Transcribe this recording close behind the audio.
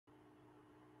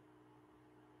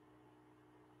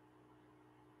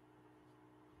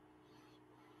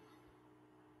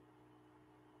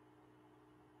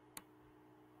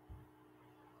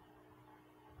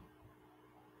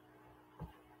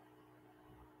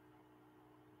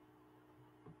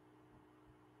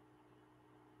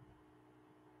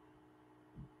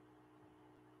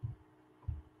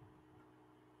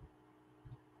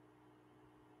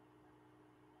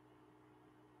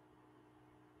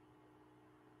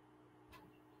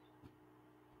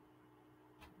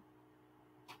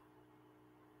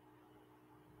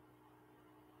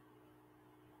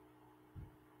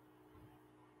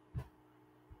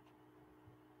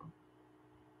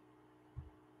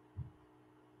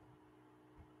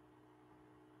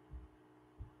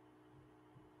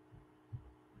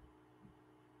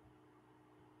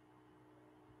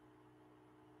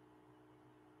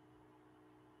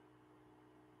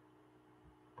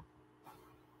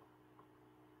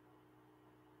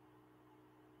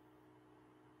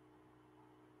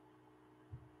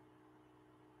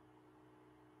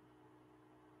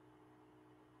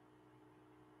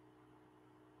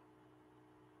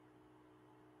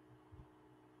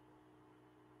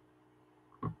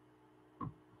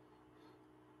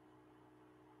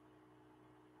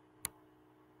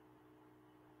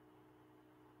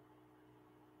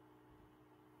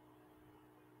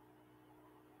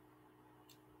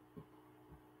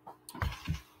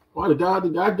Why the guy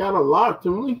got a lot,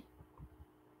 Tomalin.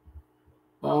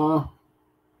 The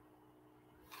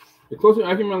closing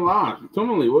argument live.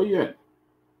 Tomalin, where you at?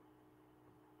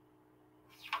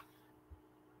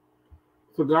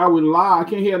 So guy, we live. I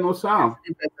can't hear no sound.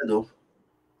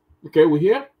 Okay, we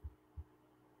here.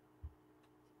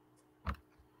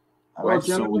 All right,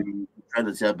 so we try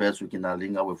to see our best we can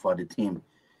link up with the team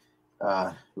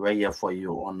right here for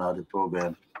you on the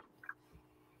program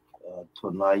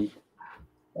tonight.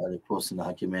 The closing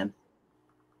argument.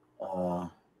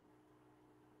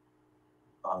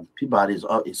 Peabody is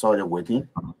already waiting.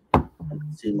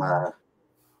 See my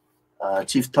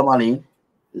Chief Tomalin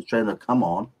is trying to come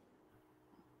on.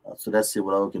 So let's see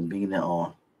what we can bring it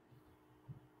on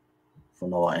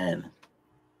from our end.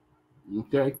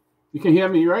 Okay. You can hear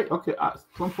me, right? Okay.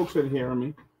 Some folks are hearing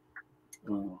me.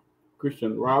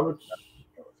 Christian Roberts.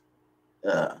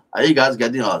 Are you guys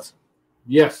getting us?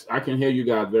 Yes, I can hear you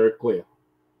guys very clear.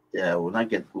 Yeah, we're not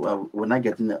getting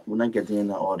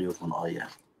the audio from all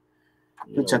yet.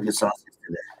 You check the sound system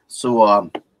there. So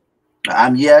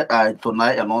I'm here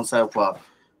tonight alongside with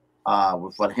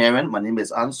Heron. My name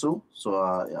is Ansu.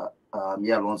 So I'm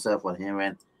here alongside with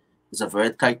Heron. It's a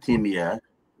very tight team here.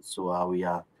 So we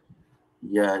are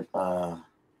here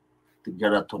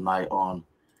together tonight on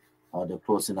the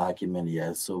closing argument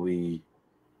here. So we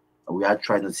are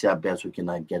trying to see our best we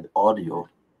can get audio.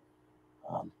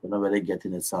 We're not really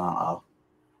getting the sound out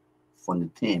from the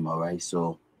team, all right?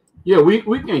 So yeah, we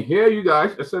can hear you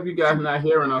guys, except you guys not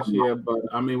hearing us here, but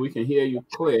I mean we can hear you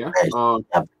clear. Link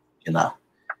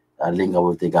up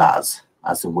with the guys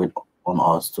as they wait on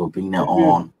us to bring them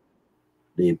on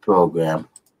the program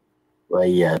right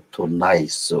here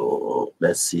tonight. So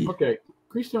let's see. Okay,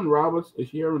 Christian Roberts is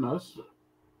hearing us.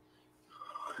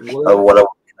 What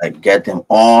I get them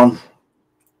on?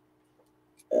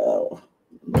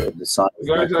 The sound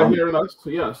you guys are hearing us.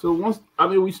 Yeah. So we're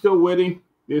still waiting.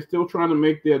 They're still trying to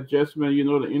make the adjustment. You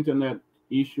know, the internet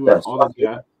issue and all of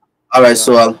that. All right.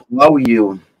 So how are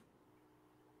you?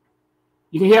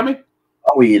 You can hear me?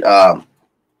 While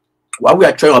we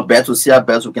are trying our best to see our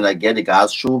best we can get the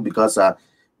guys through because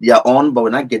they are on, but we're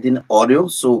not getting audio.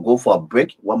 So go for a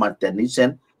break. One my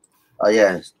technician.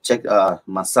 Check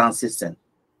my sound system.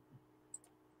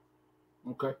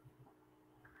 Okay.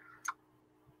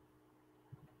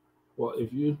 Well,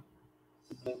 if you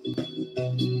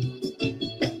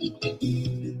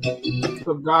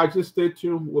so guys, just stay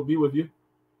tuned. We'll be with you.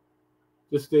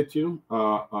 Just stay tuned.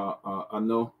 I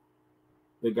know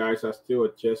the guys are still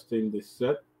adjusting the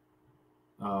set.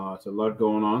 It's a lot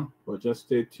going on, but just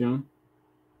stay tuned.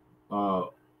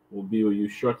 We'll be with you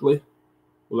shortly.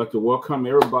 We'd like to welcome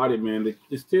everybody, man.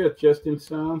 They're still adjusting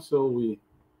sound, so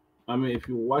if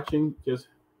you're watching, just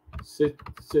sit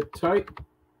tight.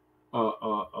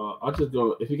 I'll just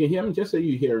go. If you can hear me, just say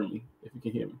you hear me. If you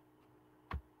can hear me,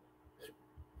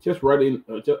 just write in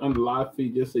just on the live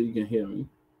feed. Just so you can hear me.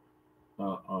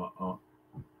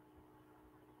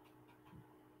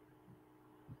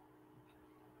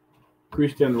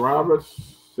 Christian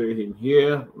Roberts saying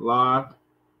here live.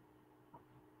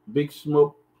 Big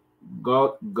Smoke,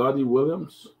 Gotti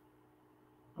Williams.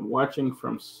 I'm watching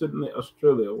from Sydney,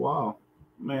 Australia. Wow,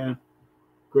 man.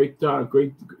 Great time.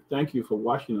 Great. Thank you for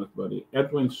watching us, buddy.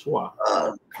 Edwin Swa.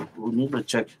 We need to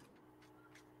check.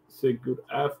 Say good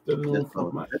afternoon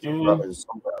from my end.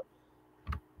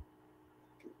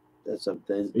 There's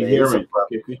something. Hearing.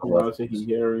 He's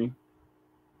hearing.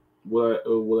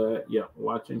 Yeah,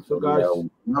 watching. So, guys. I'm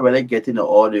not really getting the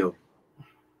audio.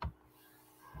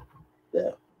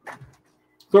 Yeah.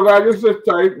 So, guys, just sit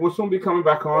tight. We'll soon be coming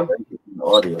back on.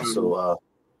 Audio. So,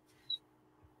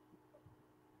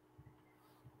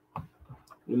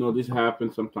 you know, this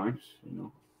happens sometimes, you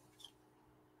know.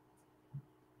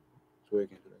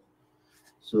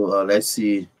 So let's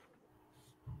see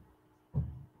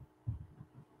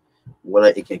whether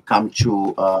it can come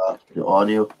through the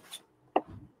audio.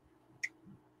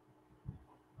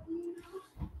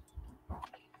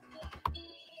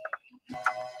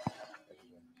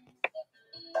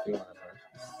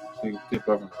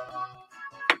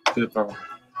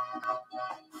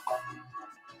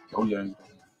 Oh yeah.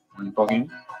 When you're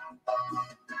talking,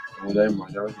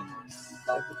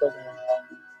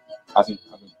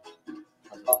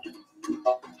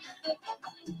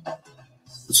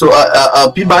 So,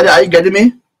 Peabody, are you getting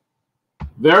me?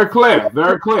 Very clear,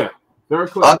 very clear, very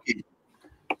clear. Okay.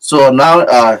 So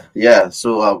now,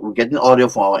 so we're getting audio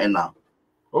from our end now.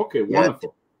 Okay,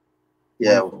 wonderful.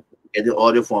 Yeah, we're getting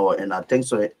audio from our end now. Thanks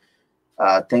to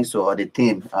the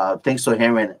team. Thanks to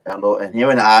Heron, and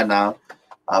Heron and I now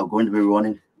are going to be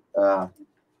running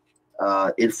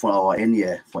it from our end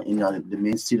here, the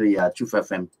main studio here at Truth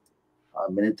FM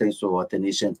Many thanks to the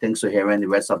nation. Thanks to hearing the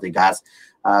rest of the guys.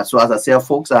 So as I said,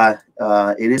 folks,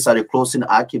 it is the closing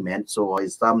argument. So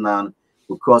it's time now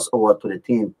to cross over to the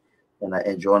team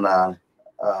and join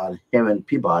hearing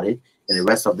Peabody and the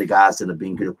rest of the guys in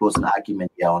the closing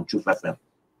argument here on Truth FM.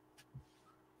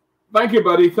 Thank you,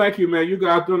 buddy. Thank you, man. You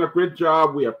guys doing a great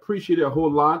job. We appreciate it a whole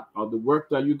lot of the work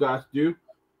that you guys do.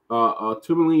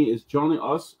 Tomalin is joining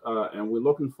us, and we're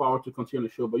looking forward to continue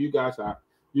the show. But you guys are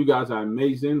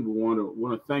amazing. We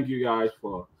want to thank you guys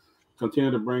for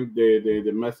continuing to bring the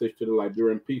message to the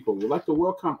Liberian people. We'd like to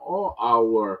welcome all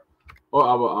our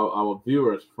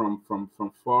viewers from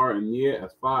far and near,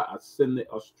 as far as Sydney,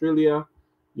 Australia.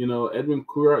 You know, Edwin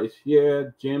Kura is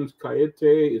here. James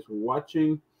Kayete is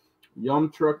watching.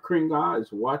 Yumtra Kringa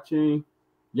is watching.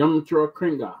 Yumtra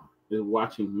Kringa is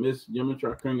watching. Miss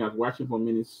Yumtra Kringa is watching from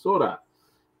Minnesota.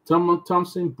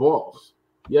 Thompson Balls,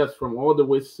 yes, from all the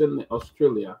way Sydney,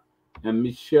 Australia. And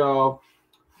Michelle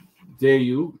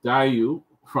Dayu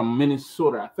from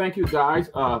Minnesota. Thank you, guys.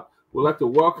 We'd like to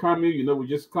welcome you. You know, we're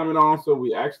just coming on, so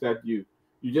we ask that you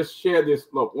just share this.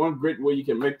 Look, one great way you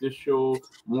can make this show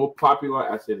more popular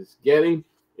as it is getting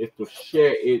is to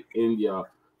share it in your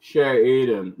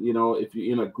and you know, if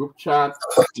you're in a group chat,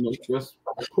 you know, just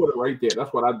put it right there.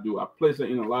 That's what I do. I place it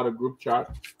in a lot of group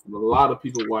chats, and a lot of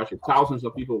people watching, thousands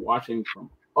of people watching from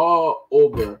all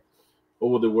over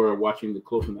the world watching the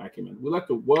closing argument. We'd like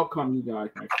to welcome you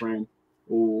guys, my friend.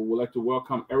 We'd like to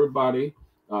welcome everybody.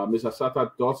 Ms.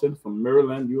 Asata Dawson from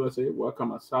Maryland, USA.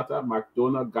 Welcome, Asata.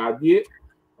 McDonough Gadier.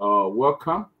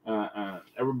 Welcome,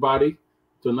 everybody.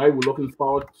 Tonight, we're looking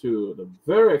forward to the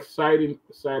very exciting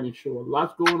show. A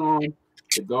lot's going on.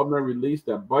 The government released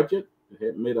their budget. They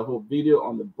had made a whole video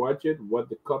on the budget, what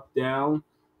they cut down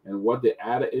and what they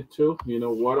added it to. You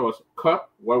know, what was cut,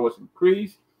 what was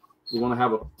increased. We want to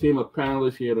have a team of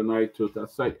panelists here tonight to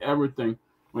dissect everything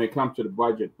when it comes to the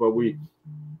budget. But we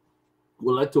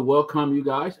would like to welcome you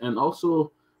guys. And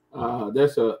also,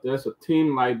 there's a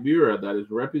team Liberia that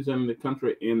is representing the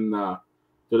country in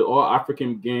to the All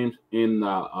African Games in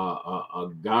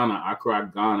Ghana, Accra,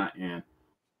 Ghana, and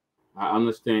I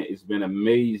understand it's been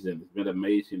amazing. It's been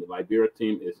amazing. The Liberia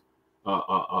team is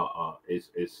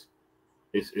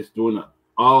doing an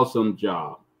awesome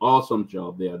job. Awesome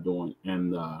job they are doing,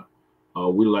 and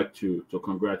we'd like to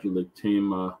congratulate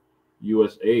Team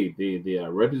USA. They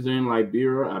are representing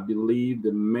Liberia. I believe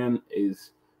the men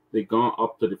they gone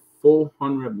up to the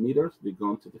 400 meters. They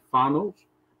gone to the finals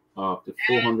of the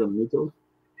 400 meters.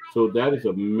 So that is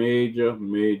a major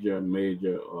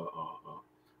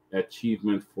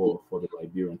achievement for the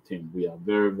Liberian team. We are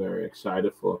very, very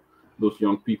excited for those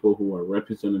young people who are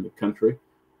representing the country,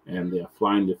 and they are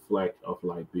flying the flag of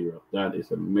Liberia. That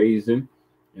is amazing,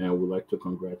 and we'd like to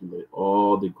congratulate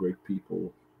all the great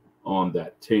people on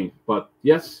that team. But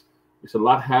yes, it's a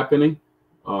lot happening.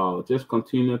 Just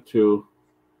continue to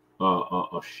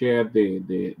share the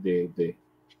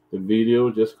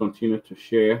video. Just continue to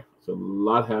share. There's a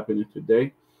lot happening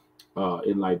today.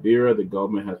 In Liberia, the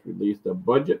government has released a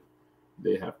budget.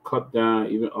 They have cut down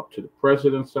even up to the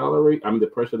president's salary. I mean, the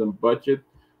president's budget.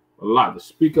 A lot. The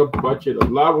speaker budget, a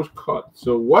lot was cut.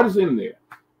 So what is in there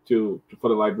for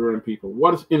the Liberian people?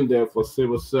 What is in there for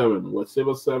Civil 7? What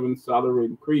Civil 7 salary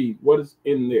increase? What is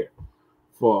in there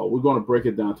for? We're going to break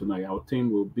it down tonight. Our team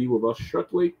will be with us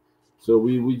shortly. So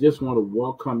we just want to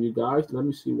welcome you guys. Let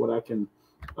me see what I can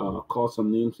call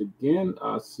some names again.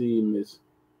 I see Miss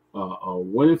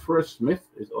Winifred Smith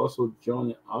is also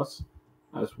joining us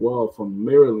as well from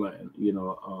Maryland. You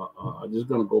know, I'm just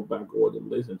going to go back over the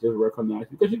list and just recognize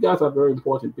you because you guys are very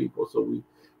important people. So we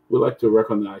like to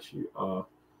recognize you.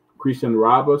 Christian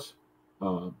Roberts,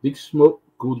 Big Smoke,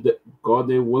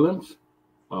 Gaudet Williams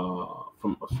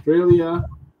from Australia,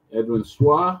 Edwin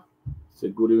Swa, say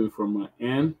good evening from my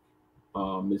end.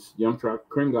 Miss Yamtra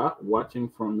Kringa watching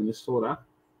from Minnesota.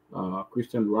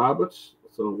 Christian Roberts,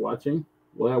 so watching.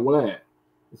 Where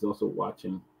is also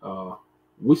watching.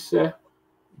 Wisse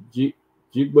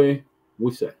Jigbe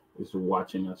Wisse is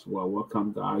watching as well.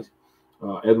 Welcome, guys.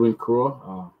 Edwin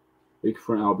Crow, big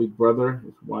friend, our big brother,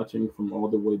 is watching from all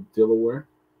the way Delaware.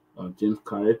 James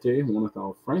Kayete, one of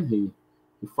our friends, he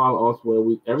follows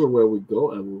us everywhere we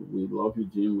go, and we love you,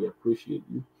 Jim. We appreciate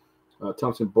you.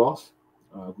 Thompson Boss,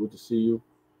 good to see you.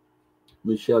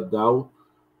 Michelle Dow,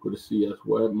 good to see you as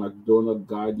well. McDonough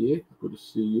Gadier, good to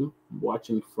see you.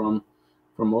 Watching from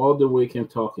all the way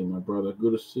Kentucky, my brother.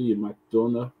 Good to see you,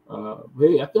 McDonough.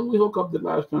 Hey, I think we hooked up the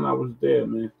last time I was there,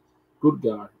 man. Good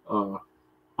guy.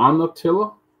 Anna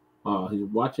Tiller, he's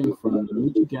watching from the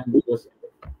Michigan, USA.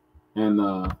 And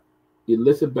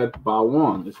Elizabeth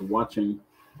Bawan is watching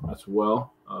as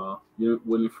well.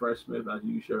 Winnie Fresh Smith, as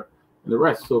usual. and the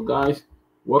rest. So, guys,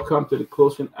 welcome to the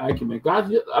closing argument,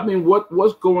 guys. I mean,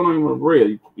 what's going on in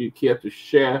Maria? You care to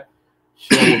share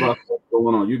with us what's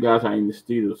going on? You guys are in the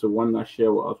studio, so why not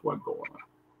share with us what's going on?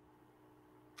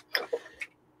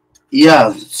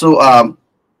 Yeah. So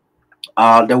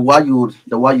the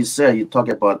what you said, you talk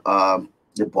about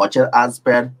the budget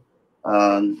aspect.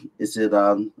 Is it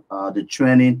the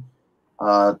training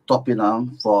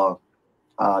topping for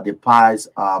the pies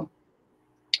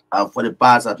for the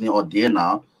past I think or day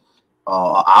now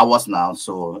or hours now.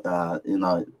 So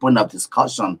point of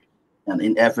discussion and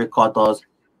in every quarters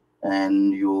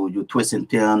and you twist and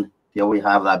turn. Here we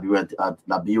have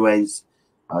Liberians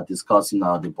discussing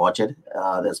the budget,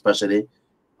 especially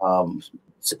um,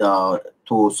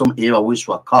 to some area which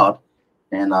were cut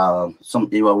and some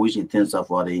area which in terms of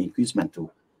the increasement too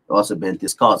also been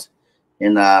discussed.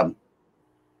 And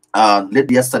late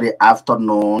yesterday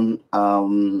afternoon,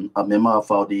 a member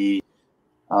of the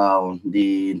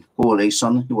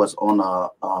coalition, he was on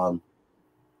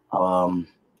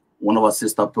one of our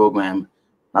sister program,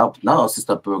 not our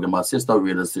sister program, our sister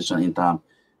radio station in town.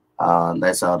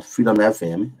 That's Freedom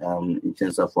FM. In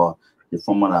terms of the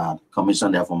former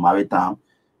commission there for Maritime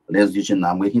legislation,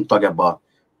 we can talk about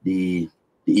the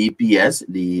EPS,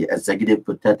 the Executive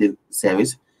Protective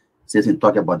Service. Since we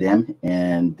talk about them,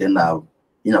 and then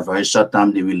in a very short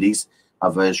time they release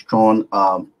a very strong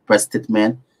press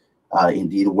statement.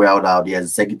 Indeed, well, the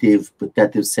Executive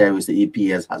Protective Service, the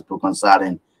EPS, has broken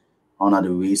silent on the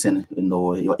reason,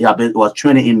 it was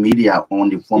training in media on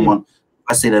the former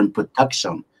president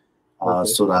protection. Okay.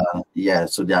 So that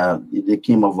so they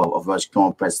came up with a very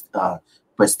strong press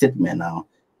statement now.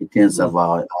 In terms of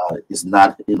it's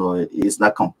not it's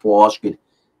not compulsory.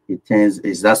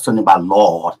 It's not something by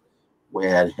law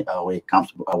where when it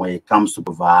comes to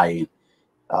provide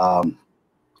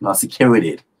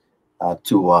security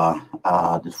to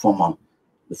the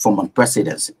former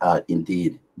presidents,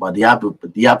 indeed. But they have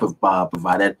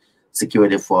provided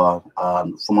security for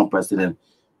former president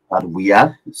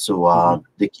Riyadh. So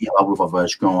they came up with a very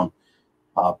strong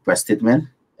press statement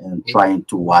and trying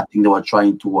to, I think they were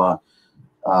trying to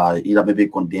either maybe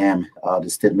condemn the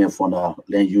statement from the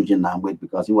land union language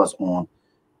because he was on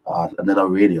another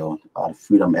radio,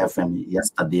 Freedom FM,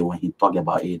 yesterday when he talked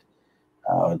about it.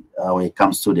 When it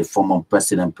comes to the former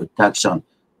president protection,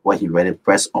 where he really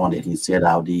pressed on it, he said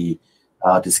how the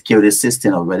security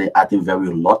system already acting very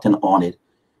reluctant on it,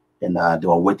 and they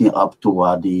were waiting up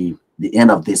to the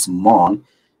end of this month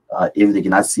if they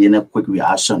cannot see any quick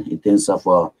reaction in terms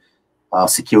of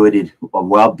security, a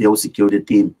well-built security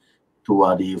team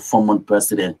to the former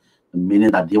president,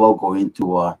 meaning that they were going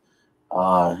to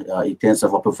in terms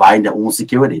of providing their own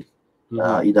security,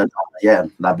 either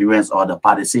Liberians or the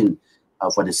partisan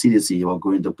for the CDC were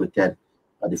going to protect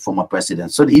the former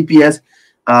president. So the EPS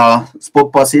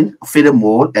spokesperson, Philip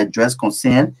Moore, addressed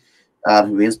concern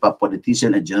raised by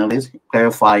politicians and journalists,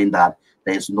 clarifying that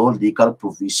there is no legal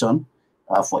provision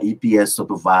for EPS to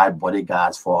provide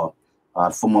bodyguards for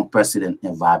former president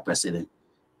and vice president.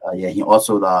 He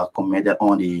also commented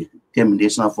on the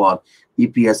termination of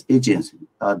EPS agents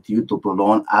due to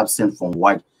prolonged absence from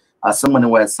work. Someone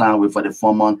was assigned with the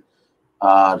former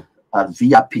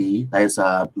VIP, that is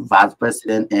vice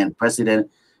president and president.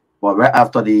 But right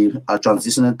after the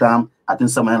transitional time, I think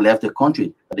someone left the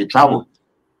country. They traveled.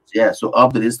 So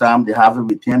up to this time, they haven't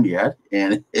returned yet,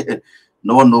 and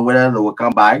no one knows whether they will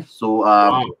come back. So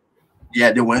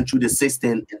they went through the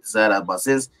system and said, but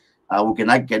since we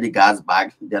cannot get the guys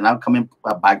back, they're not coming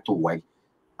back to work.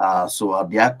 So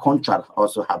their contract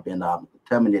also have been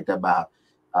terminated by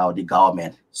the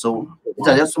government. So these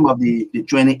are just some of the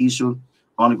training issues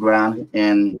on the ground,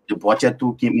 and the budget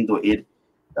too came into it.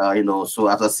 So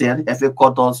as I said, every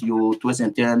quarters you twist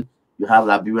and turn, you have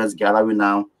Liberians gathering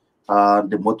now,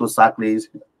 the motorcyclists,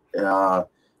 the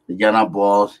Ghana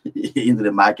balls into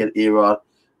the market area,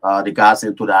 the guys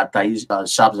into the Atai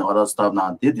shops and other stuff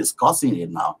now. They're discussing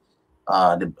it now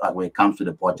when it comes to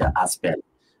the budget aspect.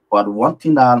 But one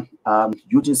thing that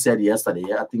Eugene said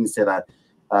yesterday, I think he said that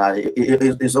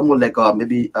it's almost like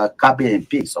maybe copy and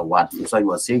paste or what. That's what you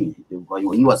were saying.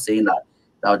 When you were saying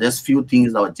that there's few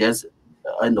things that were just,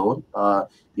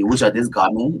 you wish at this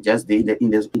government just did in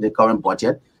the current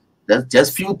budget. There's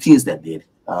just few things that did.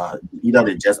 Either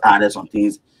they just added some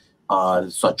things,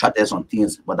 subtracted some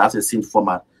things, but that's the same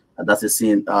format. That's the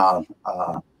same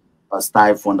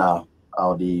style from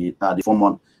the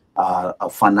former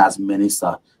finance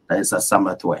minister. That is a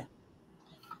summer toy.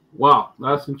 Wow,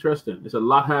 that's interesting. There's a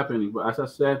lot happening, but as I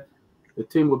said, the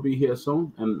team will be here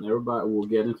soon, and everybody will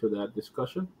get into that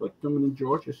discussion. But Tomalin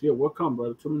George is here. Welcome,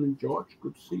 brother Tomalin George.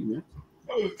 Good to see you,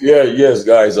 man. Yes,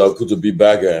 guys. Good to be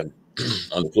back, and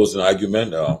on the closing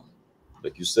argument,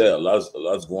 like you said, a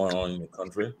lot's going on in the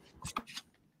country.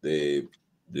 The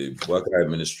Buckeye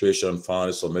administration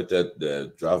finally submitted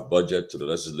the draft budget to the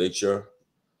legislature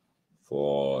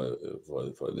for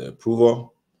the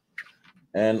approval,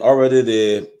 and already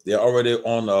they're already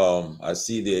on. I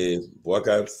see the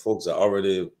Buckeye folks are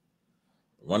already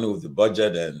running with the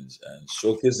budget and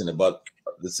showcasing it, but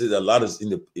they say a lot is in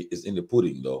the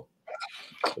pudding though.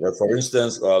 For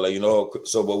instance,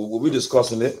 so but we'll be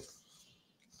discussing it.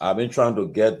 I've been trying to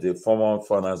get the former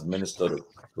finance minister to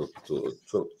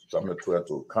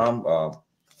come.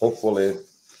 Hopefully,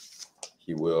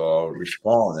 he will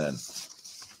respond, and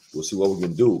we'll see what we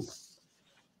can do.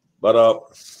 But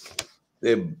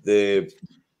it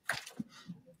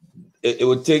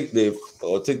would take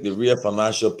the real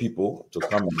financial people to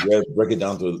come and break it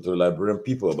down to the Liberian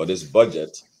people about this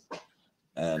budget,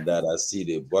 and that I see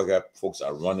the Buckeye folks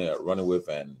are running with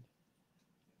and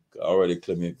already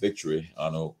claiming victory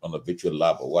on a victory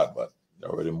lap or what, but they're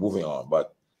already moving on.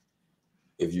 But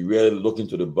if you really look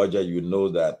into the budget, you know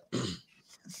that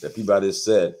the Peabody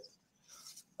said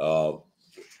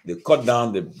they cut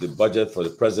down the budget for the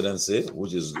presidency,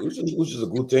 which is a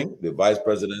good thing. The vice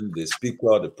president, the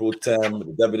speaker, the pro tem,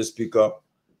 the deputy speaker,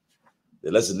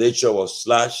 the legislature was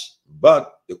slashed.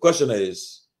 But the question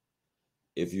is,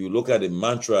 if you look at the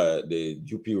mantra the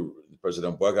UP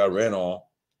President Boaga ran on,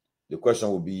 the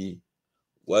question would be,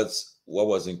 what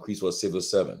was increased for civil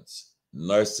servants,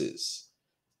 nurses,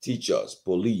 teachers,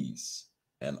 police,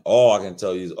 and all I can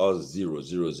tell you is all 0,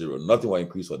 0, 0. Nothing will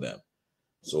increase for them.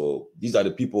 So these are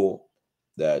the people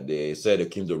that they said they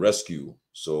came to rescue.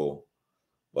 So,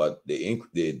 but they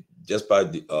just by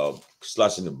the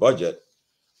slashing the budget,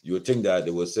 you would think that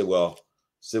they would say, well,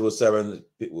 civil servants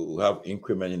will have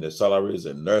increment in their salaries,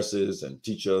 and nurses and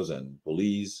teachers and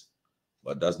police,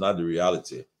 but that's not the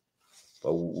reality.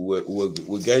 But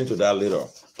we'll get into that later.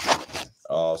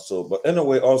 But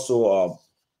anyway, also,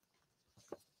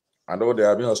 I know there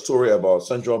has been a story about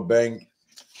central bank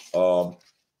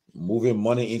moving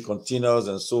money in containers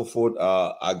and so forth.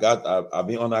 I've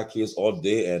been on that case all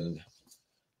day, and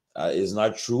it's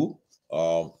not true.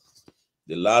 The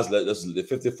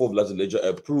 54th legislature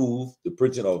approved the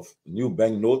printing of new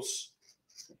bank notes,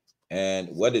 and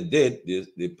what they did,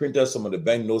 they printed some of the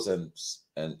bank notes and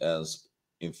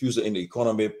infused it in the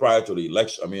economy prior to the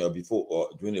election. I mean, before or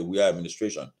during the Weah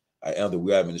administration. I ended the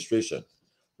Weah administration.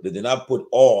 But they did not take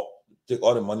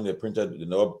all the money they printed. They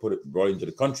never brought it into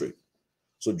the country.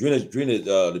 So during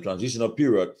the transitional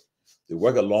period, they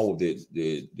worked along with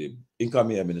the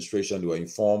incoming administration. They were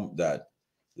informed that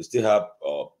they still have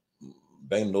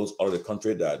bank notes out of the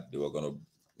country that they were going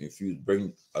to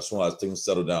bring as soon as things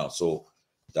settle down. So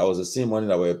that was the same money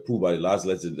that were approved by the last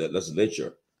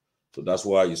legislature. So that's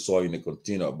why you saw in the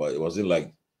container, but it wasn't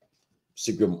like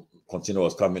secret container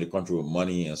was coming to the country with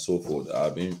money and so forth.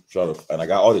 I've been trying to, and I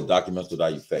got all the documents to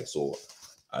that effect. So,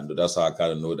 and that's how I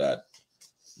kind of know that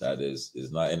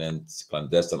is not an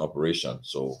clandestine operation.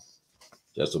 So,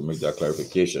 just to make that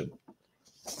clarification.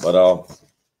 But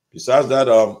besides that,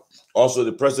 also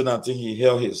the president, I think he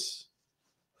held his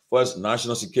first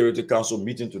National Security Council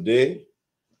meeting today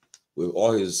with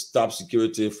all his top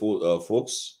security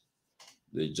folks.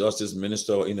 The Justice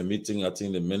Minister in the meeting, I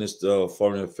think the Minister of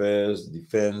Foreign Affairs,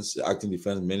 Defense, the Acting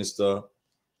Defense Minister,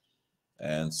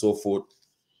 and so forth.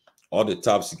 All the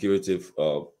top security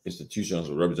institutions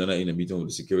were represented in the meeting with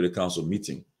the Security Council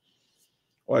meeting.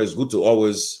 Well, it's good to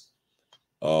always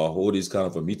hold this kind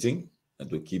of a meeting and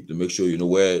to make sure you know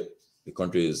where the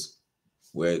country is,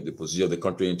 where the position of the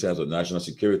country in terms of national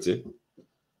security.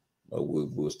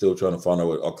 We're still trying to find out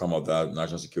what outcome of that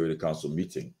National Security Council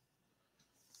meeting.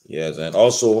 Yes, and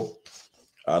also,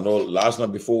 I know last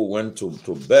night before we went to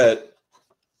bed,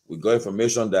 we got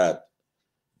information that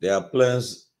there are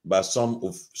plans by some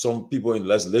people in the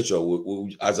legislature.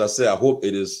 As I say, I hope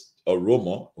it is a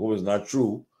rumor. I hope it's not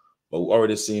true, but we've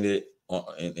already seen it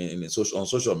on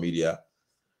social media.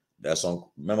 There are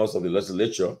some members of the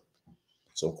legislature,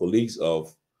 some colleagues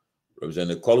of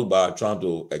Representative Koluba, trying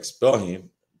to expel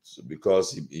him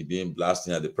because he being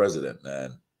blasting at the president.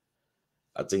 And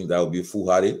I think that would be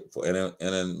foolhardy for any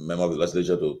member of the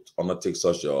legislature to undertake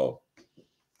such an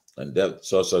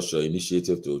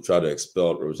initiative to try to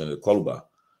expel Representative Koluba.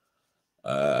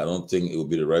 I don't think it would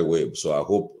be the right way. So I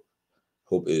hope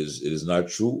it is not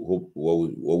true. Hope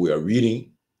what we are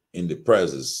reading in the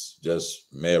press is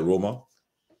just mere rumor,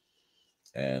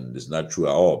 and it's not true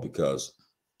at all, because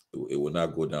it will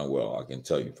not go down well. I can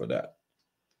tell you for that.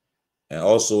 And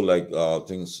also, like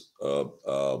things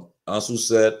Ansu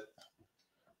said,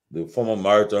 the former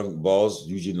maritime boss,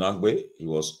 Eugene Langbe, he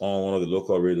was on one of the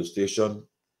local radio stations,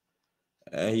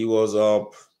 and he was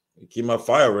he came out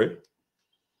fiery.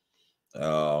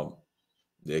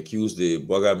 They accused the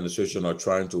Boga administration of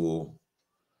trying to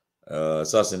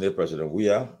assassinate President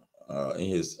Weah on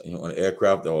an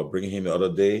aircraft that were bringing him the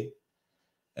other day,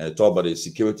 and talked about the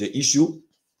security issue.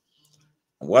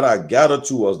 And what I gathered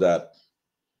too was that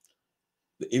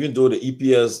even though the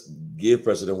EPS gave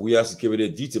President Weah security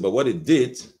detail, but what it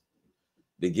did,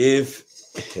 they gave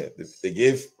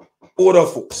older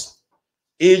folks,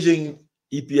 aging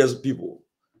EPS people.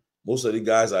 Most of the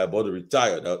guys are about to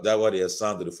retire. That's what they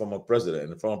assigned to the former president.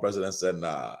 And the former president said,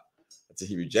 nah, until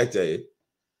he rejected it.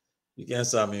 You can't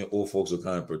assign me old folks who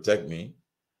come and protect me.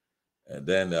 And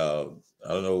then I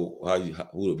don't know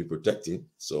who will be protecting.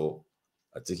 So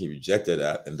I think he rejected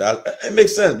that. And that it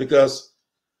makes sense because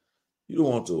you don't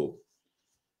want to,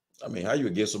 I mean, how you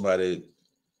give somebody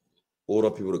older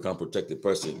people to come protect the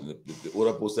person? The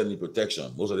older people need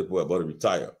protection. Most of the people are about to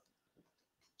retire.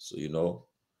 So, you know,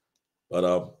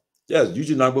 but yes,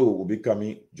 Eugene Nagbo will be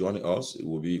joining us. It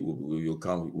will be, will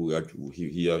come.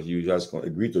 He has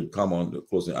agreed to come on the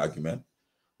closing argument.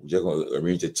 We're just going to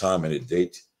arrange a time and a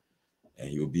date, and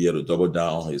he will be able to double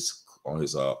down on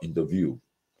his interview.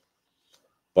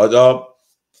 But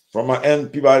from my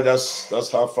end, Peabody,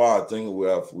 that's how far I think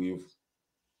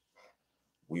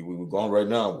we've gone right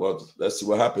now. But let's see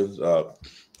what happens.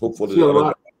 Hopefully, the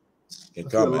other can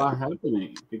comment. comment. A lot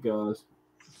happening because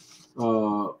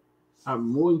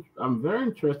I'm very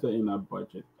interested in that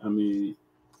budget. I mean,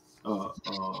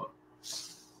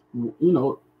 you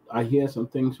know, I hear some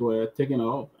things were taken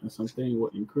off and some things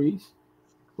were increased,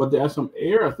 but there are some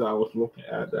areas that I was looking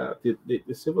at that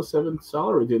the civil servant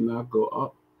salary did not go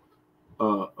up.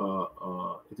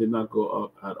 It did not go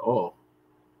up at all,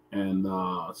 and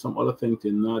some other things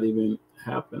did not even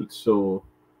happen. So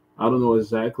I don't know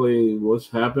exactly what's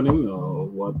happening or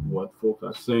what folks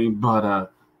are saying,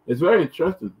 but it's very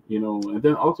interesting, you know. And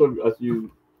then also, as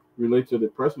you relate to the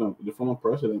president, the former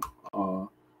president,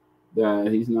 that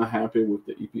he's not happy with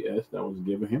the EPS that was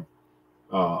given him.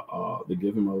 They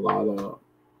give him a lot of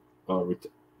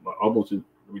almost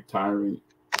retiring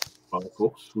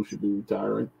folks who should be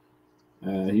retiring.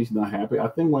 He's not happy. I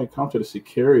think when it comes to the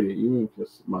security, even for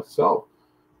myself,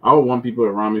 I would want people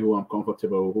around me who I'm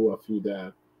comfortable with, who I feel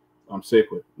that I'm safe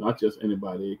with, not just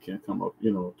anybody can come up,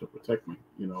 you know, to protect me.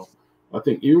 You know, I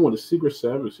think even with the Secret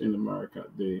Service in America,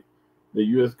 the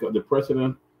U.S. the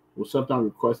president will sometimes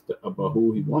request about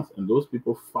who he wants, and those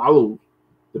people follow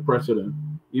the president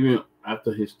even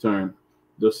after his term.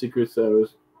 The Secret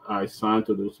Service are assigned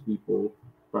to those people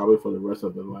probably for the rest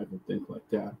of their life and things like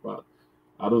that. But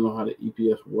I don't know how the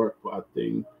EPS work, but I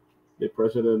think the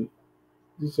president,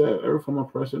 he said every former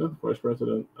president, vice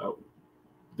president,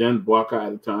 then Walker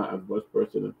at the time as vice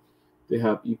president, they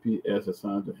have EPS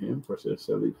assigned to him. President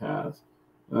Sirleaf has.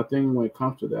 And I think when it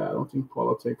comes to that, I don't think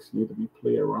politics need to be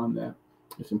played around that.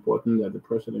 It's important that the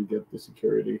president get the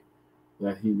security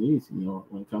that he needs. You know,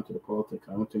 when it comes to the politics,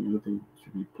 I don't think anything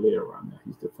should be played around that.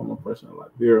 He's the former president of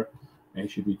Liberia, and he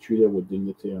should be treated with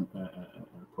dignity and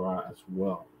pride as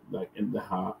well. Like in the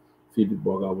how Phoebe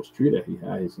Bogart was treated, he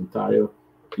had his entire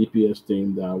EPS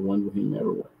team that went with him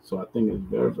everywhere. So I think it's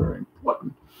very, very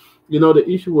important. You know, the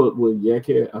issue with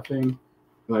Yeke, I think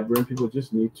Liberian people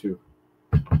just need to.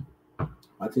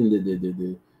 I think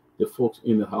the folks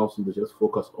in the house need to just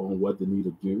focus on what they need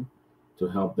to do to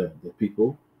help the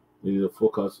people. They need to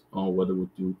focus on what they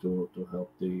would do to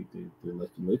help the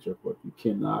legislature. But you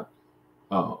cannot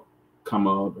come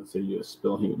out and say you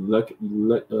expel him.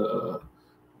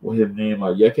 What his name,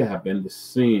 Yeke have been the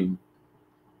same.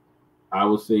 I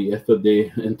would say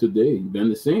yesterday and today, been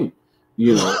the same.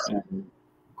 You know, and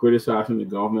criticizing the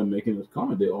government, making this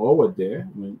comment. They all were there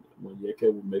when Yeke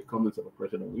would make comments about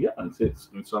President Weah and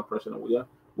saw President Weah.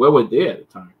 Where were they at the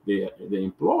time? They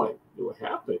employed. They were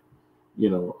happy.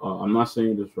 You know, I'm not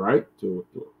saying it's right to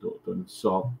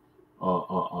insult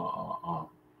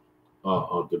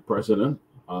the president.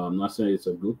 I'm not saying it's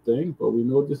a good thing, but we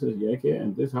know this is Yeke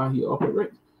and this is how he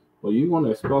operates. But you want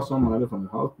to expel somebody from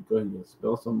the house because he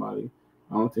expelled somebody,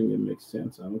 I don't think it makes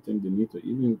sense. I don't think they need to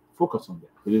even focus on that.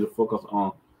 They need to focus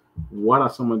on what are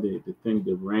some of the things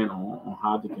they ran on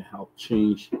how they can help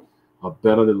change or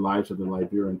better the lives of the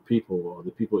Liberian people or the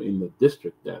people in the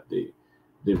district that they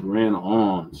ran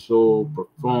on so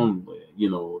profoundly, you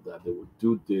know, that they would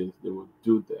do this, they would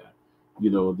do that. You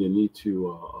know, they need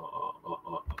to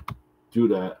do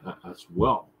that as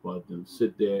well, but then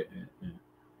sit there and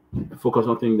focus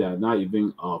on things that are not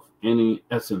even of any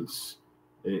essence.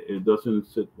 It doesn't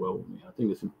sit well with me. I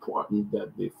think it's important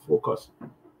that they focus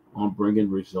on bringing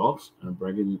results and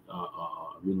bringing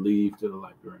relief to the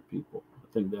Liberian people. I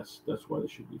think that's what they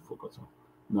should be focused on,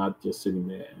 not just sitting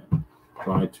there and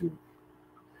trying to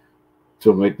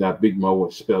make that big mo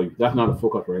spell you. That's not the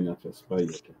focus right now to spell you.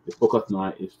 Okay? The focus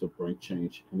now is to bring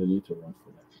change, and they need to run for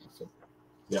that. So,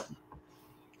 yeah.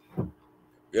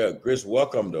 Yeah, Grace,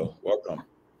 welcome though. Welcome.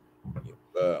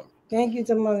 Thank you,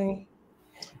 Tomalin.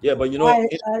 Yeah, but you know,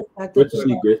 Good to see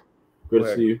you, Grace. Good to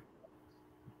ahead. see you.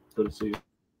 Good to see you.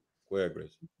 Go ahead,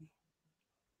 Grace.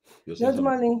 No,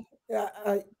 Tomalin,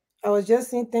 I was just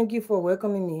saying thank you for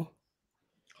welcoming me.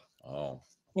 Oh.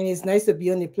 And it's nice to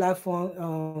be on the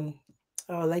platform.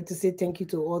 I would like to say thank you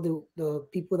to all the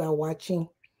people that are watching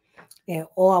and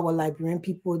all our Liberian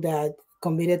people that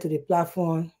committed to the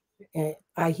platform and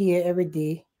are here every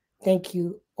day. Thank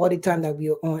you all the time that we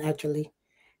are on, actually.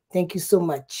 Thank you so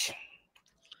much.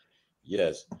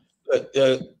 Yes.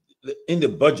 In the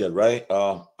budget, right?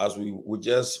 As we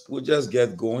just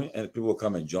get going and people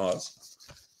come and join us.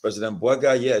 President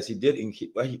Boyga, yes, he did.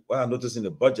 What I noticed in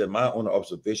the budget, my own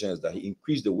observation is that he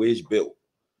increased the wage bill.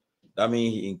 That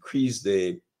means he increased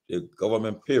the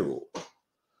government payroll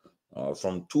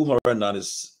from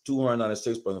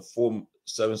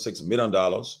 $296.476 million,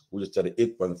 which is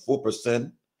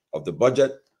 38.4% of the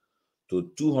budget,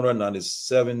 to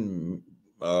 $297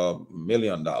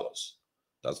 million.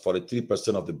 That's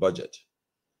 43% of the budget.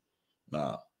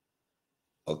 Now,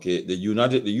 okay, the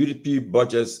UDP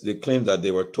budgets, they claim that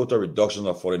they were total reduction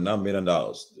of $49 million.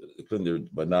 They claim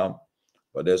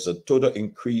but there's a total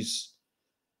increases,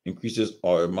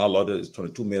 or my lot is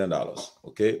 $22 million.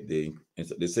 Okay, they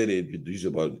say they reduce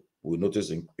about, we notice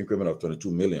an increment of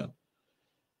 22 million,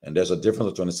 and there's a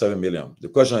difference of 27 million. The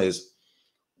question is,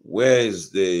 where is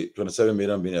the 27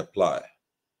 million being applied?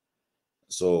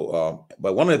 So,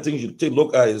 but one of the things you take a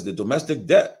look at is the domestic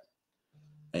debt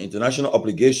and international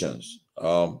obligations.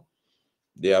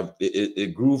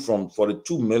 It grew from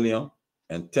 42 million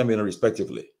and 10 million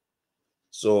respectively.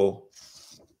 So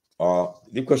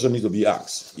the question needs to be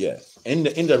asked. Yeah, in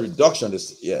the reduction,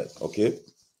 okay.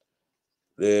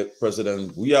 The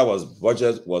President was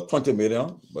budget was 20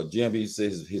 million, but GMB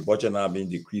says his budget now being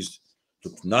decreased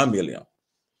to 9 million.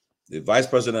 The vice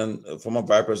president, former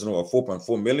vice president, was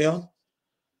 4.4 million.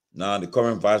 Now the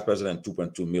current vice president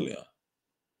 2.2 million.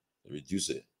 They reduce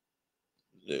it.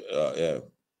 The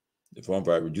former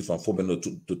vice reduced from 4 million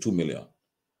to 2 million.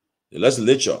 The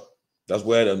legislature, that's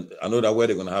where I know that where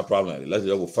they're going to have problems. The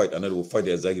legislature will fight. I know they will fight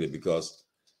the executive because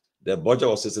their budget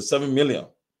was 67 million.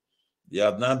 They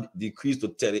have now decreased to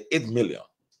 38 million.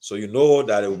 So you know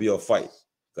that it will be a fight.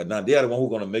 Because now they are the one who's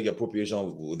going to make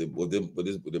appropriation with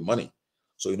the money.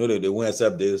 So you know that they won't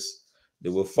accept this. They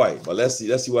will fight. But let's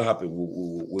see what happens.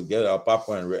 We'll get our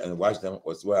popcorn and watch them.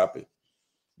 See what happens.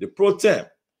 The pro tem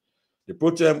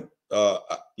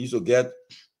used to get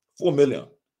 4 million.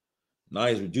 Now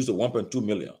it's reduced to 1.2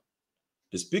 million.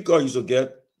 The speaker used to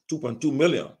get 2.2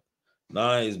 million.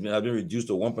 Now it's been reduced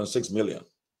to 1.6 million.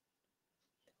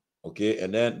 Okay,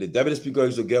 and then the deputy speaker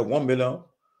used to get 1 million,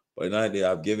 but now they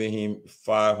have given him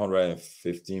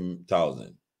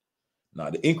 515,000.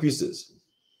 Now the increases,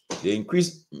 they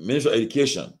increased Ministry of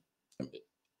Education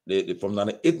from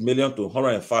 98 million to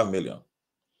 105 million.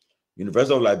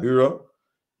 University of Liberia,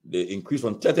 they increased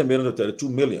from 30 million to 32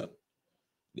 million.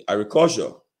 The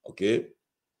agriculture, okay,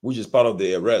 which is part of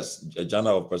the arrest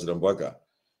agenda of President Boyka,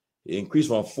 it increased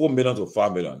from 4 million to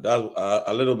 5 million. That's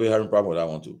a little bit having a problem with that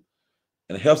one too.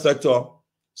 And the health sector,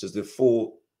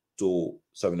 64 to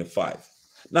 75.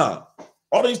 Now,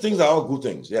 all these things are all good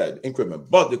things, yeah, increment.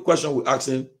 But the question we're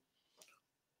asking,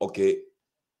 okay,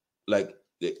 like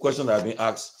the question that I've been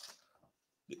asked,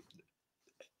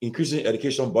 increasing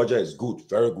education budget is good,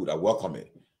 very good. I welcome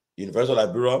it. University of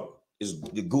Liberia is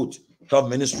good. Health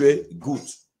Ministry, good.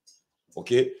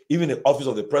 Okay, even the office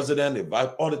of the president, the vice,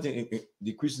 all the things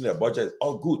decreasing their budget is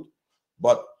all good.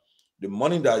 But the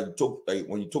money that you took, like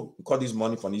when you cut this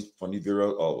money from these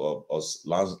various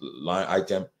line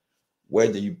item, where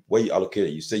you allocate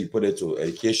it? You say you put it to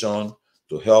education,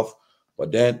 to health,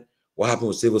 but then what happened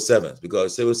with civil servants?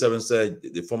 Because civil servants said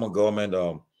the former government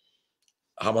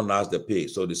harmonized their pay,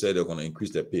 so they said they're going to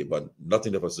increase their pay, but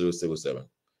nothing there for civil servants.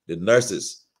 The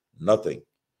nurses, nothing.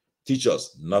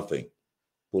 Teachers, nothing.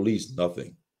 Police,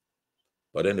 nothing.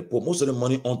 But then they put most of the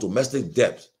money on domestic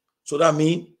debt. So that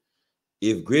means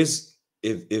if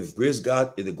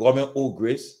the government owe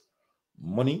Grace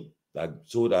money,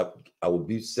 so that I will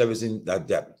be servicing that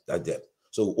debt.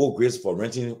 So we owe Grace for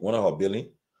renting one of her building,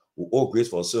 we owe Grace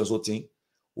for so thing,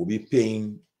 we'll be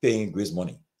paying Grace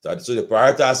money. So they're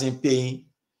prioritizing paying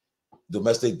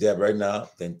domestic debt right now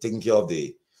than taking care of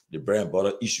the bread and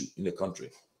butter issue in the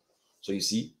country. So you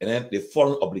see, and then the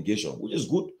foreign obligation, which is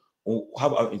good. who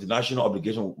have an international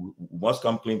obligation, we must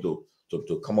come clean to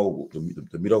come out to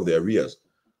meet up the arrears.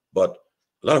 But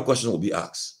a lot of questions will be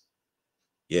asked.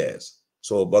 Yes.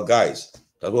 So, but guys,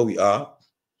 that's what we are.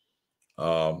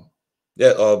 Gwen,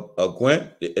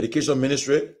 the education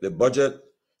ministry, the budget,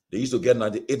 they used to get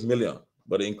 98 million,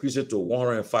 but they increased it to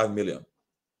 105 million.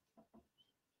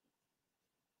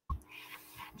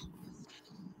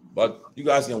 But you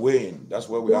guys can weigh in. That's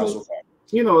where we are so far.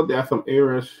 You know, there are some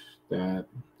areas that,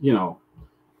 you know,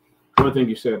 one thing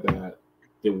you said that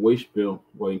the wage bill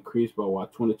will increase by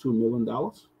what, $22 million?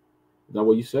 Is that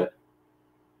what you said?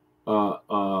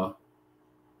 Tony,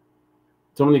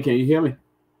 can you hear me?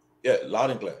 Yeah, loud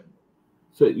and clear.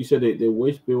 So you said the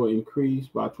wage bill will increase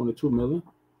by 22 million?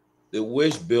 The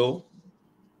wage bill,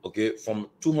 okay, from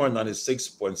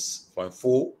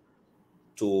 296.4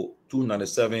 to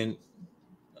 297.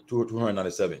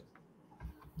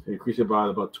 Increase it by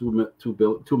about 2 million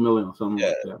or something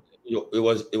like that. It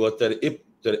was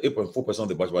 38.4% of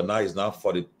the budget, but now it's now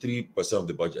 43% of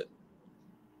the budget.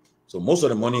 So most of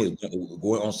the money is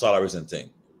going on salaries and things,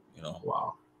 you know.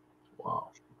 Wow.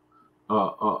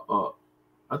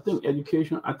 I think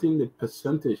education, I think the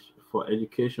percentage for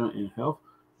education and health,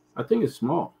 I think it's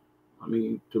small. I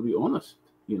mean, to be honest,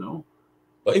 you know.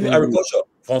 But even agriculture,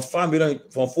 from 5 million,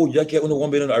 from 4 years, only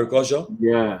 1 billion agriculture.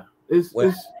 Yeah.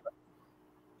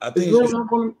 I think it's really not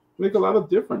going to make a lot of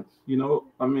difference. You know,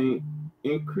 I mean,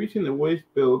 increasing the wage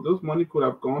bill, those money could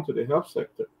have gone to the health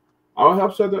sector. Our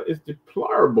health sector is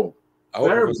deplorable.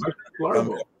 Very much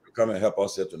deplorable. Come and help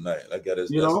us here tonight. Like that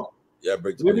is, you know,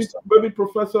 break maybe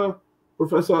Professor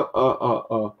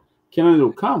Kennedy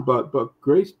will come, but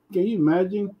Grace, can you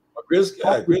imagine? Grace,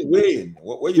 great way.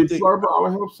 What do you think? Deplorable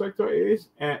our health sector is,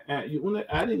 and you only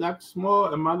adding that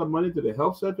small amount of money to the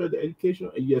health sector, the education,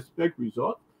 and you expect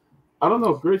results. I don't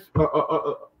know, Grace.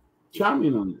 Chime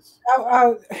in on this.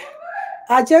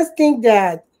 I just think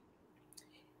that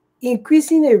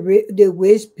increasing the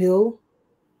wage bill,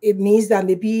 it means that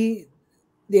maybe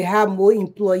they have more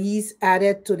employees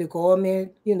added to the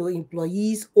government, you know,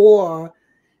 employees, or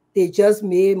they just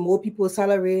made more people's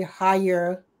salary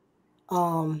higher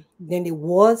than it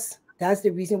was. That's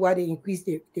the reason why they increased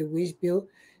the wage bill.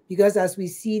 Because as we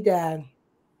see that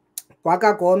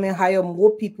Waka government hire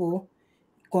more people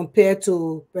compared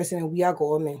to President Weah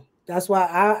government. That's why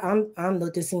I'm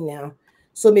noticing now.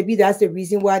 So maybe that's the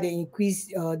reason why they increased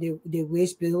the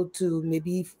wage bill to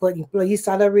maybe for employee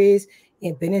salaries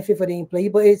and benefit for the employee.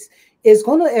 But it's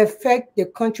going to affect the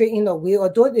country in a way,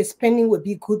 although the spending would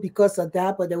be good because of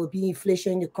that, but there will be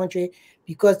inflation in the country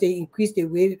because they increased the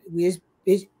wage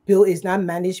bill is not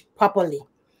managed properly.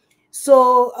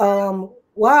 So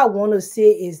what I want to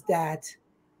say is that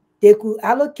they could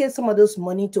allocate some of those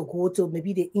money to go to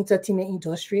maybe the entertainment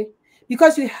industry,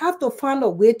 because you have to find a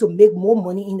way to make more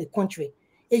money in the country.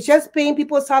 It's just paying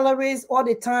people salaries all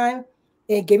the time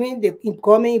and giving the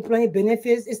government employee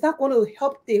benefits. It's not going to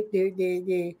help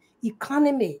the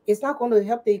economy. It's not going to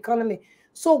help the economy.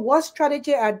 So what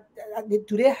strategy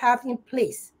do they have in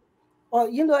place? Well,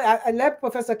 you know, I let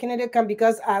Professor Kennedy come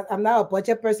because I'm not a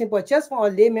budget person, but just from a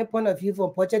layman point of view,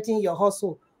 for budgeting your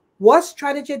household, what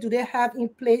strategy do they have in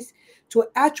place to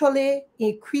actually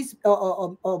increase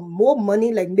more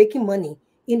money, like making money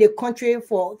in the country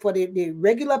for the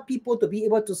regular people to be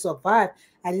able to survive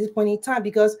at this point in time?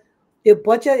 Because the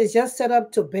budget is just set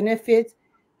up to benefit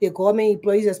the government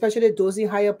employees, especially those in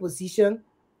higher position,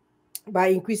 by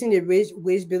increasing the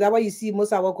wage bill. That's why you see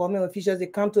most of our government officials, they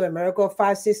come to America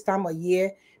 5-6 times a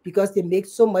year because they make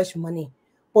so much money.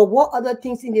 But what other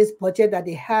things in this budget that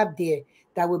they have there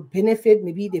that will benefit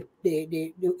maybe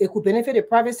it could benefit the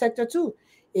private sector too?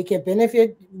 It can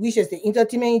benefit, which is the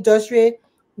entertainment industry,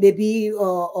 maybe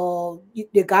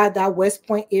the guy that West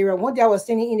Point area. One day I was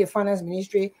standing in the finance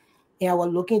ministry and I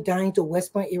was looking down into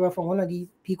West Point area from one of the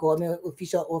government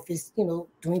official office, you know,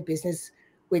 doing business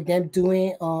with them,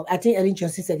 doing I think Ellen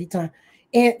Johnson at the time.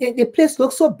 And the place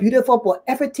looks so beautiful, but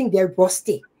everything there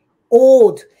rusty,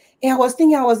 old. And I was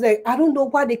thinking, I was like, I don't know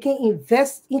why they can't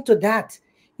invest into that.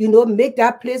 You know, make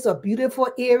that place a beautiful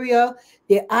area.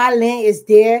 The island is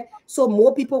there. So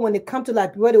more people, when they come to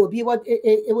Liberia,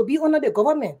 it will be under the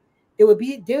government. It will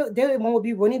be, they will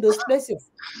be running those places.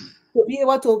 To be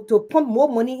able to pump more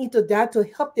money into that to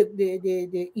help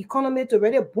the economy to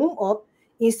really boom up,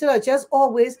 instead of just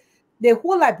always, the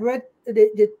whole Liberia,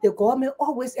 the government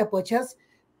always just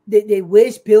the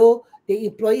wage bill, the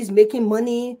employees making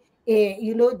money, and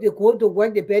you know, they go to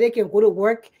work, the better can go to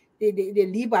work, they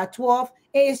leave at 12.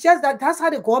 And it's just that's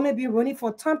how the government be running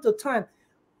from time to time.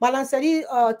 Balanced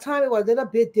time, it was a little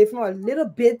bit different, a little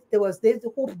bit, there was this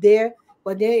hope there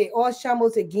but then it all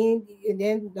shambles again. And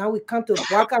then now we come to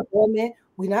Barker government.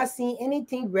 We're not seeing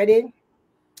anything ready,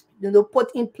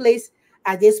 put in place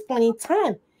at this point in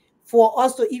time for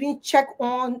us to even check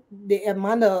on the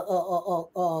amount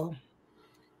of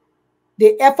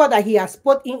the effort that he has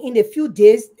put in a few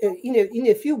days, in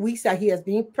a few weeks that he has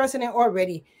been president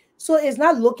already. So it's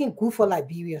not looking good for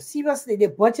Liberia. Seriously, the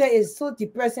budget is so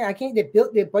depressing. I can't.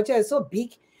 The budget is so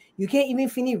big, you can't even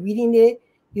finish reading it.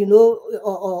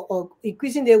 Or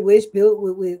increasing their wage bill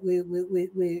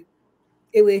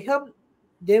it will help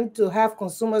them to have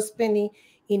consumer spending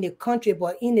in the country,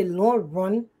 but in the long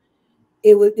run,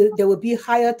 there will be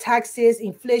higher taxes,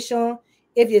 inflation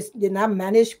if they're not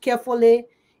managed carefully.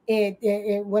 And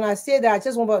when I say that, I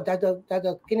just want Dr.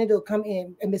 Kennedy to come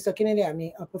in, and Mr.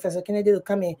 Kennedy, Professor Kennedy to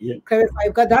come in, clarify,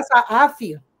 because that's how I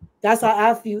feel. That's how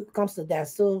I feel comes to that.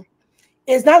 So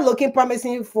it's not looking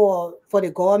promising for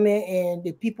the government and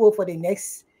the people for the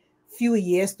next few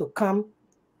years to come.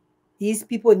 These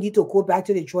people need to go back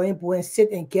to the drawing board and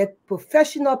sit and get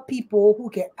professional people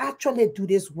who can actually do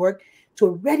this work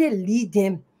to really lead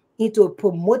them into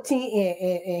promoting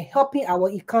and helping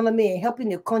our economy and helping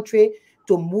the country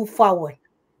to move forward.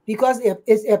 Because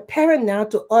it's apparent now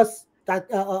to us that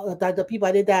the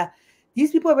people that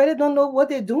these people really don't know what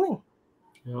they're doing.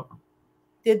 Yeah.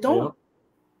 They don't.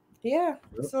 Yeah.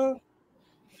 So.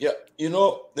 Yeah,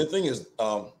 the thing is,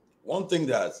 one thing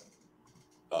that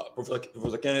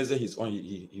Professor Kennedy said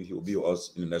he will be with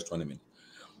us in the next 20 minutes.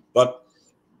 But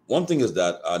one thing is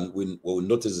that, and what we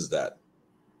notice is that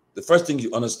the first thing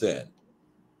you understand,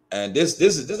 and this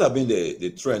has been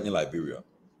the trend in Liberia.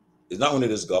 It's not only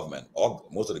this government. All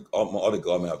the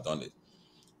government have done it.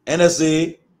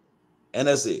 NSA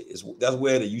that's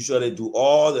where they usually do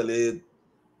all the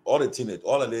thing,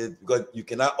 because you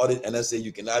cannot audit NSA.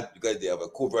 You cannot, because they have a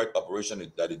covert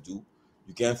operation that they do.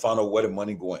 You can't find out where the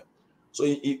money going. So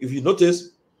if you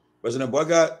notice, President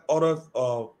Boga ordered,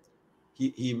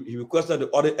 he requested to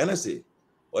audit NSA,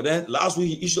 but then last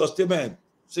week he issued a statement,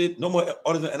 said no more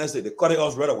auditing NSA. They cut it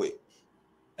off right away.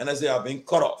 NSA have been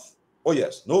cut off. Oh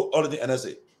yes, no auditing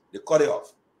NSA. They cut it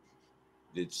off.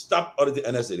 They stopped auditing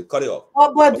NSA. They cut it off.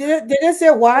 Oh, but did they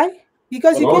say why?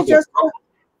 Because you can't just.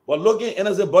 But look at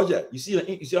NSA budget. You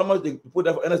see how much they put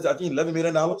that for NSA? I think $11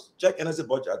 million. Check NSA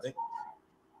budget, I think.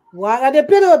 Why they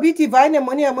pay to be dividing the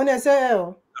money and money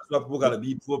sell? That's why people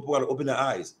gotta open their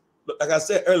eyes. Look, like I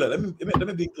said earlier, let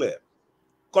me be clear.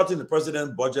 Cutting the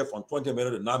president's budget from 20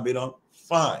 million to 9 million,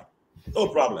 fine. No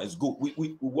problem. It's good.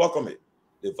 We welcome it.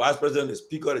 The vice president, the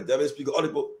speaker, the deputy speaker, all the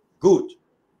people, good.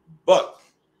 But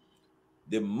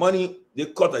the money they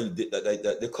cut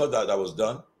that was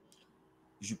done,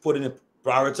 you should put in,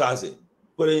 prioritize it.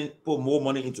 Put more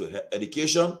money into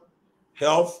education,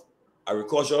 health,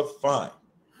 agriculture, fine.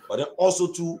 But then also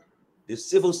to the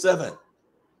civil servant,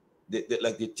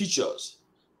 like the teachers,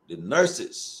 the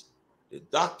nurses, the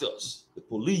doctors, the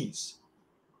police,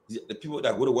 the people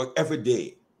that go to work every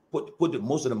day. Put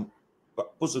most of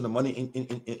the money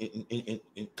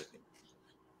in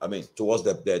towards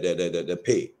the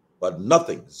pay, but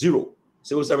nothing, zero.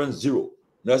 Civil servants, zero.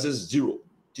 Nurses, zero.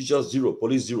 Teachers, zero.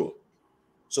 Police, zero.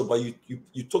 So, but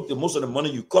you took the most of the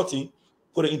money you cutting,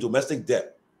 put it in domestic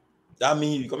debt. That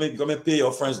means you come and pay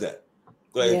your friends that.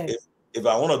 Yes. If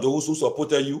I one of those who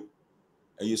supported you,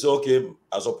 and you say, okay,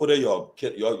 I supported your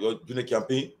junior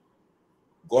campaign,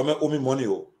 government owe me money,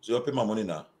 so you pay my money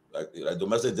now. Like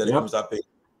domestic debt, comes start paying.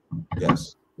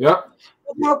 Yes. Yeah.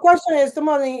 My question is,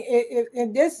 Tomalin,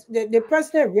 in this, the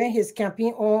president ran his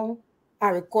campaign on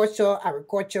agriculture.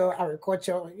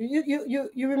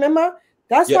 You remember?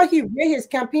 That's why he ran his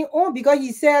campaign on, because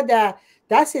he said that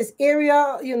that's his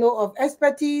area, of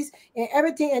expertise and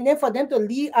everything. And then for them to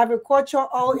leave agriculture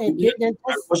out and get them.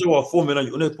 Agriculture was 4 million.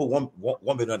 You only put 1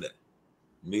 million there.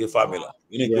 Make it 5 million.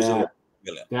 You need to increase it 1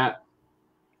 million. That.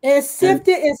 And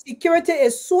safety and security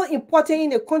is so important in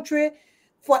the country.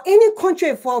 For any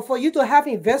country, for you to have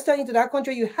investors into that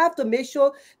country, you have to make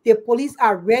sure the police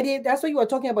are ready. That's what you were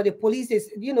talking about. The police is,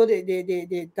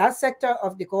 that sector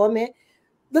of the government.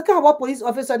 Look at what police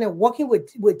officers are working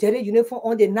with dirty uniform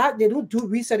on. They don't do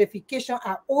recertification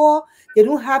at all. They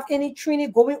don't have any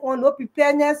training going on, no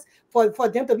preparedness for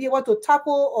them to be able to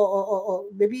tackle or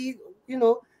maybe,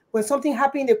 when something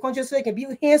happened in the country, so they can be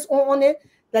hands-on it,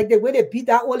 like the way they beat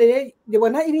that old lady. They were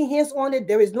not even hands-on it.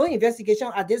 There is no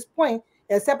investigation at this point,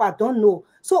 except I don't know.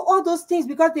 So all those things,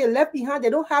 because they're left behind, they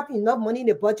don't have enough money in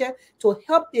the budget to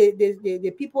help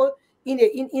the people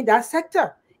in that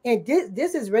sector. And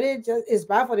this is really is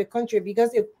bad for the country,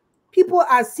 because if people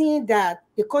are seeing that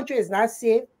the country is not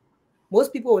safe,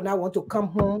 most people will not want to come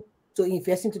home to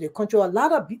invest into the country. A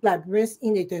lot of Liberians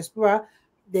in the diaspora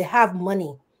they have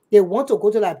money, they want to go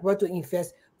to Liberia to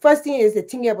invest. First thing is they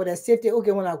think about their safety.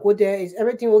 Okay, when I go there, is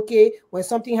everything okay? When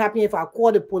something happens, if I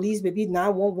call the police, maybe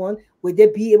 911, will they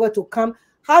be able to come?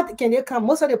 How can they come?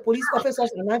 Most of the police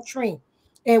officers are not trained.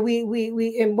 And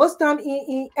and most time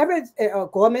in every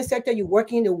government sector you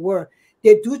work in the world,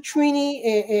 they do training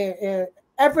and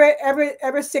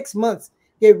every 6 months.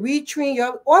 They retrain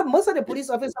you. Or most of the police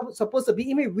officers are supposed to be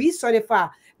even recertified.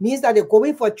 Means that they're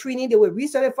going for training. They will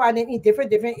recertify them in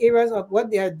different areas of what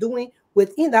they are doing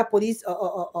within that police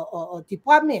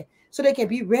department, so they can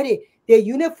be ready. Their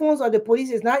uniforms of the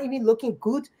police is not even looking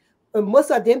good.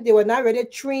 Most of them, they were not really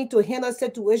trained to handle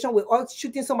situation with all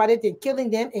shooting somebody and killing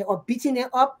them or beating them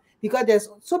up, because there's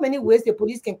so many ways the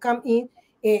police can come in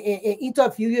and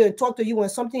interview you and talk to you when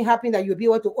something happened, that you'll be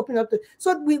able to open up.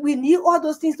 So we need all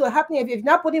those things to happen. If you're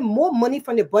not putting more money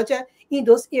from the budget in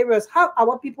those areas, how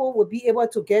our people will be able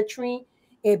to get trained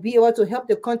and be able to help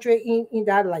the country in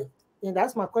that light? And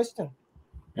that's my question.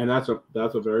 And that's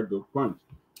a very good point.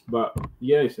 But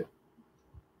yes,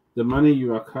 the money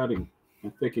you are cutting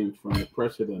and taking from the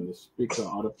president, the speaker,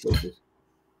 other places,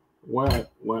 where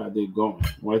are they going?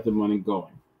 Where's the money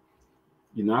going?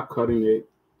 You're not cutting it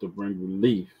to bring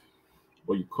relief,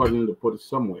 but you're cutting it to put it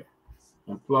somewhere.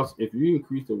 And plus, if you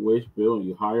increase the wage bill and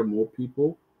you hire more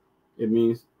people, it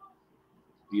means,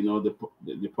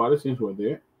 the partisans who are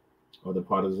there, or the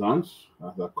partisans,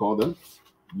 as I call them,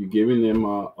 you're giving them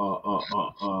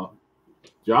a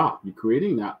job. You're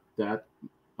creating that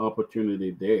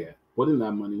opportunity there, putting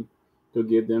that money to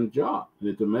give them job. And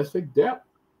the domestic debt,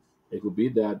 it could be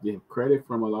that they have credit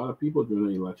from a lot of people during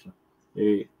the election.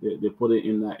 They put it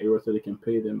in that area so they can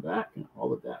pay them back and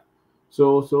all of that.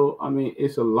 So I mean,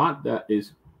 it's a lot that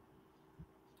is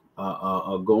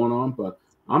going on, but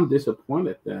I'm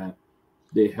disappointed that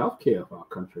the healthcare of our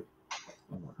country,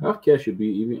 healthcare should be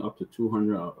even up to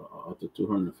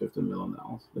 $250 million.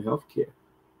 The healthcare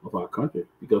of our country,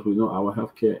 because we know our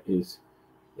healthcare is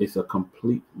a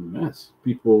complete mess.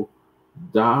 People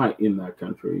die in that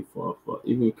country for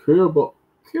even curable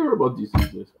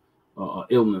diseases,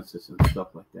 illnesses and stuff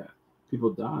like that. People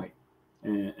die,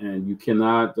 and you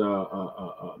cannot.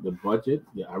 The budget,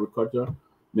 the agriculture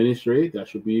ministry, that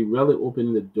should be really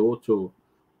opening the door to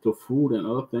food and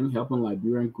other things, helping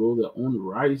Liberians grow their own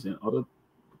rice and other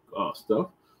stuff.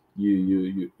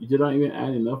 You did not even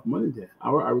add enough money there.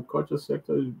 Our agriculture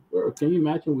sector is, can you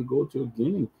imagine we go to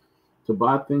Guinea to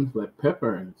buy things like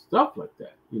pepper and stuff like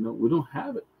that? We don't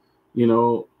have it.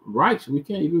 Rice, we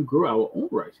can't even grow our own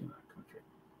rice in our country.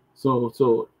 So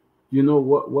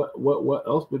what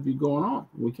else would be going on?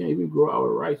 We can't even grow our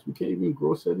rice. We can't even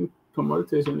grow certain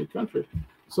commodities in the country.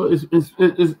 So it's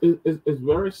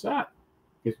very sad.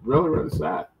 It's really, really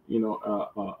sad,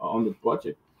 on the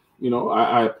budget.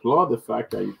 I applaud the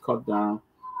fact that you cut down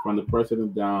from the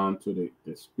president down to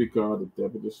the speaker, the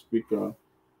deputy speaker,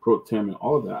 pro tem, and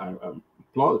all of that. I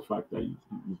applaud the fact that you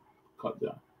cut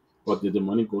down. But did the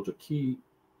money go to key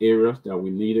areas that we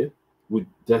needed? We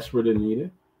desperately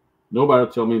needed? Nobody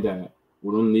will tell me that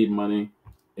we don't need money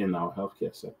in our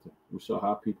healthcare sector. We saw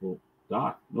how people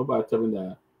die. Nobody tell me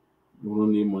that we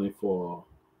don't need money for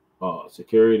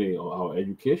security or our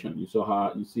education. You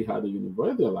see how the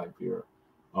University of Liberia,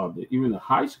 even the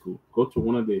high school, go to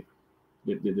one of the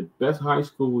best high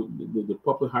school, the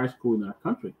public high school in our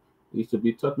country. It used to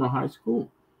be Tomalin High School.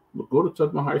 But go to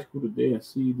Tomalin High School today and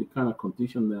see the kind of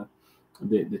condition that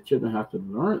the children have to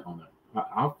learn on it.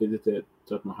 I visited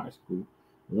Tomalin High School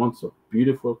once, a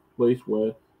beautiful place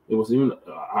where it was even,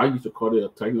 I used to call it a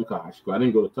technical high school. I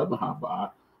didn't go to Tomalin High,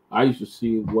 but I used to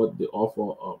see what they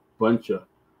offer, a bunch of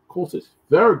courses.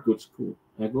 Very good school.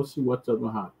 And go see what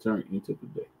Tomalin High turned into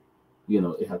today.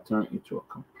 It had turned into a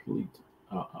complete,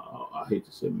 I hate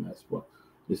to say mess, but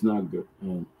it's not good.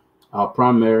 And our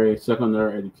primary,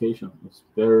 secondary education is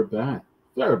very bad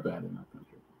in our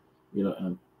country.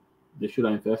 And they should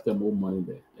have invested more money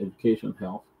there. Education,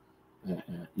 health, and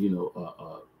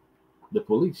the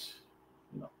police.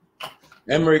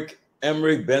 Emmerich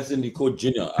Benson, the coach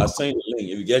Jr. I sent the link.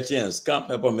 If you get a chance, come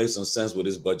help us make some sense with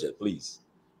this budget, please.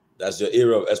 That's your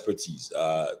area of expertise.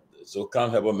 So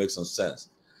come help us make some sense.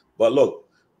 But look,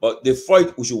 the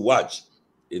fight we should watch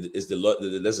is the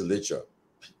legislature.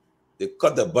 They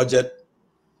cut the budget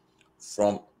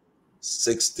from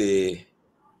 60.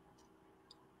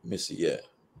 Let me see. Yeah,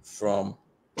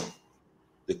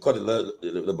 they cut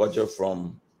the budget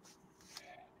from.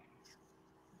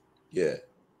 Yeah,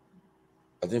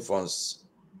 I think from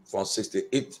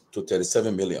 68 to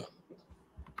 37 million.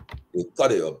 They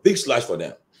cut it, a big slash for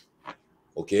them.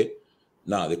 Okay,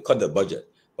 now they cut the budget.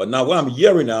 But now what I'm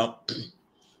hearing now,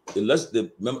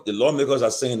 the lawmakers are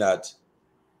saying that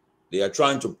they are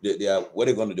trying to, they are, what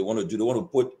they want to do, they want to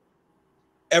put,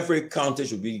 every county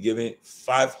should be given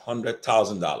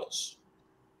 $500,000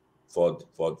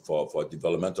 for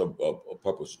developmental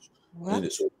purposes.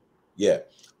 So, yeah,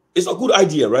 it's a good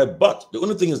idea, right? But the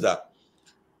only thing is that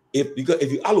if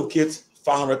you allocate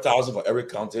 $500,000 for every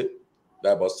county,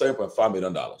 that's about $7.5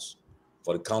 million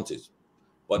for the counties.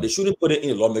 But they shouldn't put it in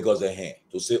the lawmakers' hand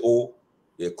to say, oh,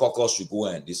 the caucus should go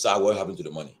and decide what happened to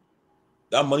the money.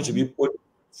 That money should be put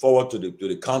forward to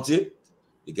the county.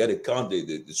 They get the county,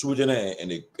 the superintendent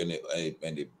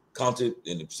and the county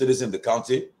and the citizens of the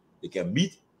county. They can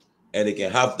meet and they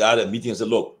can have that meeting and say,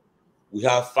 look, we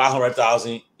have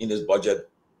 $500,000 in this budget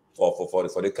for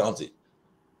the county.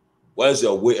 What is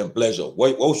your way and pleasure?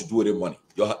 What we should do with the money?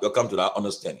 You'll come to that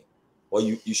understanding. Well,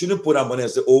 you shouldn't put that money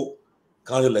and say, oh,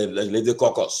 county legislative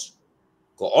caucus.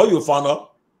 Because all you find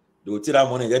out, they will take that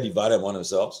money and they divide it among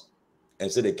themselves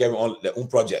and say they carry on their own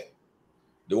project.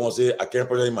 They won't say, I can't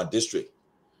project in my district.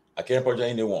 I can't project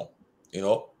anyone. You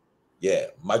know? Yeah,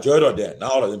 majority of them,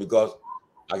 not all of them, because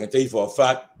I can tell you for a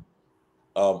fact,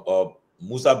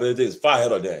 Musa Belete is far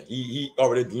ahead of them. He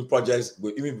already doing projects,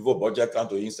 even before budget come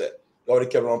to him, said he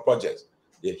already carried on projects.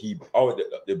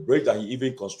 The bridge that he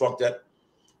even constructed,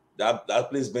 that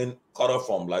place been cut off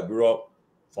from Liberia,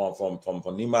 from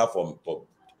Nima for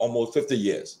almost 50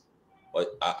 years.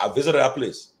 But I visited that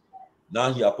place.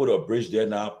 Now he has put a bridge there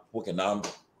now. People can now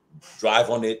drive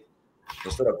on it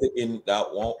instead of taking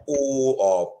that one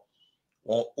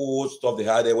old stuff they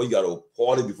had there where you got to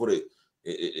haul it before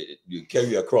you carry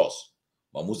you across.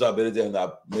 But Musa Belete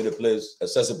have made the place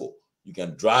accessible. You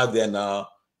can drive there now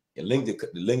and link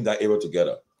that area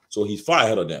together. So he's far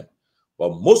ahead of them.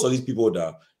 But most of these people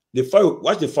now, they fight.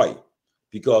 Watch the fight,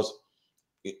 because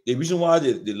the reason why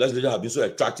the legislature have been so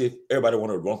attractive, everybody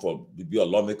want to run to be a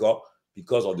lawmaker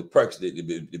because of the perks they've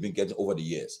been getting over the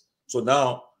years. So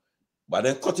now, by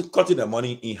then cutting the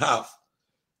money in half,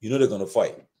 you know they're going to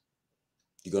fight.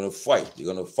 They're going to fight. They're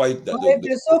going to fight.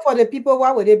 So for the people,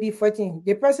 why would they be fighting?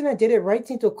 The president did the right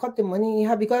thing to cut the money in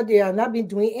half because they have not been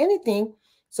doing anything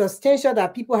substantial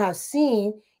that people have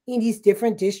seen in these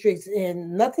different districts,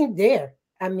 and nothing there.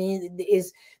 I mean,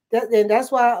 and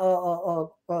that's why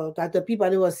that the people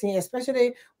they were seeing,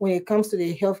 especially when it comes to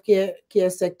the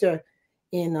healthcare sector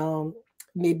in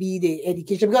maybe the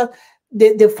education, because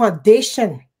the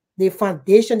foundation,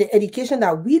 the education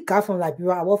that we got from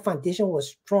Liberia, our foundation was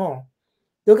strong.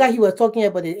 Look at he was talking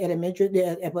about the elementary,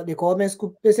 about the government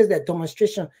school places, that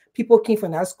demonstration. People came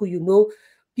from that school, you know.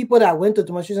 People that went to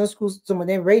demonstration schools, some of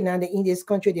them right now in this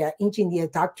country, they are engineer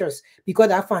doctors because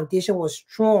that foundation was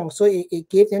strong. So it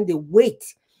gave them the weight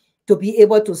to be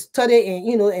able to study and,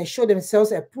 you know, and show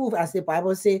themselves approved, as the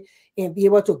Bible says, and be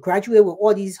able to graduate with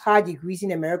all these high degrees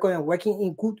in America and working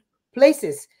in good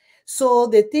places. So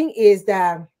the thing is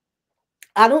that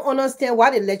I don't understand why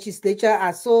the legislature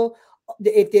are so,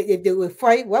 if they will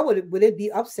fight, why would it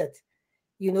be upset?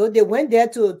 You know, they went there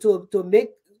to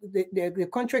make the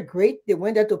country great. They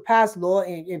went there to pass law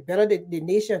and better the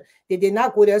nation. They did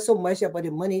not go there so much about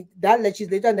the money. That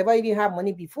legislature never even had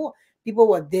money before. People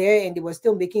were there and they were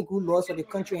still making good laws for the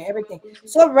country and everything.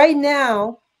 So right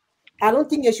now, I don't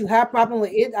think they should have a problem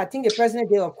with it. I think the president,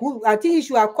 they are cool. I think he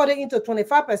should have cut it into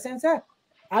 25%.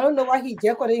 I don't know why he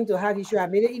just cut it into half. He should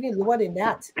have made it even lower than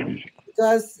that,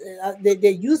 because they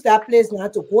use that place now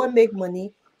to go and make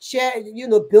money, share, you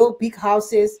know, build big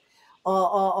houses,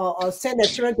 or send their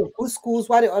children to good schools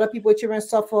while the other people's children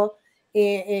suffer,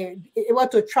 and able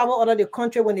to travel out of the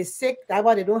country when they're sick. That's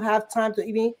why they don't have time to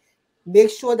even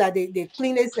make sure that the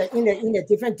clinics in the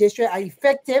different districts are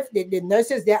effective. The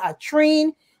nurses there are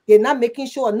trained. They're not making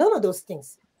sure none of those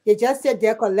things. They just said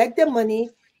they collect the money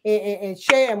and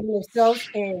share among themselves,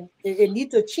 and it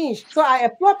need to change. So I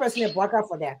applaud President Bwaka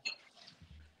for that.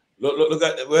 Look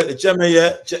at the chairman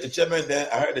here. The chairman there.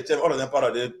 I heard the chairman. All of them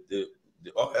part of they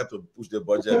all have to push the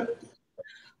budget.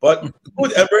 But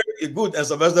good, and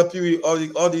Sylvester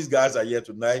Peabody, all these guys are here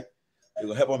tonight. They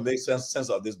will help them make sense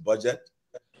of this budget.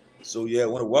 So yeah, I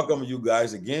want to welcome you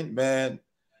guys again, man.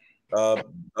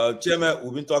 Chairman,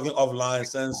 we've been talking offline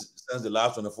since the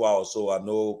last 24 hours. So I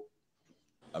know,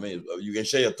 I mean, you can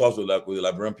share your thoughts with the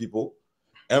Liberian people.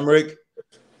 Emmerich,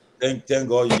 thank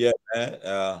God, yeah, man.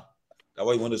 That's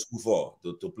what you went to school for,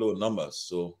 to play with numbers.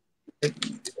 So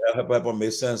help them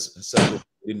make sense with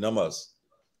the numbers.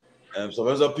 And so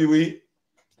there's a Peewee,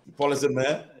 policy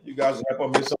man. You guys help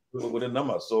them make sense with the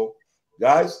numbers. So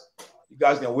guys, you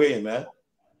guys can weigh in, man.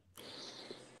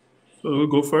 So we'll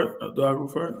go first. Do I go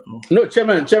first? No,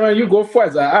 Chairman, you go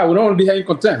first. I will only hear you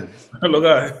content. Hello,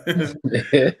 guys.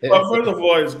 Well, first of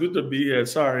all, it's good to be here.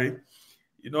 Sorry.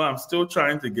 You know, I'm still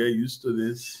trying to get used to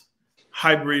this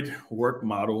hybrid work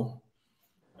model.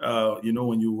 You know,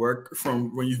 when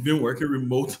you've been working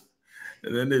remote,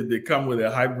 and then they come with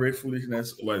a hybrid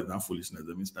foolishness. Well, it's not foolishness.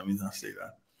 That means not say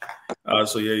that.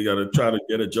 So yeah, you got to try to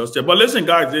get adjusted. But listen,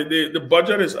 guys, the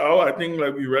budget is out. I think,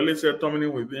 like we really said,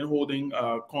 Tomalin, we've been holding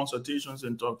consultations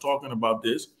and talking about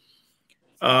this.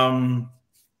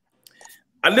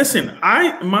 Listen,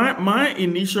 my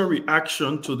initial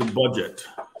reaction to the budget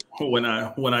when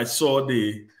I saw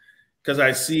because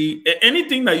I see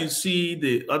anything that you see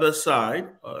the other side,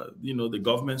 you know, the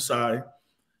government side,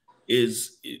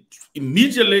 is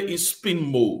immediately in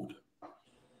spin mode.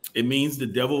 It means the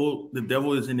devil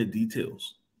is in the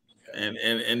details, and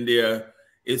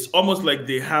it's almost like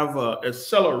they have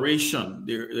acceleration.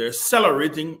 They're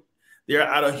accelerating. They're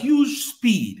at a huge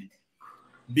speed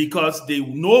because they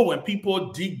know when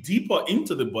people dig deeper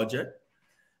into the budget,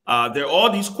 there all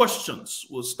these questions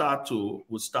will start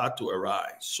to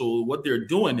arise. So what they're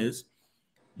doing is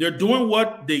they're doing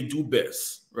what they do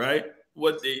best, right?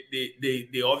 What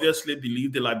they obviously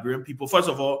believe the Liberian people. First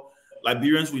of all,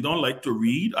 Liberians, we don't like to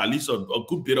read. At least a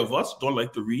good bit of us don't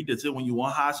like to read. They say when you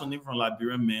want to hire something from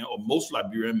Liberian men, or most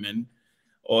Liberian men,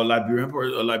 or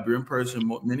Liberian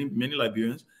person, many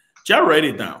Liberians, just write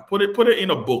it down. Put it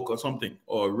in a book or something,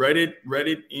 or write it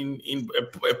in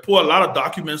put a lot of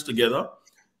documents together.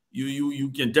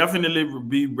 You can definitely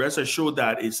be rest assured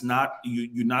that it's not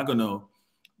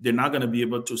they're not gonna be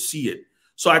able to see it.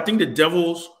 So I think the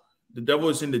devil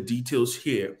is in the details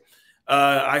here.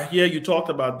 I hear you talked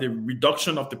about the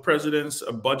reduction of the president's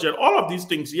budget. All of these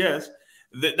things, yes,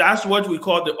 that's what we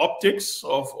call the optics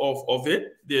of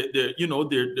it.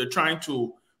 They're trying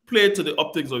to play to the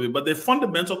optics of it. But the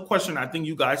fundamental question, I think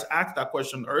you guys asked that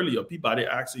question earlier. Peabody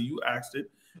asked it, you asked it,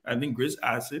 I think Chris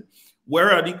asked it.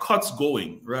 Where are the cuts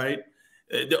going, right?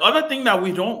 The other thing that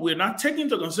we're not taking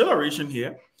into consideration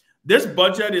here, this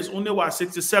budget is only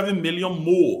 67 million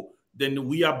more than the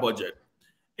WIA budget.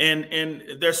 And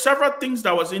there's several things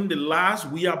that was in the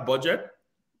last WIA budget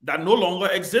that no longer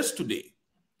exist today.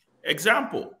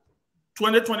 Example,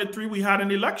 2023, we had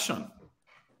an election.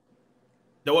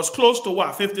 There was close to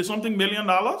what, $50-something million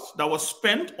that was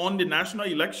spent on the national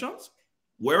elections.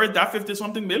 Where is that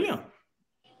 50-something million?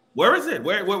 Where is it?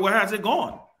 Where has it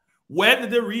gone? Where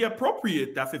did they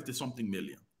reappropriate that 50-something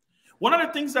million? One of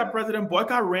the things that President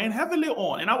Boyka ran heavily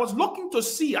on, and I was looking to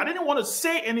see, I didn't want to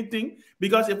say anything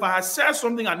because if I had said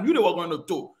something, I knew they were going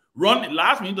to run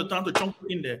last minute time to chunk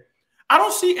it in there. I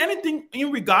don't see anything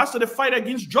in regards to the fight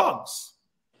against drugs.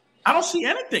 I don't see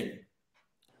anything.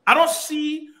 I don't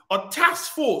see a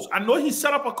task force. I know he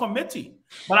set up a committee,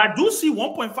 but I do see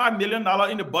 $1.5 million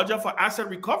in the budget for asset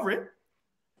recovery.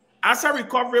 Asset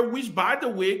recovery, which, by the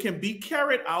way, can be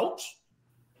carried out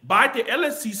by the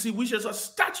LSCC, which is a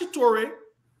statutory,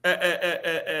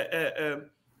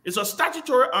 it's a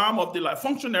statutory arm of the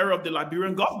functionary of the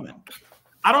Liberian government.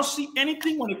 I don't see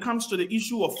anything when it comes to the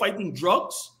issue of fighting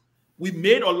drugs. We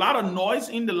made a lot of noise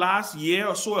in the last year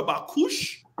or so about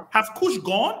Kush. Have Kush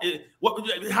gone?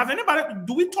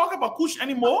 Do we talk about Kush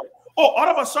anymore? Oh, all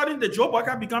of a sudden the Joe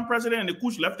Boyka became president and the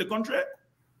Kush left the country?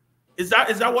 Is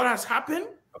that what has happened?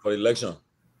 For the election.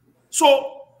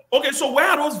 So, okay, so where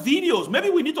are those videos? Maybe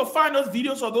we need to find those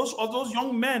videos of those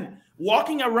young men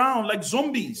walking around like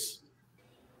zombies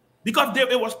because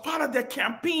it was part of their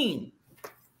campaign.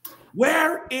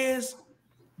 Where is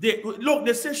look?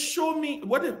 They say, "Show me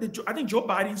what." I think Joe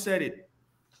Biden said it.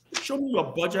 Show me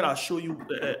your budget. I'll show you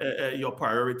your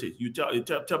priorities. You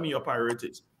tell me your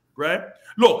priorities, right?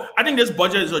 Look, I think this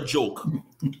budget is a joke.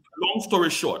 Long story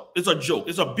short, it's a joke.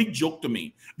 It's a big joke to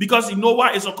me because you know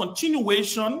why? It's a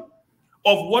continuation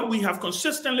of what we have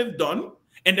consistently done,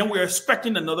 and then we're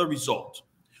expecting another result.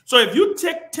 So if you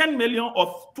take 10 million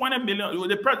or 20 million,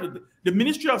 the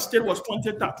Ministry of State was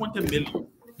 20 million.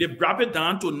 They brought it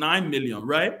down to 9 million,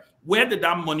 right? Where did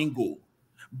that money go?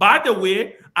 By the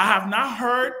way, I have not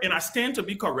heard, and I stand to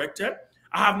be corrected,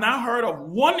 I have not heard of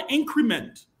one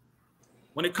increment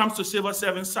when it comes to civil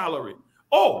servant salary.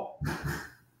 Oh,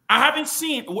 I haven't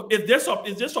seen, is this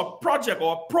a project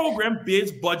or a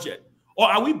program-based budget? Or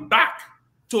are we back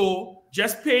to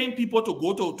just paying people to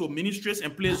go to ministries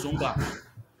and play Zumba?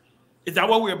 Is that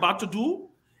what we're about to do?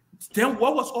 Then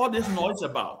what was all this noise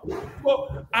about?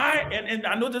 Well, and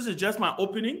I know this is just my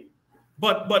opening,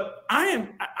 but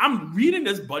I'm reading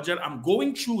this budget, I'm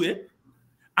going through it,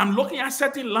 I'm looking at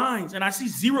certain lines and I see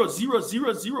 0, 0,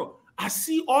 0, 0. I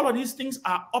see all of these things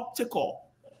are optical.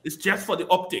 It's just for the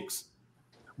optics.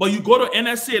 But you go to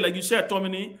NSA, like you said,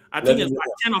 Tomalin, I think it's like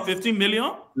 10 or 15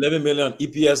 million. 11 million,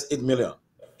 EPS 8 million.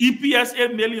 EPS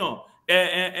 8 million.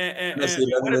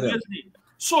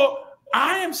 So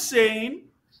I am saying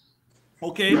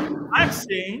Okay, I'm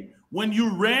saying when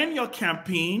you ran your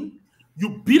campaign,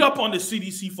 you beat up on the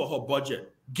CDC for her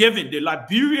budget, given the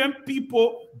Liberian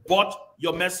people bought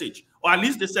your message, or at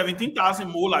least the 17,000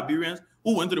 more Liberians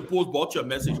who went to the polls bought your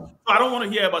message. So I don't want to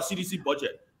hear about CDC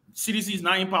budget. CDC is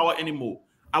not in power anymore.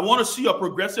 I want to see a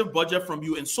progressive budget from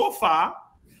you. And so far,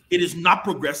 it is not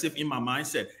progressive in my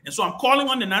mindset. And so I'm calling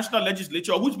on the national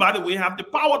legislature, which, by the way, have the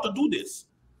power to do this.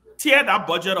 Tear that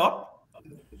budget up,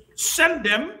 send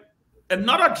them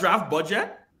another draft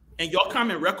budget, and y'all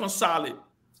come and reconcile it.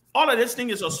 All of this thing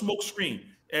is a smoke screen.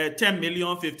 10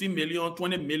 million, 15 million,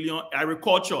 20 million,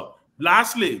 agriculture.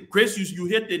 Lastly, Grace, you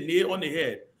hit the nail on the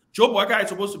head. Joe Boyka is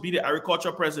supposed to be the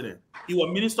agriculture president. He was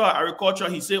minister of agriculture.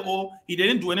 He said, oh, he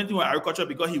didn't do anything with agriculture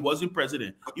because he wasn't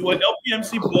president. He was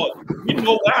LPMC board. You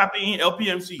know what happened in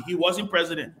LPMC. He wasn't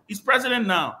president. He's president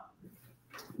now.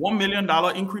 $1 million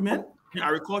increment in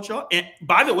agriculture. And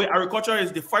by the way, agriculture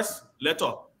is the first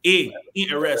letter, A,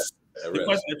 in arrest. The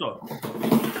first letter.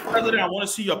 President, I want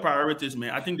to see your priorities,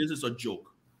 man. I think this is a joke.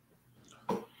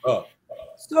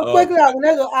 So quickly, I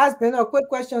wanted to ask Ben a quick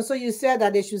question. So you said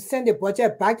that they should send the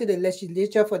budget back to the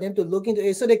legislature for them to look into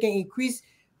it so they can increase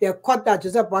their cut that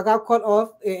Joseph Baga cut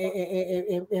off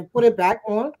and put it back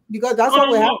on? Because that's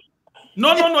what we have.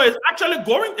 No. It's actually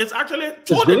going. It's actually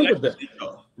to the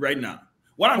legislature right now.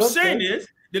 What I'm saying is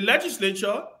the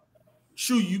legislature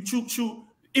should.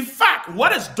 In fact,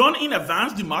 what is done in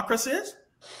advanced democracies,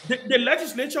 the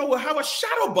legislature will have a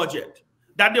shadow budget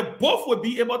that they both will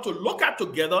be able to look at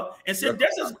together and say,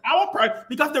 this is our priority,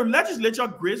 because the legislature,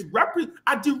 Grace,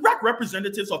 are direct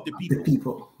representatives of the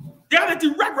people. They are the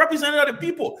direct representatives of the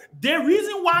people. The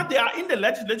reason why they are in the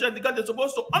legislature is because they're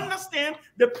supposed to understand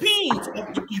the pains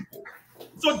of the people.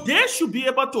 So they should be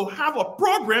able to have a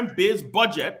program-based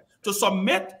budget to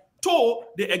submit to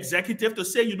the executive to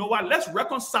say, you know what, let's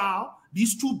reconcile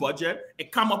these two budgets and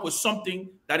come up with something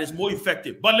that is more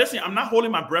effective. But listen, I'm not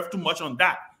holding my breath too much on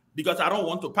that, because I don't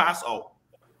want to pass out.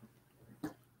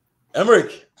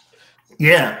 Emmerich.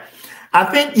 Yeah. I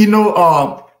think,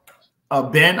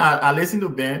 Ben, I listened to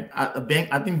Ben.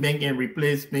 I think Ben can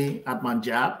replace me at my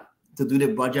job to do the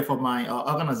budget for my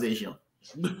organization.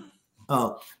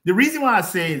 The reason why I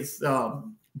say is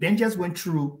Ben just went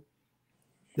through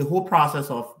the whole process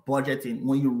of budgeting.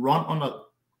 When you run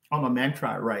on a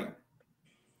mantra, right?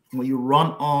 When you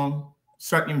run on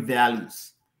certain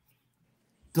values,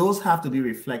 those have to be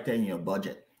reflected in your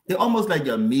budget. They're almost like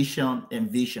your mission and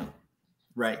vision,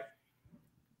 right?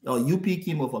 UP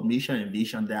came with a mission and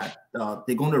vision that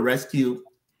they're going to rescue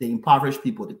the impoverished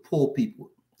people, the poor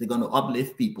people. They're going to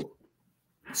uplift people.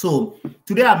 So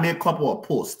today I made a couple of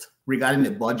posts regarding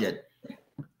the budget.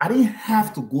 I didn't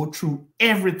have to go through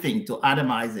everything to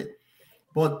itemize it,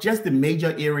 but just the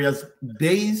major areas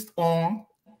based on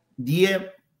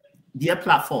their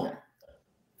platform,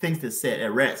 things they said,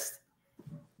 arrest,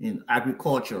 in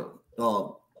agriculture,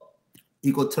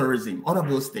 ecotourism, all of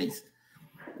those things.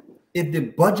 If the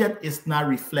budget is not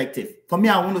reflective, for me,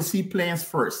 I want to see plans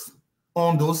first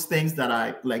on those things that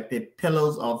are like the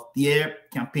pillars of their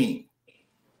campaign.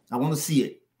 I want to see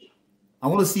it. I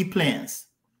want to see plans,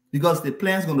 because the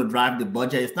plan is going to drive the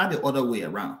budget. It's not the other way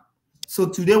around. So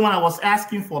today, when I was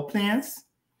asking for plans,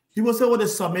 people say, well, they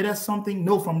submitted something.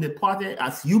 No, from the party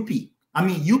as UP,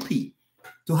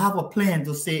 to have a plan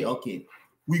to say, okay,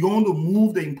 we're going to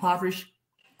move the impoverished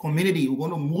community. We're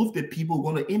going to move the people.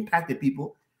 We're going to impact the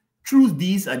people through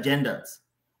these agendas.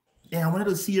 And I wanted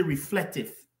to see it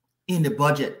reflective in the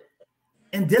budget.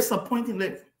 And disappointing,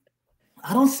 like,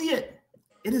 I don't see it.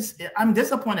 I'm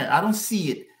disappointed. I don't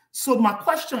see it. So my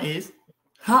question is,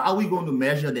 how are we going to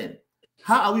measure them?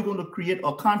 How are we going to create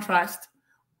a contrast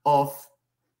of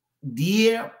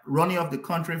their running of the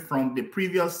country from the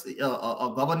previous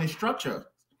governing structure?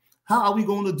 How are we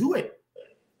going to do it?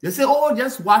 They say, oh,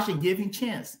 just watch and give him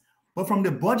chance. But from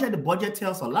the budget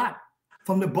tells a lot.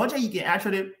 From the budget, you can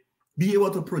actually be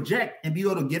able to project and be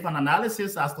able to give an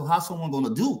analysis as to how someone's going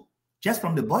to do, just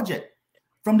from the budget.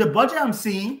 From the budget I'm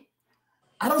seeing,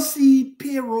 I don't see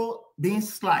payroll being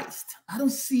sliced. I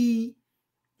don't see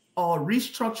a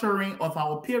restructuring of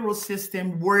our payroll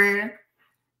system where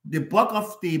the bulk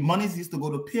of the monies used to go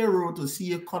to payroll to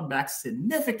see it cut back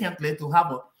significantly to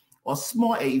have a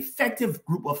small, effective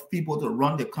group of people to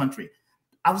run the country.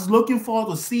 I was looking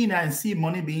forward to seeing that and see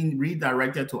money being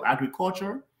redirected to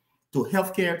agriculture, to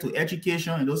healthcare, to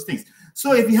education, and those things.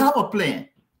 So if you have a plan,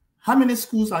 how many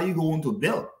schools are you going to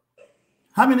build?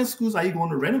 How many schools are you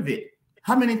going to renovate?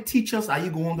 How many teachers are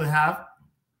you going to have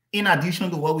in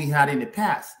addition to what we had in the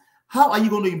past? How are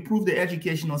you going to improve the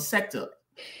educational sector?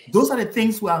 Those are the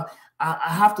things where I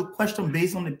have to question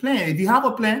based on the plan. If you have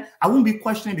a plan, I won't be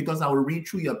questioning because I will read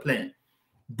through your plan.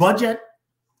 budget,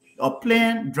 a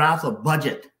plan drives a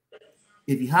budget.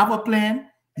 If you have a plan,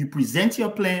 you present your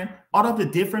plan out of the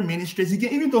different ministries. You can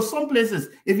even go some places.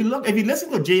 If you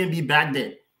listen to JMB back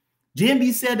then,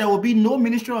 JMB said there will be no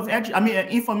Ministry of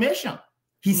Information.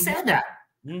 He said that.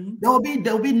 There will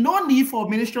be no need for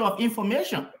Ministry of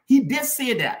Information. He did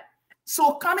say that.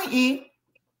 So coming in,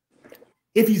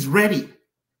 if he's ready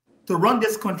to run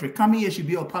this country, coming in should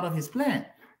be a part of his plan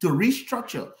to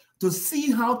restructure, to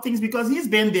see how things, because he's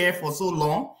been there for so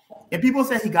long, and people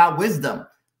say he got wisdom.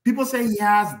 People say he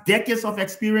has decades of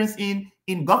experience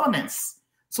in governance.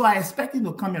 So I expect him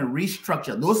to come and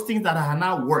restructure those things that have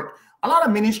not worked. A lot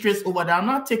of ministries over there are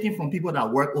not taking from people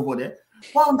that work over there.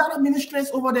 Well, that administrators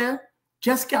over there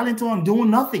just calling on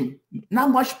doing nothing, not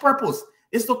much purpose.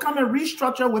 Is to come and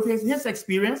restructure with his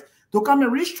experience, to come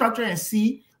and restructure and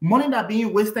see money that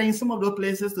being wasted in some of those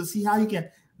places, to see how you can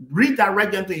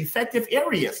redirect them to effective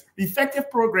areas,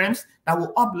 effective programs that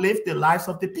will uplift the lives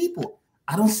of the people.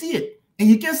 I don't see it. And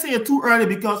you can't say it too early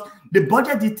because the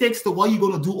budget dictates to what you're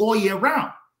going to do all year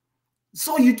round.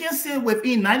 So you can say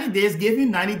within 90 days, give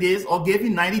him 90 days or give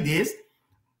him 90 days,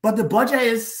 but the budget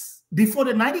is before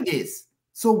the 90 days.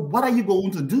 So what are you going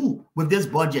to do with this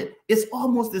budget? It's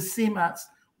almost the same as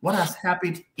what has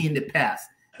happened in the past.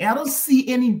 And I don't see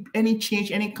any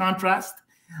change, any contrast.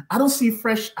 I don't see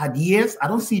fresh ideas. I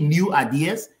don't see new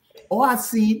ideas. All I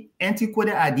see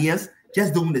antiquated ideas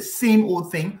just doing the same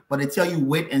old thing, but they tell you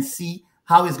wait and see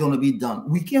how it's going to be done.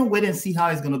 We can't wait and see how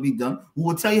it's going to be done. We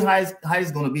will tell you how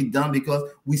it's going to be done because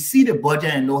we see the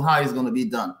budget and know how it's going to be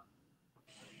done.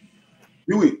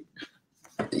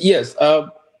 Yes.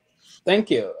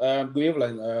 Thank you. Good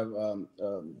evening,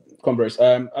 Congress.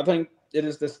 I think it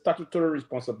is the statutory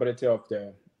responsibility of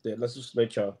the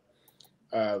legislature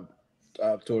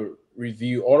to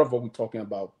review all of what we're talking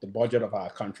about, the budget of our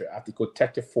country. Article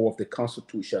 34 of the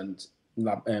Constitution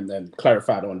and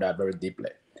clarified on that very deeply.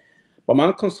 But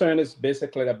my concern is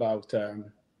basically about,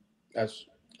 as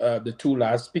the two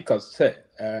last speakers said,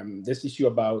 this issue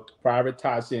about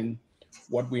prioritizing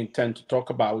what we intend to talk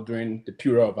about during the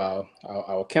period of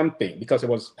our campaign, because it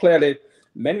was clearly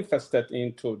manifested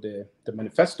into the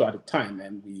manifesto at the time,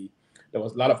 and there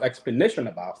was a lot of explanation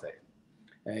about it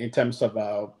in terms of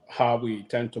how we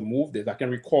intend to move this. I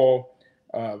can recall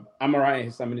Amara and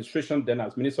his administration, then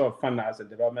as Minister of Finance and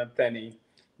Development Planning,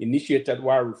 initiated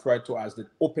what I refer to as the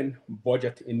Open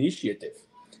Budget Initiative.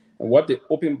 And what the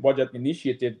Open Budget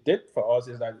Initiative did for us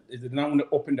is that it did not only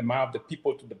open the mouth of the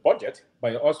people to the budget,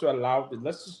 but it also allowed the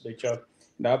legislature,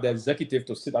 now the executive,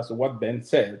 to sit, as to what Ben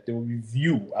said, to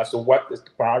review as to what is the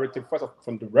priority first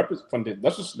from the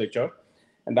legislature,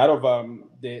 and that of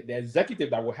the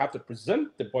executive that will have to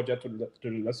present the budget to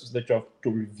the legislature to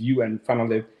review and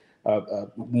finally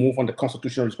move on the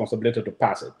constitutional responsibility to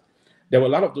pass it. There were a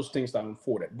lot of those things that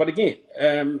unfolded. But again,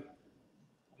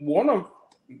 one of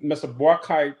Mr.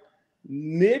 Boakai's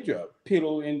major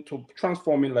pillar into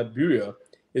transforming Liberia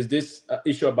is this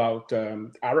issue about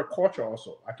agriculture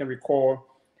also. I can recall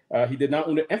he did not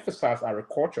only emphasize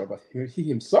agriculture, but he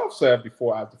himself served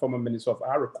before as the former Minister of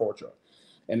Agriculture.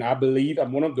 And I believe,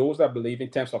 I'm one of those that believe in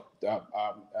terms of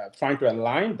trying to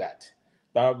align that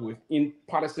within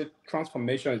policy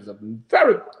transformation is a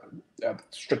very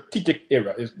strategic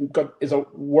area. It's a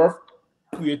worth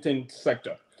creating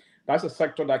sector. That's a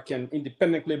sector that can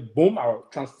independently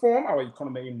transform our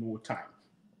economy in no time.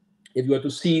 If you were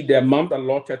to see the amount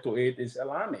allotted to it is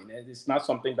alarming. It's not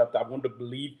something that I want to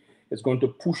believe is going to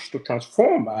push to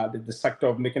transform the sector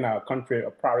of making our country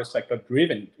a private sector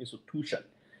driven institution.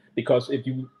 Because if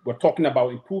you were talking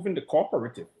about improving the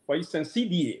cooperative, for instance,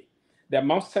 CDA, the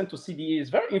amount sent to CDA is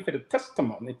very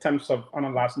infinitesimal in terms of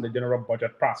analyzing the general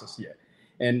budget process here.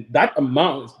 And that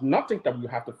amount is nothing that we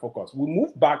have to focus. We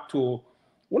move back to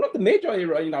one of the major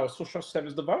areas in our social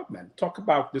service development. Talk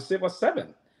about the Silver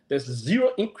 7. There's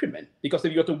zero increment, because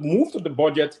if you have to move to the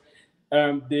budget,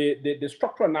 the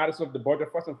structural analysis of the budget,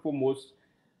 first and foremost,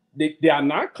 they are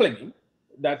now claiming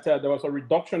that there was a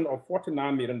reduction of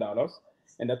 $49 million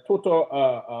and the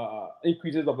total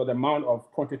increases of the amount of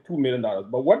 $22 million.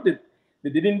 But what they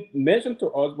didn't mention to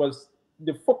us was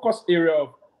the focus area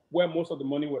of where most of the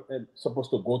money was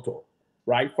supposed to go to,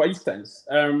 right? For instance,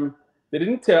 they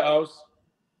didn't tell us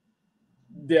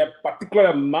the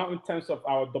particular amount in terms of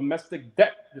our domestic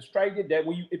debt, the strategy that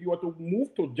if you were to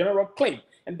move to general claim,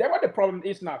 and that's what the problem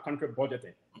is in our country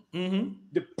budgeting.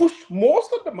 They push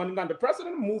most of the money, and the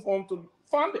president moved on to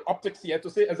fund the optics here to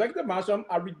say, Executive Marshal,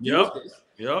 I reduce this.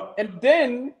 And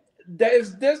then there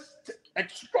is this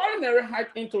extraordinary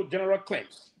hike into general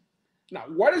claims. Now,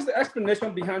 what is the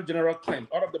explanation behind general claims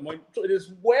out of the money? So it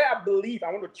is where I believe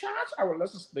I want to charge our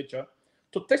legislature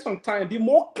to take some time and be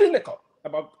more clinical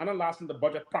about analyzing the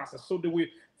budget process so that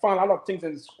we find a lot of things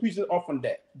and squeeze it off from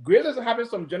there. Graders are having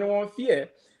some genuine fear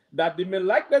that they may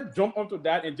likely jump onto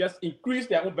that and just increase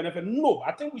their own benefit. No,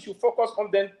 I think we should focus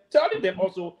on them, telling them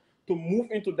also to move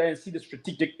into that and see the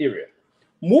strategic area.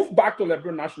 Move back to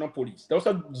Liberia National Police. There was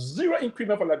a zero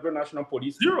increment for Liberia National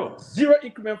Police. Zero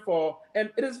increment for,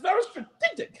 and it is very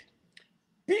strategic.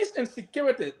 Peace and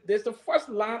security, there's the first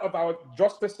line of our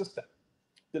justice system,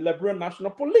 the Liberia National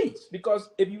Police.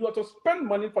 Because if you were to spend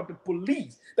money for the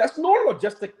police, there's no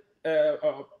logistic,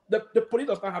 the police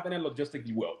does not have any logistic,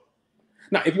 you will.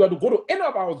 Now, if you are to go to any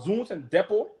of our zones and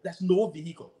depot, there's no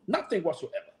vehicle, nothing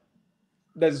whatsoever.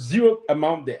 There's zero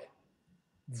amount there,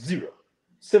 zero.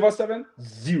 Civil servant,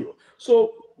 zero.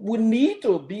 So we need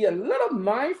to be a little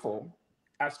mindful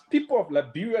as people of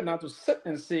Liberia now to sit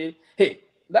and say, hey,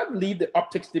 let's leave the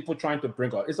optics people trying to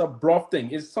bring up. It's a broad thing.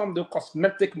 It's some of the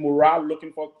cosmetic morale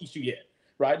looking for issue here,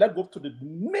 right? Let's go to the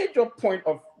major point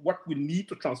of what we need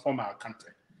to transform our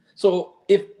country. So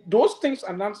if those things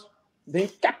are not being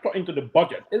captured into the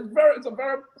budget, it's a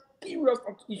very serious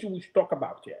issue we should talk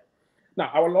about here.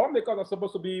 Now, our lawmakers are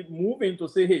supposed to be moving to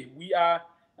say, hey, we are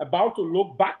about to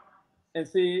look back and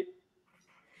say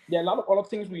there are a lot of other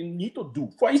things we need to do.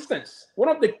 For instance, one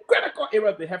of the critical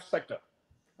areas of the health sector,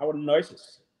 our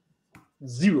nurses,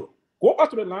 zero. Go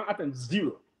back to the line item,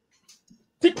 zero.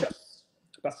 Teachers,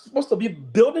 that's supposed to be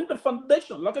building the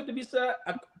foundation. Lucky to be said,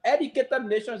 an educated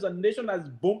nation is a nation that's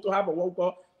boomed to have a what we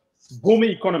call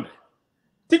booming economy.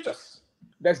 Teachers,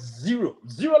 there's zero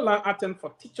line item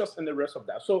for teachers and the rest of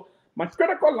that. So my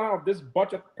critical line of this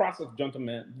budget process,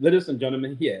 gentlemen, ladies and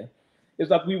gentlemen here, is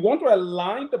that we want to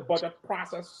align the budget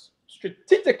process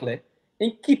strategically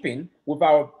in keeping with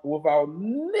our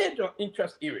major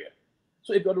interest area.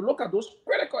 So if you were to look at those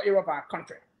critical areas of our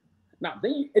country, now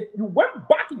then if you went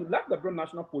back and you left the Liberia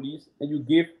National Police and you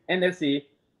gave NSA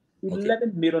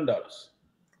 $11 million.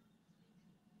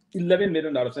 $11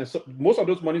 million. And so most of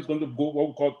those money is going to go what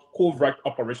we call covert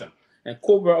operation. And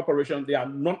covert operation, they are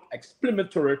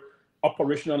non-explanatory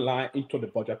operational line into the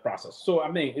budget process. So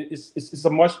I mean, it's a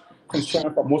much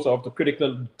concern for most of the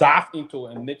critical dive into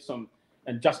and make some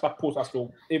and just pose as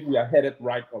to if we are headed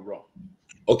right or wrong.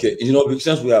 Okay,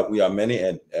 since we are many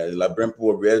and Liberian people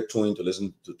are very tuned to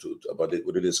listen to about it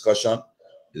with the discussion.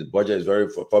 The budget is very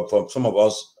for some of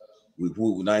us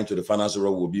who are not into the financial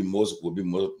role will be more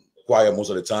quiet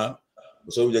most of the time.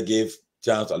 So we just gave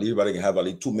chance at least everybody can have at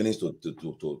least 2 minutes to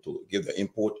give the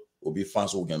input. Will be fun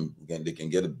so they can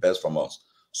get the best from us.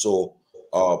 So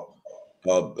Lofa,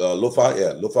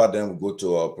 then we'll go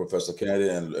to Professor Kennedy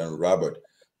and Robert.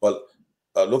 But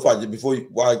Lofa, before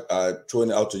while I throw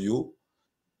it out to you,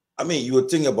 I mean, you were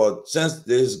thinking about since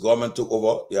this government took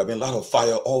over, there have been a lot of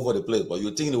fire all over the place. But you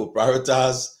were thinking they will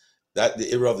prioritize that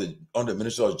the area of under the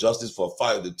Ministry of Justice for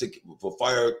fire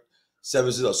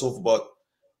services or so forth. But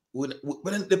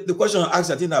the question I asked,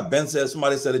 I think that Ben said,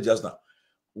 somebody said it just now.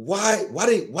 Why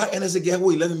NSA get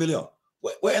away 11 million?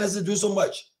 Why NSA do so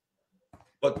much?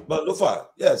 But Lofa,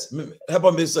 yes, help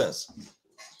us make sense.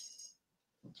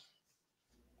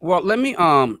 Well, let me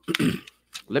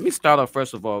start off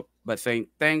first of all by saying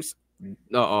thanks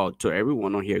to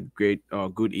everyone on here. Great,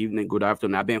 good evening, good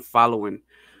afternoon. I've been following.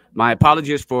 My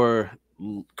apologies for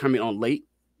coming on late,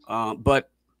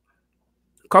 but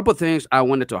a couple of things I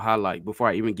wanted to highlight before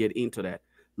I even get into that.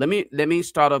 Let me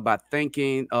start off by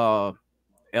thanking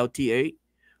LTA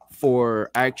for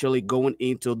actually going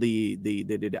into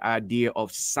the idea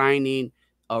of signing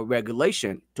a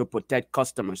regulation to protect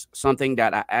customers, something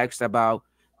that I asked about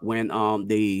when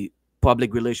the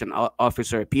public relation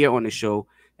officer appeared on the show,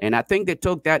 and I think they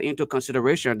took that into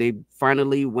consideration. They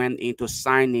finally went into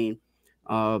signing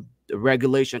the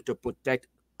regulation to protect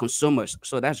consumers,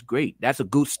 so that's great. That's a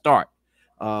good start.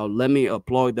 Let me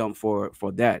applaud them for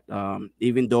that,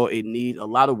 even though it needs a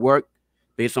lot of work.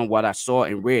 Based on what I saw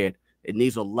and read, it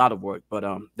needs a lot of work, but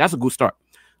that's a good start.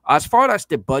 As far as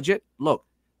the budget, look,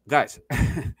 guys,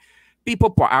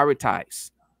 people prioritize.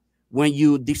 When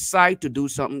you decide to do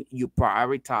something, you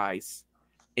prioritize,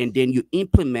 and then you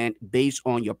implement based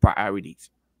on your priorities,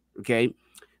 okay?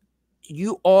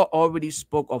 You all already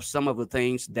spoke of some of the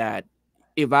things that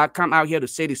if I come out here to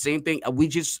say the same thing, we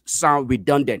just sound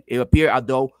redundant. It appears as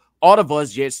though all of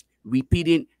us just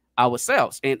repeating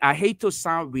ourselves. And I hate to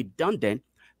sound redundant,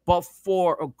 but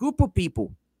for a group of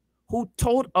people who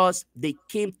told us they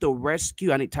came to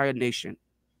rescue an entire nation,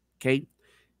 okay,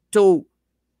 to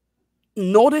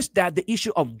notice that the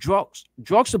issue of drugs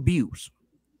abuse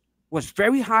was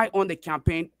very high on the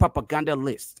campaign propaganda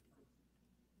list,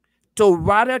 to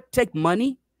rather take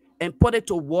money and put it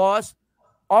towards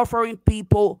offering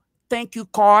people thank you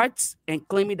cards and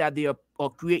claiming that they are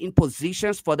creating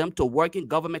positions for them to work in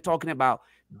government, talking about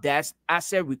that's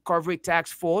asset recovery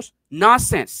tax force.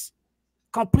 Nonsense.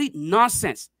 Complete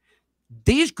nonsense.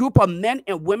 These group of men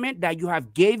and women that you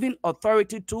have given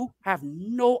authority to have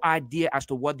no idea as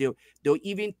to what they're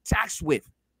even taxed with.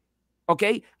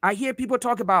 Okay? I hear people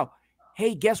talk about,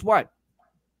 hey, guess what?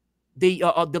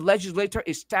 The legislature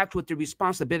is tasked with the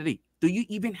responsibility. Do you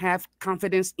even have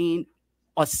confidence in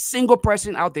a single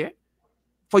person out there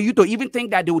for you to even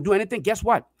think that they will do anything? Guess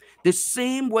what? The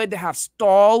same way they have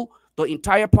stalled the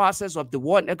entire process of the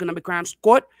War and Economic Crimes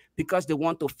Court because they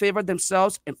want to favor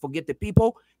themselves and forget the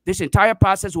people. This entire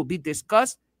process will be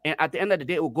discussed, and at the end of the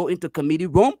day, it will go into committee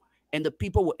room, and the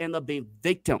people will end up being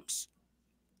victims.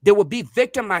 They will be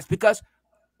victimized because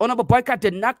Honorable Boycott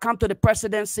did not come to the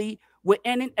presidency with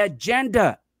any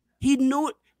agenda. He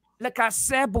knew, like I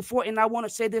said before, and I want to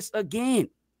say this again.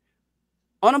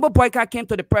 Honorable Boycott came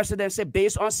to the presidency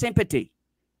based on sympathy.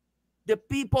 The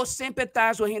people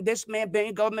sympathize with him. This man been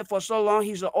in government for so long.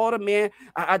 He's an older man.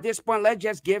 At this point, let's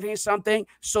just give him something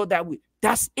so that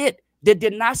that's it. They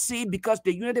did not see, because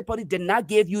the Unity Party did not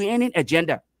give you any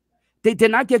agenda. They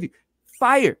did not give you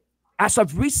fire. As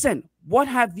of recent, what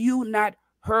have you not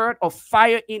heard of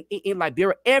fire in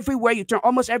Liberia? Everywhere you turn,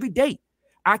 almost every day.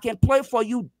 I can play for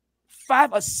you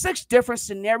 5 or 6 different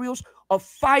scenarios of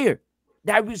fire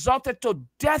that resulted to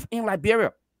death in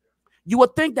Liberia. You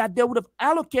would think that they would have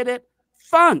allocated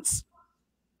funds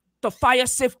to fire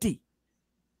safety.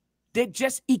 They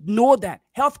just ignore that.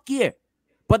 Healthcare.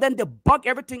 But then they bug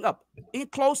everything up. In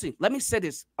closing, let me say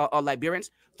this,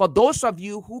 Liberians. For those of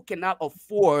you who cannot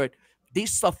afford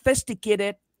these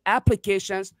sophisticated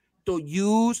applications to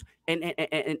use and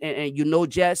you know,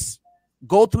 just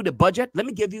go through the budget, let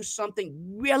me give you something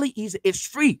really easy. It's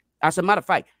free. As a matter of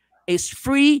fact, it's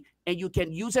free, and you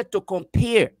can use it to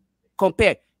compare.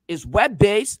 It's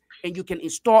web-based, and you can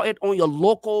install it on your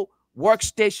local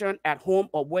workstation at home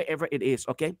or wherever it is,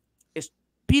 okay? It's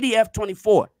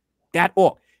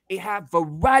pdf24.org. It has a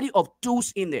variety of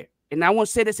tools in there. And I want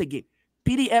to say this again,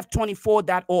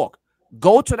 pdf24.org.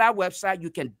 Go to that website. You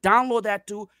can download that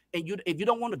too. And if you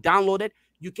don't want to download it,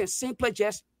 you can simply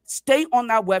just stay on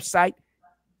that website,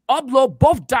 upload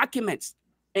both documents,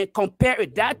 and compare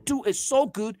it. That too is so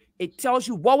good. It tells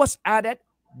you what was added,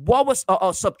 what was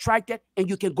subtracted, and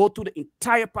you can go through the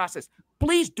entire process.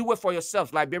 Please do it for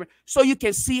yourself, Liberian, so you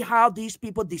can see how these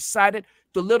people decided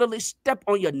to literally step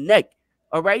on your neck.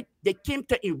 All right? They came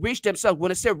to enrich themselves. When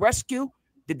they say rescue,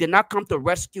 they did not come to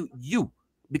rescue you.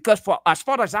 Because for as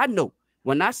far as I know,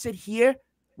 when I sit here,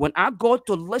 when I go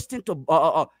to listen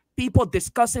to people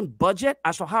discussing budget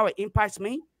as for how it impacts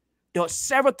me, there are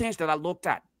several things that I looked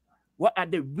at. What are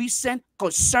the recent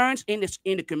concerns in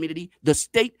the community, the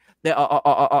state, in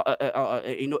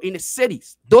the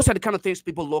cities? Those are the kind of things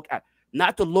people look at,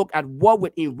 not to look at what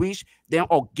would enrich them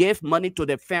or give money to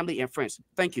their family and friends.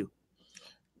 Thank you.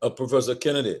 Professor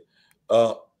Kennedy,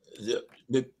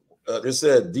 they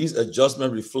said these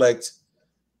adjustments reflect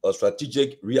a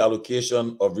strategic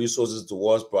reallocation of resources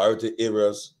towards priority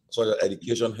areas such as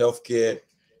education, healthcare,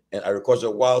 and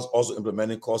agriculture, whilst also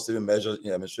implementing cost-saving measures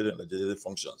in administrative and legislative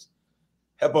functions.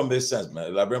 Help them make sense,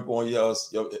 man. Help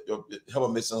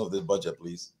them make sense of this budget,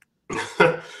 please.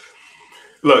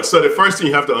 Look, so the first thing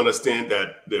you have to understand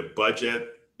that the budget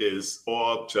is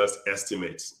all just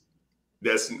estimates.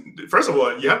 First of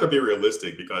all, you have to be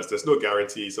realistic, because there's no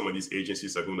guarantee some of these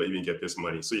agencies are going to even get this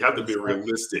money. So you have to be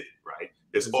realistic, right?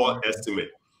 It's all estimate.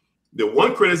 The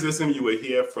one criticism you will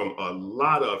hear from a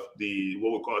lot of what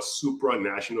we call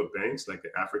supranational banks, like the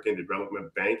African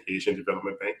Development Bank, Asian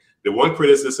Development Bank, the one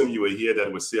criticism you will hear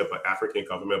that would say about African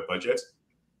government budgets,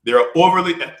 they're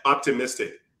overly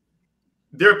optimistic.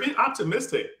 They're being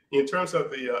optimistic in terms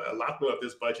of the allotment of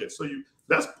this budget. So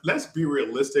let's be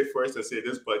realistic first and say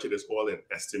this budget is all an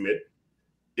estimate.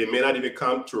 It may not even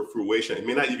come to fruition. It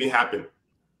may not even happen.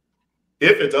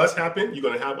 If it does happen, you're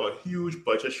going to have a huge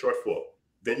budget shortfall.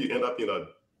 Then you end up in a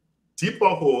deeper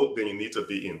hole than you need to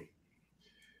be in.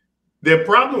 The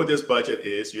problem with this budget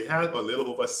is you have a little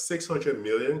over 600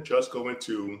 million just going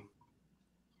to,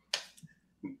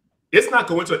 it's not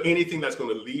going to anything that's going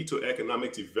to lead to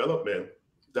economic development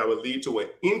that will lead to an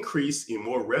increase in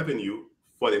more revenue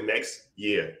for the next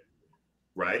year,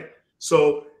 right?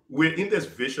 So we're in this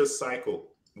vicious cycle.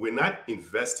 We're not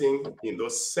investing in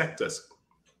those sectors.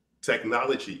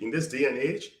 Technology, in this day and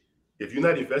age, if you're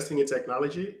not investing in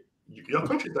technology, your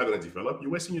country's not going to develop.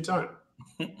 You're wasting your time.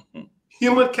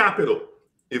 Human capital.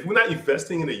 If we're not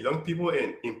investing in the young people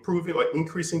and improving or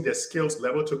increasing their skills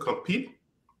level to compete,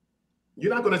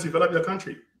 you're not going to develop your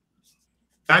country.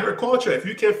 Agriculture, if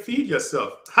you can feed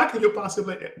yourself, how can you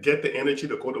possibly get the energy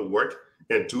to go to work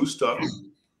and do stuff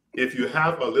if you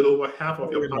have a little over half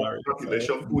of your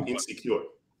population food insecure?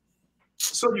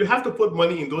 So you have to put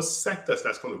money in those sectors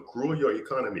that's going to grow your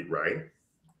economy, right?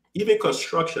 Even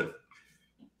construction.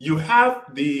 You have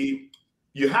the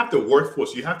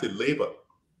workforce, you have the labor,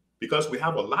 because we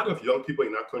have a lot of young people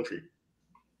in our country.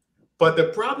 But the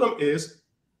problem is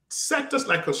sectors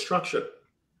like construction,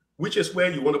 which is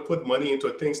where you want to put money into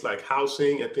things like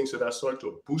housing and things of that sort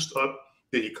to boost up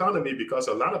the economy, because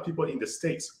a lot of people in the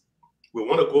States will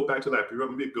want to go back to Liberia,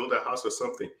 maybe build a house or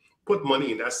something, put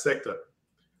money in that sector.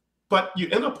 But you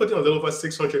end up putting a little over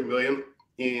 600 million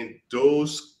in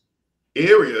those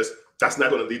areas that's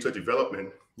not going to lead to development.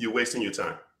 You're wasting your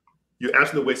time. You're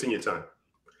absolutely wasting your time.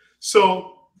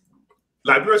 So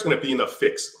Liberia is going to be in a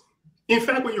fix. In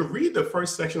fact, when you read the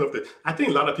first section of I think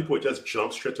a lot of people just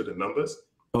jump straight to the numbers.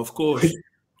 Of course.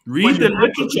 Read the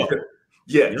literature.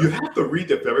 You have to read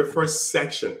the very first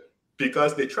section,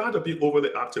 because they try to be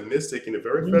overly optimistic in the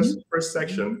very first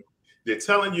section. They're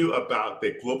telling you about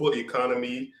the global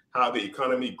economy, how the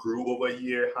economy grew over a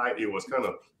year, how it was kind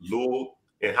of low,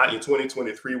 and how in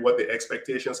 2023, what the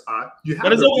expectations are.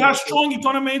 But it's we have strong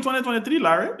economy in 2023,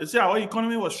 Larry. They say our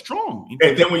economy was strong.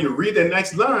 And then when you read the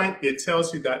next line, it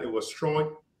tells you that it was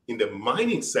strong in the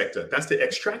mining sector. That's the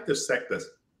extractive sectors,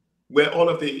 where all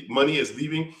of the money is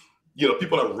leaving. You know,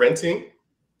 people are renting.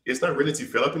 It's not really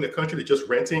developing the country. They're just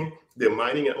renting, they're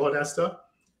mining and all that stuff.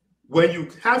 When you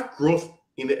have growth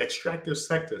in the extractive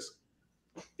sectors,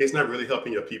 it's not really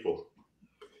helping your people.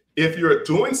 If you're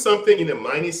doing something in the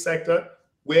mining sector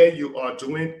where you are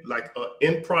doing like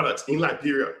end products in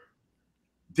Liberia,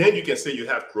 then you can say you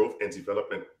have growth and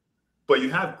development. But you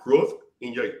have growth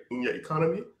in your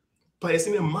economy, but it's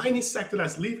in the mining sector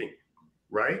that's leaving,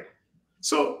 right?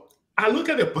 So I look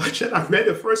at the budget, I read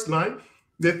the first line.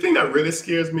 The thing that really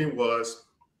scares me was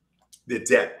the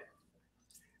debt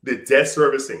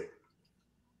servicing.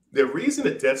 The reason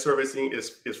the debt servicing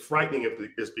is frightening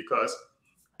is because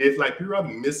if Liberia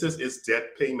misses its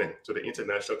debt payment to the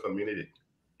international community,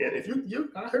 and if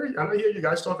I hear you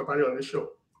guys talk about it on this show,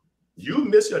 you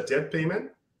miss your debt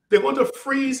payment, they want to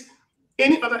freeze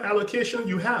any other allocation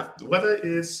you have, whether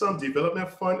it's some development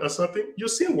fund or something.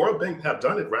 You've seen World Bank have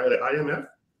done it, right, at IMF.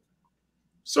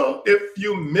 So if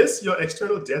you miss your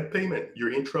external debt payment,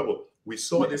 you're in trouble. We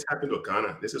saw this happen to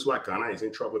Ghana. This is why Ghana is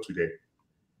in trouble today.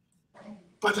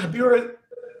 But Liberia,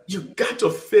 you got to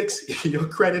fix your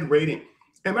credit rating.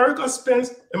 America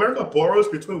borrows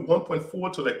between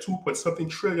 1.4 to like 2 point something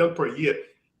trillion per year.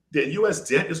 The US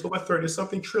debt is over 30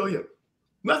 something trillion.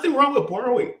 Nothing wrong with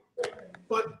borrowing,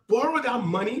 but borrow that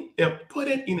money and put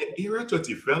it in an area to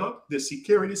develop the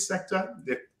security sector,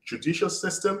 the judicial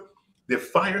system, the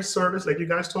fire service, like you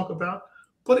guys talk about.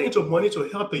 Put it into money to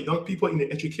help the young people in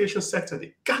the education sector.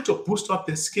 They got to boost up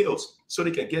their skills so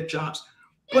they can get jobs.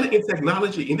 Put it in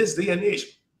technology. In this day and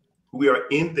age, we are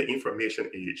in the information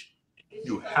age.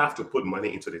 You have to put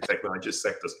money into the technology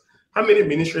sectors. How many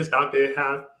ministries out there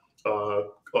have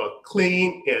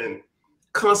clean and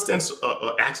constant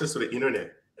access to the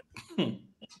internet?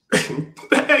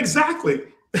 Exactly.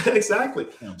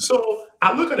 So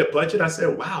I look at the budget, I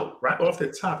said, wow, right off the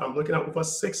top, I'm looking at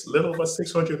little over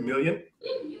 600 million.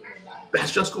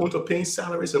 That's just going to paying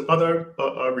salaries and other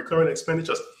recurring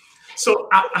expenditures. So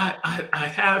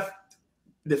I have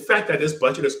the fact that this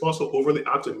budget is also overly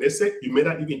optimistic. You may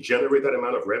not even generate that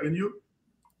amount of revenue.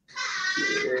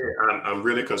 I'm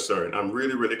really concerned. I'm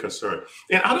really concerned.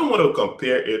 And I don't want to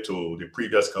compare it to the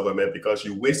previous government, because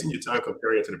you're wasting your time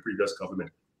comparing it to the previous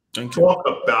government. Talk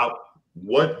about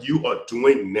what you are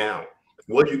doing now,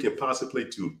 what you can possibly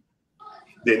do.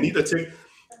 They need to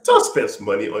don't spend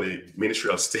money on the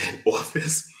Ministry of State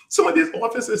office. Some of these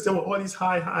offices, there were all these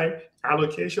high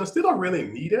allocations. They don't really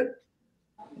need it.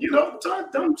 You know,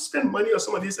 don't spend money on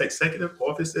some of these executive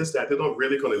offices that they're not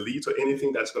really going to lead to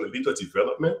anything that's going to lead to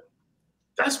development.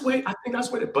 I think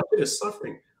that's where the budget is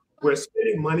suffering. We're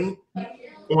spending money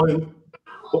in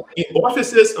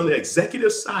offices on the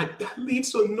executive side that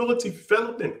leads to no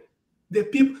development. The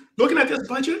people looking at this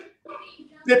budget,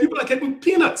 the people are getting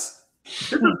peanuts.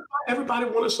 This is why everybody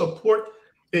wants to support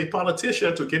a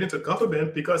politician to get into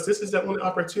government, because this is the only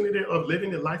opportunity of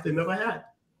living the life they never had.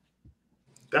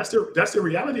 That's the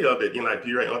reality of it in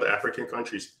Liberia and other African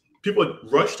countries. People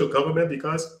rush to government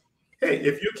because, hey,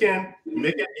 if you can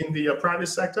make it in the private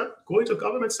sector, go into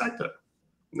government sector.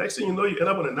 Next thing you know, you end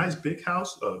up in a nice big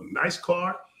house, a nice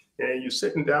car, and you're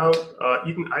sitting down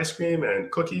eating ice cream and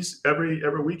cookies every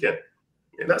weekend.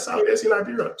 And that's how it is in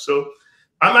Liberia. So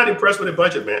I'm not impressed with the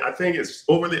budget, man. I think it's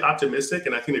overly optimistic,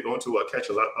 and I think they're going to catch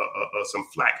some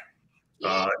flack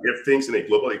if things in a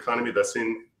global economy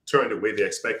doesn't turn the way they're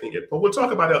expecting it. But we'll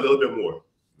talk about it a little bit more.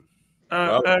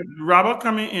 Robert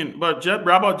coming in, but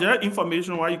Robert, just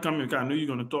information why you coming? I know you're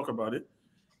going to talk about it.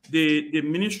 The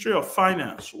Ministry of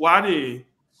Finance, why the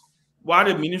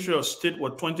Ministry of State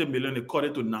was 20 million, they cut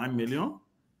it to 9 million.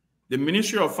 The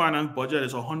Ministry of Finance budget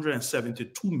is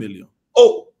 172 million.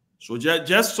 Oh, so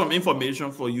just some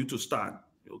information for you to start.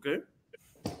 Okay.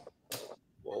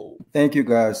 Whoa. Thank you,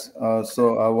 guys.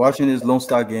 So watching this Lone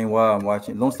Star game while I'm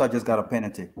watching, Lone Star just got a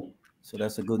penalty, so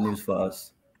that's a good news for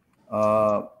us.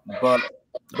 But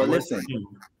listen,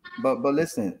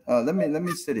 listen. Let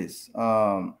me say this.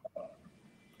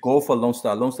 Go for Lone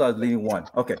Star. Lone Star is leading 1.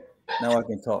 Okay, now I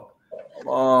can talk.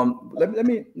 Let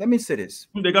me say this.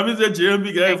 They got me the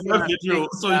JMB guy.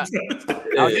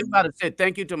 I was just about to say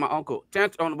thank you to my uncle.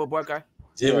 10th honorable boy guy.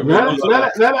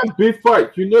 Let them be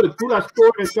fight. You know the people that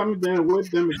scored and coming down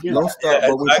with them again. Don't stop,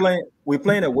 but we're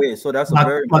playing away, so that's a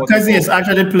very important. My cousin is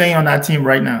actually playing on that team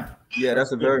right now. Yeah,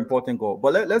 that's a very important goal.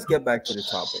 But let's get back to the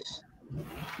topic.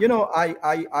 You know,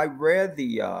 I read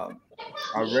the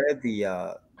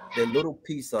little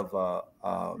piece of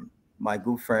my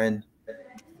good friend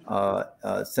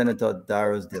Senator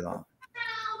Darius Dillon,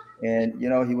 and you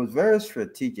know he was very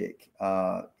strategic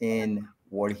in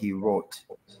what he wrote.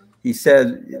 He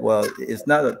said, well, it's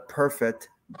not a perfect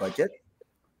budget,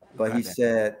 but he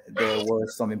said there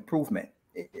was some improvement.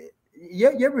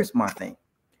 Here is my thing.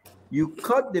 You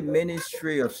cut the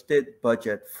Ministry of State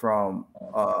budget from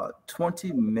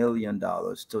 $20 million to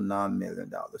 $9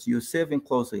 million. You're saving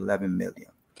close to $11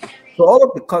 million. So all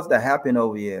of the cuts that happen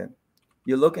over here,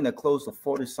 you're looking at close to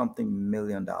 $40-something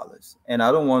million. And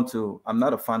I don't want to, I'm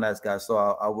not a finance guy, so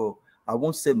I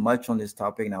won't say much on this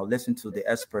topic, and I'll listen to the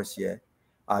experts here.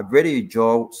 I really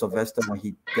enjoy Sylvester when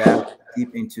he got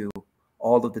deep into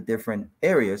all of the different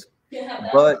areas.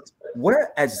 But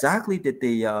where exactly did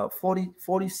the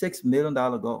 $46 million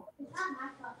go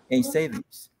in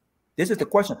savings? This is the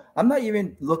question. I'm not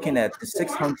even looking at the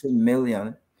 $600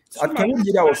 million. Can we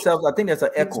get ourselves? I think there's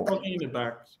an echo. In the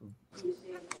back.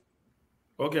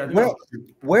 Okay.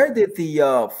 Where did the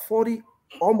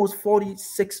almost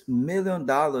 $46 million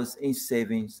in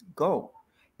savings go?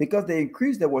 Because the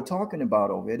increase that we're talking about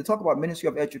over here, they talk about Ministry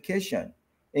of Education,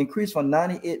 increased from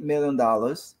 $98 million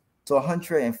to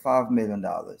 $105 million.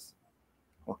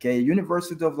 Okay,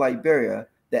 University of Liberia,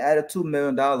 they added $2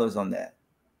 million on that.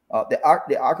 The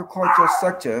agricultural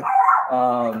sector,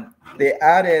 they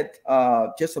added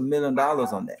just $1 million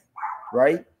on that,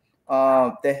 right?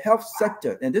 The health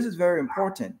sector, and this is very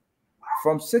important,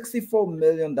 from $64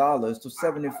 million to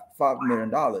 $75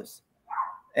 million.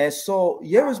 And so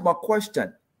here is my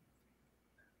question.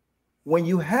 When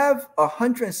you have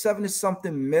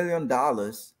 $170-something million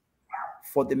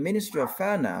for the Ministry of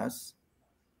Finance,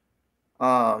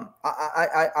 I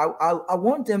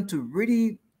want them to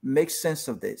really make sense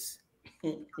of this.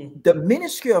 The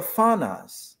Ministry of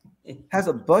Finance has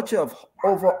a budget of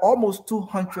over almost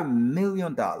 $200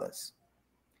 million.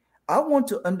 I want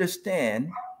to understand,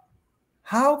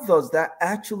 how does that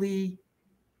actually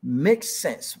make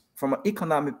sense from an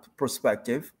economic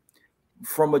perspective,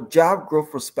 from a job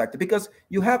growth perspective? Because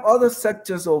you have other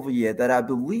sectors over here that I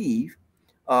believe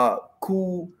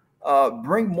could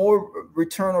bring more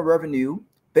return on revenue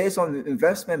based on the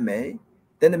investment made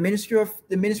than the Ministry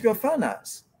of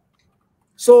Finance.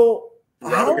 So,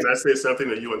 Robert, can I say something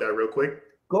to you on that real quick?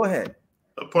 Go ahead.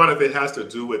 A part of it has to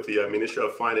do with the Ministry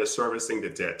of Finance servicing the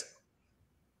debt.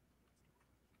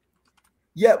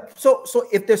 Yeah. So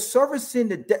if they're servicing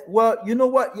the debt, well, you know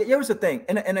what? Here's the thing,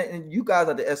 and you guys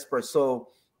are the experts, so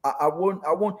I won't.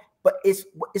 But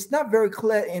it's not very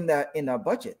clear in that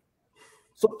budget.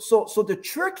 So the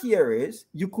trick here is,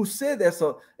 you could say there's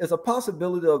a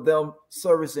possibility of them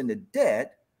servicing the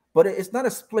debt, but it's not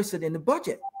explicit in the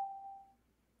budget.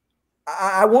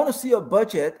 I want to see a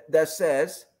budget that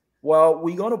says, well,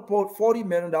 we're going to put $40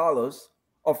 million or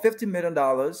 $50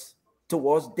 million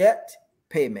towards debt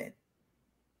payment.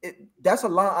 That's a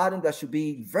line item that should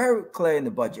be very clear in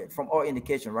the budget from all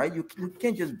indication, right? You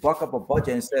can't just buck up a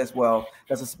budget and says, well,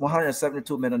 that's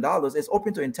 $172 million. It's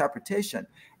open to interpretation.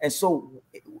 And so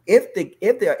if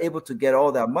they are able to get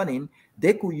all that money,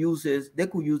 they could use this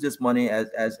money as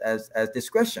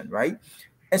discretion, right?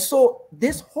 And so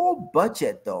this whole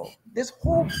budget,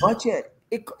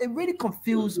 it really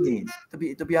confused me,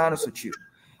 to be honest with you.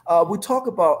 We talk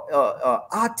about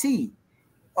RT.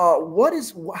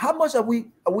 How much are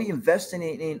we investing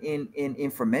in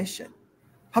information?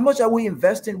 How much are we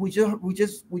investing? We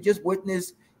just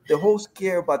witnessed the whole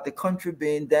scare about the country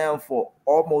being down for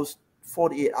almost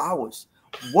 48 hours.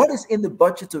 What is in the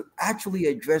budget to actually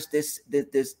address this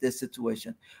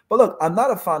situation? But look, I'm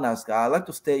not a finance guy. I like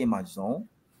to stay in my zone.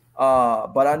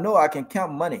 But I know I can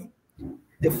count money.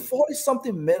 The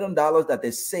 40-something million that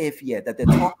they save here, that they're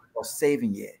talking about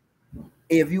saving here,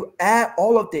 if you add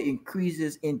all of the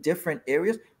increases in different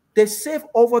areas, they save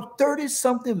over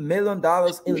 30-something million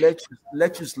in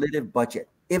legislative budget.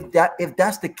 If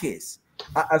that's the case,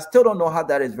 I still don't know how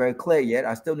that is very clear yet.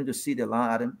 I still need to see the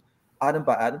line item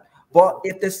by item. But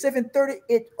if they're saving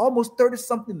almost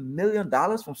 30-something million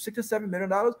from $67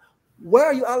 million, where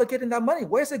are you allocating that money?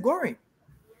 Where's it going?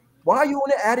 Why are you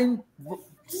only adding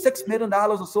 $6 million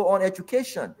or so on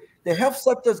education? The health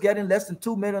sector is getting less than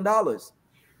 $2 million.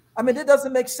 I mean, it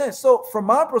doesn't make sense. So from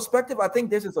my perspective, I think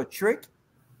this is a trick.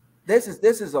 This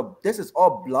is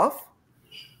all bluff.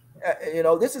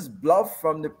 This is bluff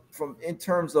from in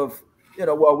terms of,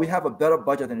 well, we have a better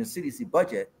budget than the CDC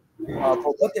budget. But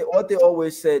what they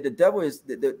always say, the devil is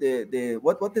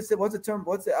what they say. What's the term?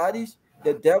 What's the adage?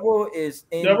 The devil is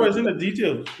in the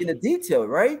details. In the detail,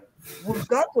 right? We've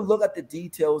got to look at the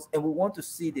details, and we want to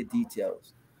see the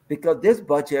details, because this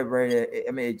budget, right?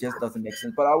 I mean, it just doesn't make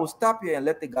sense. But I will stop here and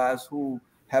let the guys who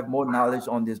have more knowledge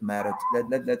on this matter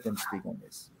let them speak on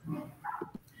this.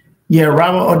 Yeah,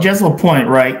 Robert, just a point,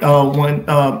 right? When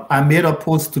I made a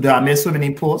post today, I made so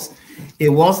many posts. It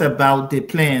was about the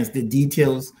plans, the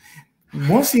details.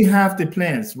 Once you have the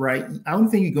plans, right, I don't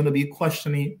think you're going to be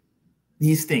questioning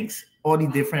these things, all the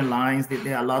different lines,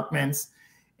 the allotments,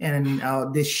 and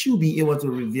they should be able to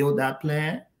reveal that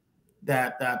plan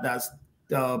that's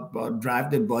drive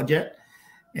the budget,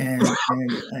 and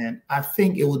I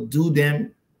think it will do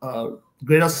them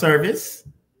greater service,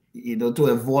 to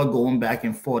avoid going back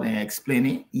and forth and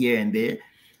explaining here and there.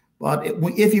 But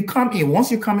if you come in,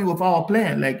 once you come in with our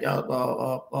plan, like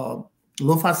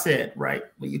Lofa said, right?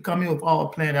 When you come in with our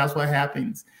plan, that's what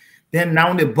happens. Then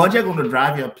now the budget going to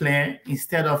drive your plan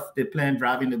instead of the plan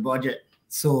driving the budget.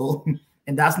 So,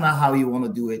 and that's not how you want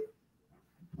to do it.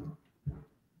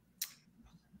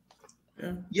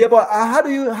 Yeah, but how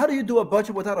do you do a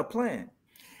budget without a plan?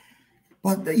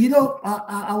 But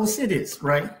I will say this,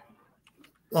 right?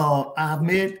 I've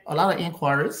made a lot of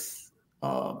inquiries.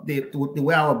 The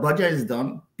way our budget is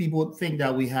done, people think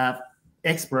that we have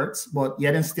experts, but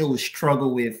yet and still we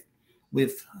struggle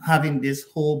with having this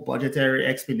whole budgetary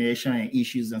explanation and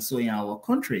issues and so in our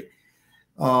country.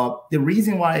 The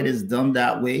reason why it is done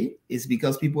that way is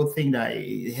because people think that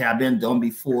it had been done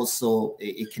before, so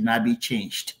it cannot be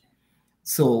changed.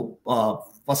 So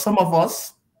for some of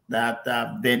us that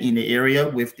have been in the area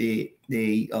with the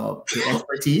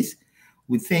expertise,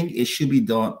 we think it should be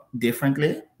done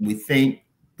differently. We think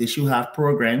they should have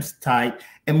programs tied.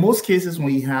 In most cases,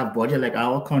 when you have budget like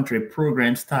our country,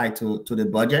 programs tied to the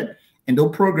budget, and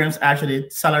those programs, actually,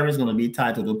 salary is going to be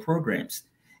tied to the programs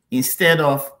instead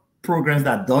of programs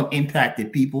that don't impact the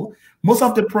people. Most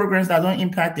of the programs that don't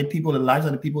impact the people, the lives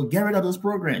of the people, get rid of those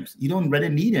programs. You don't really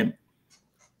need them.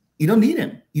 You don't need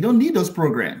them. You don't need those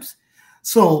programs.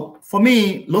 So for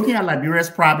me, looking at Liberia's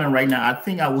problem right now, I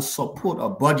think I will support a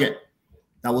budget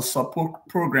that will support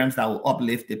programs that will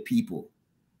uplift the people,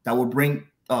 that will bring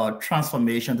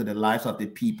transformation to the lives of the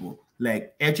people,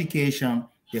 like education,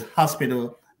 the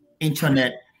hospital,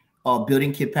 internet,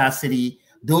 building capacity.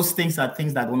 Those things are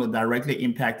things that are going to directly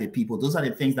impact the people. Those are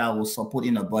the things that I will support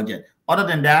in a budget. Other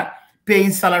than that,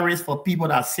 paying salaries for people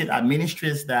that sit at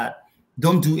ministries that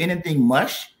don't do anything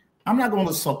much, I'm not going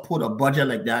to support a budget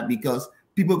like that, because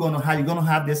people are going to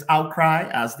have this outcry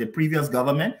as the previous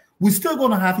government. We're still going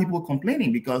to have people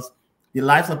complaining because the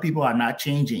lives of people are not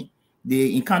changing.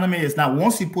 The economy is not,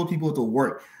 once you put people to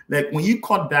work, like when you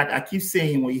cut back, I keep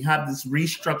saying, when you have this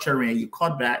restructuring, you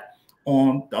cut back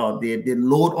on the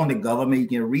load on the government, you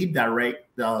can redirect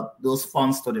those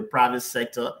funds to the private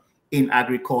sector in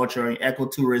agriculture, in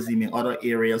ecotourism, in other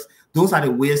areas. Those are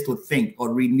the ways to think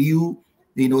or renew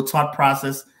thought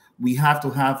process. We have to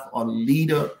have a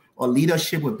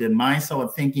leadership with the mindset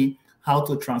of thinking how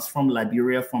to transform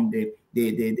Liberia from the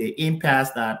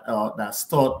impasse that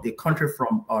stopped the country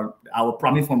from our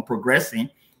promise from progressing,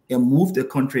 and move the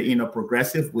country in a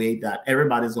progressive way that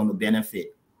everybody's going to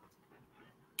benefit.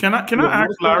 Can I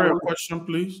ask Larry a question,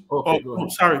 please? Okay,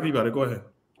 sorry, Peabody, go ahead.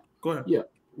 Go ahead. Yeah,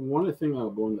 one of the things I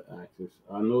was going to ask is,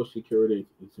 I know security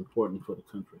is important for the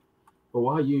country, but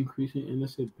why are you increasing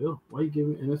NSA bill? Why are you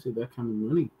giving NSA that kind of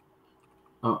money?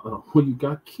 When you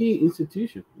got key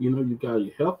institutions, you got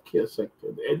your healthcare sector,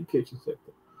 the education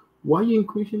sector. Why are you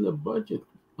increasing the budget?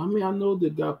 I mean, I know they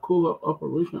got co-op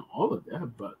operation, all of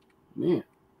that, but man,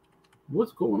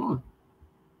 what's going on?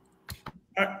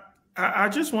 I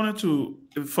just wanted to,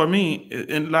 for me,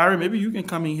 and Larry, maybe you can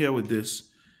come in here with this.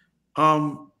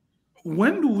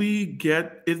 When do we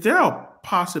get? Is there a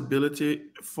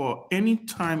possibility for any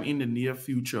time in the near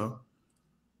future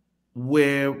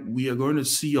where we are going to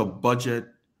see a budget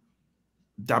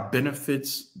that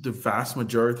benefits the vast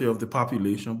majority of the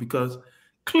population? Because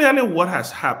clearly, what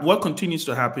has happened, what continues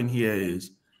to happen here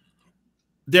is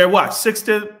there are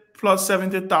 60 plus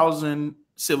 70,000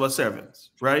 civil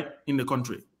servants, right, in the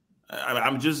country.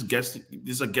 I'm just guessing.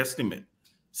 This is a guesstimate.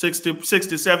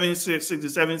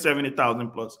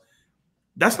 70,000 plus.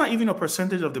 That's not even a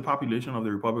percentage of the population of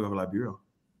the Republic of Liberia.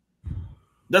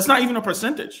 That's not even a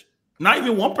percentage. Not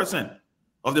even 1%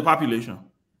 of the population.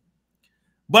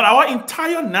 But our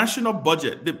entire national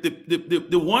budget,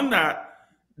 the one that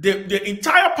the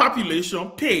entire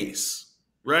population pays,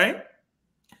 right?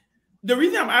 The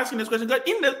reason I'm asking this question is that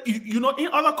in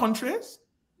other countries,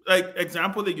 like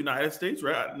example, the United States,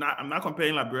 right? I'm not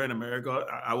comparing Liberia and America.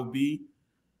 I'll be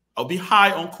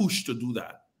high on Kush to do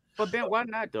that. But Ben, why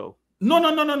not though? No.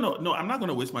 I'm not going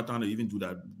to waste my time to even do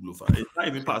that, Lofa. It's not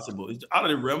even possible. It's out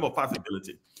of the realm of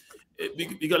possibility.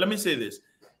 Because let me say this.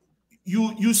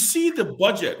 You see the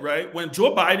budget, right? When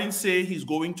Joe Biden say he's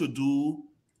going to do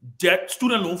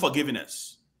student loan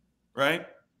forgiveness, right?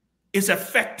 It's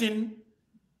affecting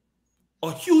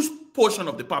a huge portion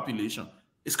of the population.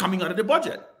 It's coming out of the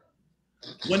budget.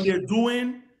 When they're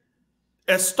doing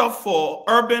stuff for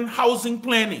urban housing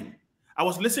planning, I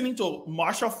was listening to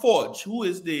Marsha Forge, who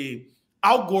is the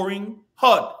outgoing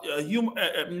HUD,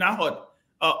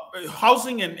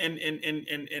 housing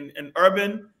and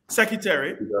urban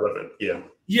secretary. Yeah.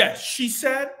 Yes, she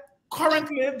said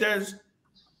currently there's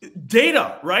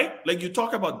data, right? Like you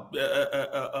talk about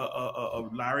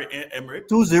Larry Emmerich.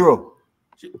 2-0.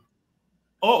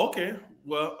 Oh, okay.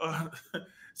 Well,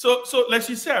 so like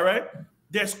she said, right?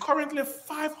 There's currently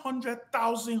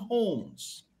 500,000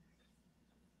 homes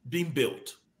being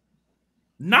built,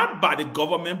 not by the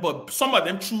government, but some of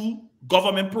them through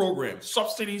government programs,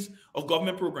 subsidies of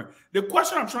government programs. The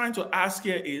question I'm trying to ask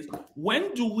here is,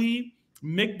 when do we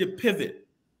make the pivot?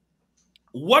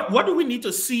 What do we need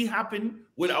to see happen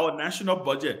with our national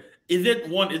budget? Is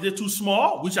it too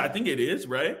small? Which I think it is,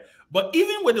 right? But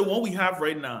even with the one we have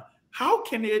right now, how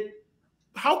can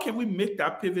we make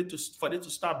that pivot for it to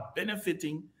start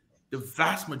benefiting the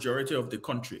vast majority of the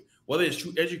country, whether it's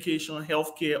through education,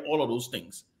 healthcare, all of those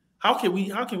things? How can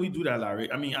we do that,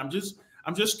 Larry? I mean, I'm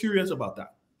just curious about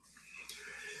that.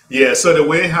 Yeah, so the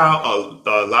way how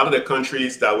a lot of the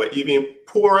countries that were even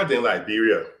poorer than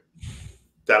Liberia,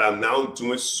 that are now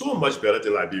doing so much better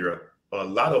than Liberia, a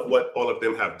lot of what all of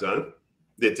them have done,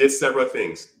 they did several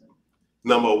things.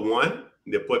 Number one,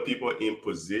 they put people in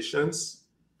positions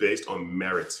based on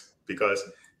merit, because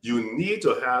you need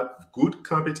to have good,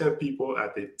 competent people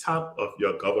at the top of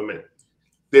your government.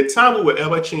 The time we will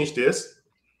ever change this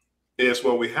is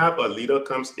when we have a leader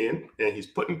comes in and he's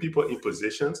putting people in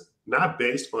positions not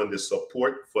based on the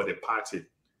support for the party,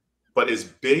 but it's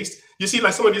based, you see,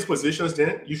 like some of these positions,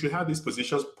 then you should have these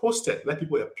positions posted, let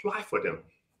people apply for them,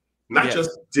 not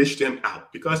just dish them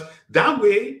out, because that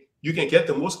way you can get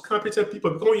the most competent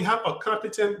people. Because when you have a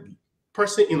competent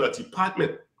person in a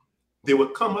department, they will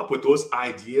come up with those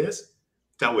ideas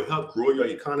that will help grow your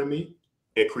economy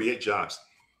and create jobs.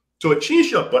 To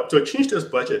change this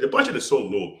budget, the budget is so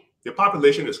low. The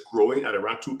population is growing at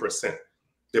around 2%.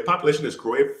 The population is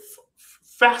growing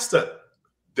faster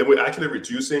than we're actually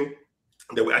reducing,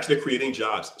 than we're actually creating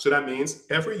jobs. So that means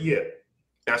every year,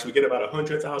 as we get about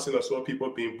 100,000 or so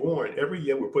people being born, every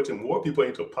year we're putting more people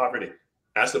into poverty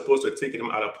as opposed to taking them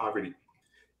out of poverty.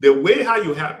 The way how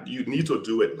you need to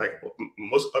do it, like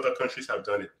most other countries have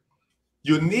done it,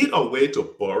 you need a way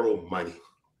to borrow money.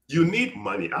 You need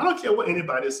money. I don't care what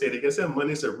anybody say. They can say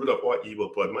money is the root of all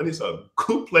evil, but money is a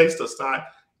good place to start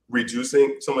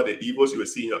reducing some of the evils you will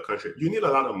see in your country. You need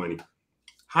a lot of money.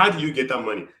 How do you get that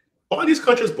money? All these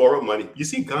countries borrow money. You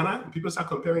see Ghana, people start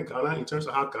comparing Ghana in terms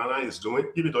of how Ghana is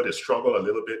doing, even though they struggle a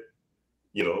little bit,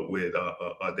 with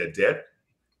their debt.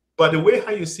 But the way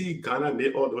how you see Ghana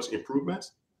made all those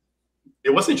improvements, it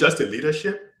wasn't just the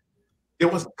leadership.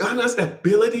 It was Ghana's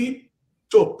ability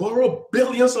to borrow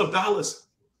billions of dollars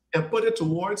and put it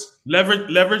towards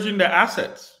leveraging the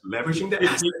assets. Leveraging the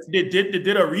assets. They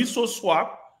did a resource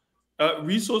swap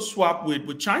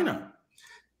with China.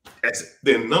 As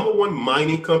the number one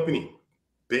mining company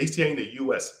based here in the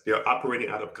US, they are operating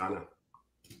out of Ghana.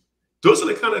 Those are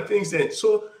the kind of things that,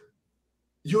 so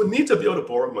you need to be able to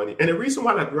borrow money. And the reason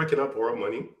why Liberia cannot borrow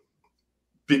money,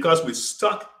 because we're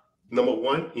stuck, number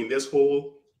one, in this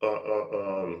whole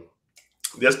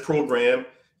this program,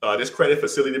 this credit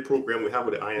facility program we have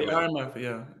with the IMF. The IMF,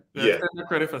 The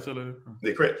credit facility.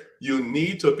 You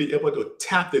need to be able to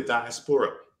tap the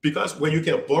diaspora. Because when you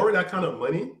can borrow that kind of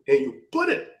money and you put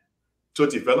it to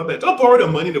development, don't borrow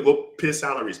the money to go pay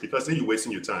salaries, because then you're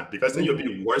wasting your time, because then you'll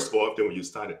be worse off than when you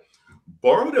started.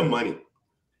 Borrow the money.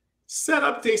 Set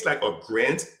up things like a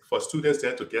grant for students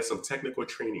there to get some technical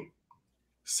training.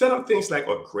 Set up things like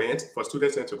a grant for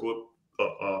students there to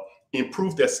go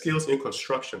improve their skills in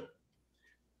construction.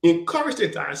 Encourage the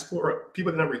diaspora,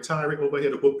 people that are retiring over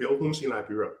here, to go build homes in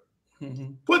Liberia.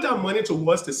 Put that money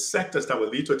towards the sectors that will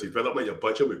lead to development. Your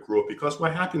budget will grow, because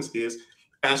what happens is,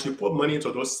 as you put money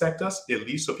into those sectors, it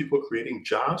leads to people creating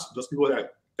jobs. Those people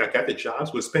that get the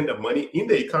jobs will spend the money in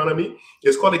the economy.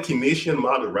 It's called the Keynesian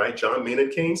model, right? John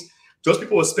Maynard Keynes. Those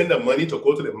people will spend the money to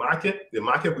go to the market. The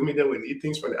market women then will need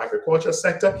things from the agriculture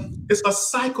sector. It's a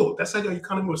cycle. That's how your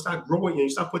economy will start growing, and you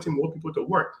start putting more people to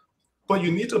work. But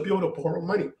you need to be able to borrow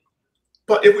money.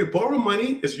 But if we borrow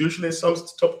money, it's usually some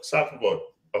type of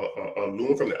a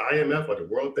loan from the IMF or the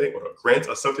World Bank or a grant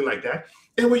or something like that,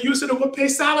 and we use it to pay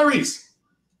salaries.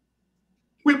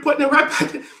 We're putting it right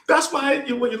back. That's why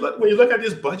when you look at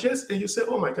these budgets and you say,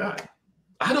 "Oh my God,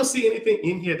 I don't see anything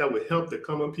in here that would help the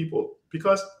common people."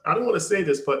 Because I don't want to say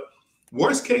this, but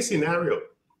worst case scenario,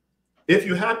 if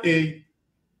you have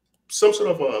some sort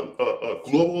of a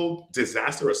global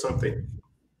disaster or something,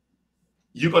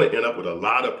 you're going to end up with a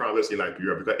lot of problems in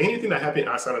Liberia, because anything that happened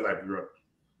outside of Liberia,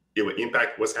 it will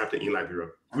impact what's happening in Liberia.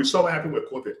 We saw what happened with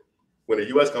COVID. When the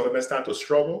U.S. government started to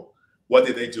struggle, what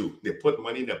did they do? They put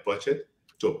money in their budget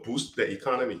to boost the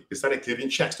economy. They started giving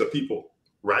checks to people,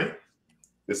 right?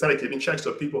 They started giving checks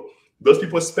to people. Those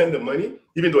people spend the money,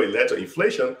 even though it led to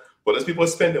inflation, but those people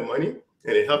spend the money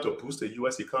and it helped to boost the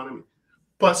U.S. economy.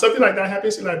 But something like that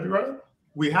happens in Liberia,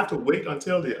 we have to wait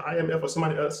until the IMF or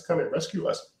somebody else come and rescue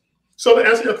us. So to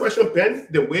answer your question, Ben,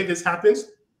 the way this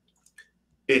happens,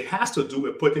 it has to do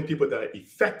with putting people that are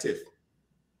effective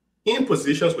in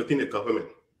positions within the government.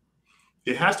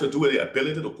 It has to do with the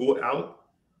ability to go out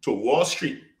to Wall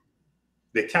Street,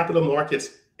 the capital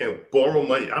markets, and borrow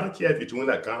money. I don't care if you're doing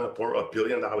that Ghana, borrow $1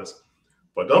 billion,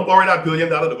 but don't borrow that $1 billion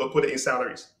to go put it in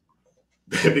salaries.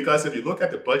 Because if you look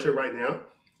at the budget right now,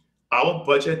 our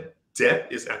budget debt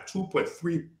is at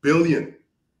 $2.3 billion.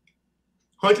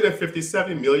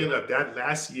 157 million of that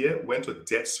last year went to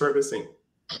debt servicing.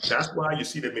 That's why you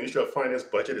see the Ministry of Finance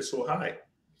budget is so high,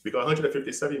 because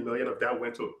 157 million of that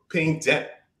went to paying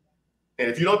debt. And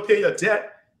if you don't pay your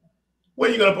debt, where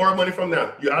are you going to borrow money from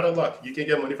now? You're out of luck. You can't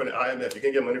get money from the IMF. You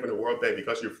can't get money from the World Bank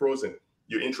because you're frozen.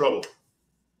 You're in trouble.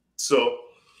 So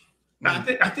I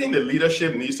think the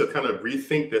leadership needs to kind of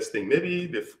rethink this thing.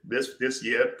 Maybe this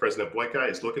year, President Boyka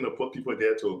is looking to put people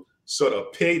there to sort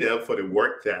of pay them for the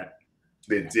work that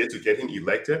they did to get him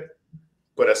elected.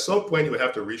 But at some point, he would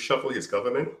have to reshuffle his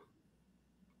government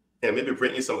and maybe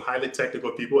bring in some highly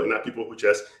technical people and not people who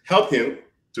just help him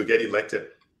to get elected.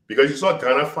 Because you saw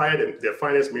Ghana fired their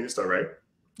finance minister, right?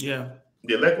 Yeah.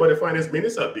 They let go of the finance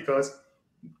minister because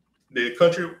the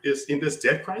country is in this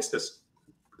debt crisis.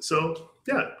 So,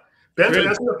 yeah. Ben, to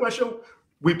answer your question,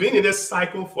 we've been in this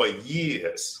cycle for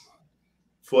years.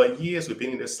 For years, we've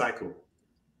been in this cycle.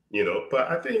 But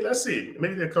I think, let's see,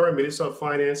 maybe the current Minister of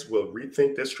Finance will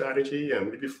rethink this strategy and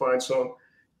maybe find some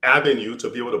avenue to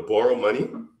be able to borrow money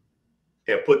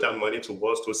and put that money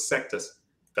towards those sectors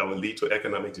that will lead to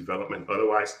economic development.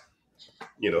 Otherwise,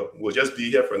 we'll just be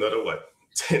here for another,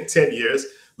 10 years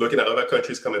looking at other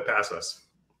countries coming past us.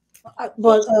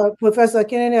 But Professor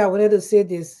Kennedy, I wanted to say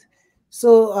this.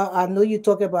 So I know you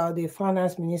talk about the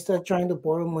finance minister trying to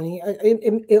borrow money.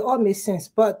 It all makes sense.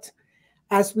 But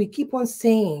as we keep on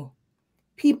saying,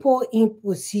 people in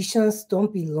positions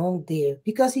don't belong there,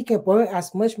 because he can borrow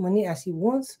as much money as he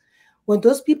wants. When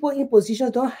those people in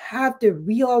positions don't have the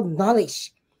real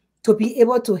knowledge to be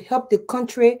able to help the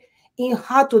country in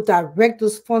how to direct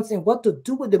those funds and what to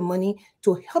do with the money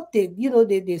to help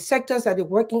the sectors that they're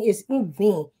working, is in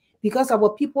vain, because our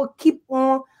people keep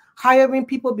on hiring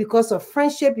people because of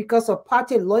friendship, because of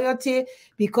party loyalty,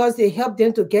 because they help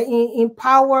them to get in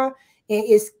power. And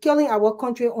it's killing our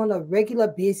country on a regular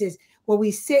basis. When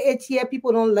we say it here,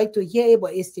 people don't like to hear it,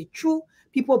 but it's the truth.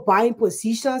 People buying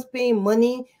positions, paying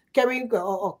money, carrying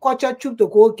a culture troop to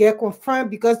go get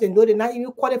confirmed because they know they're not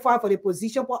even qualified for the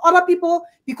position. But other people,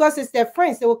 because it's their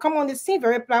friends, they will come on the same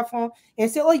very platform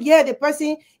and say, "Oh yeah, the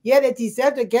person, yeah, they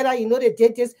deserve to get out. They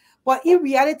did this." But in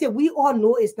reality, we all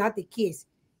know it's not the case.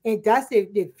 And that's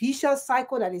the vicious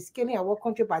cycle that is killing our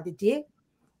country by the day.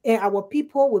 And our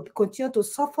people will continue to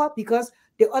suffer because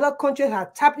the other countries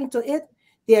have tapped into it.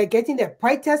 They are getting the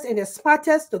brightest and the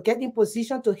smartest to get in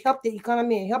position to help the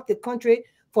economy and help the country,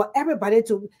 for everybody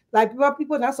to, like,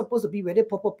 people are not supposed to be ready,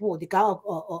 they got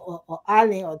an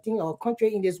island or thing or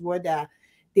country in this world that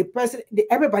the president,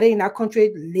 everybody in that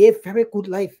country live very good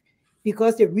life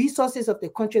because the resources of the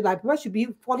country, Liberia should be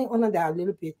falling under that a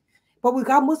little bit. But we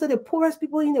got most of the poorest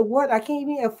people in the world. I can't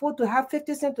even afford to have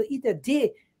 50 cents to eat a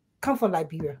day come from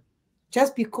Liberia.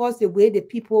 Just because the way the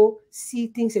people see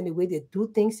things and the way they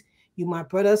do things. You my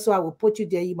brother, so I will put you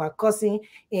there. You my cousin,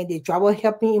 and the driver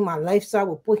help me in my life, so I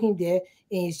will put him there.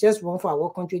 And it's just wrong for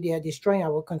our country. They are destroying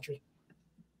our country.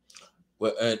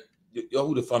 Well, and you're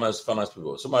who the finance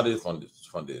people. Somebody from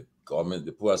the government,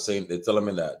 the people are saying, they're telling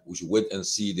me that we should wait and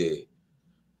see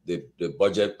the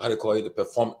budget. How do you call it?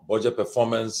 The budget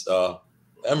performance.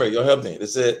 Emery, you're helping. They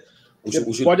said we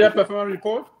should budget performance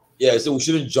report. Yeah, so we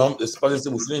shouldn't jump. The president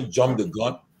said we shouldn't jump the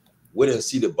gun. Wait and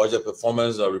see the budget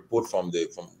performance report from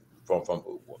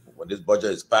when this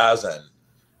budget is passed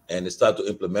and they start to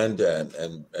implement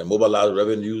and mobilize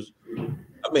revenues.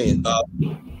 I mean,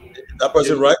 that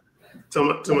person right?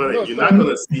 Tomalin, you're not going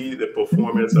to see the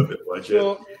performance of the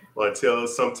budget until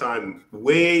sometime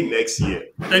way next year,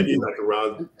 maybe like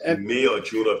around May or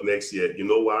June of next year. You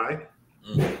know why?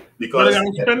 Because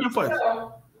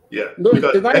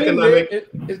because it's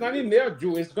not in May or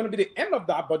June. It's going to be the end of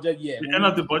that budget year. The end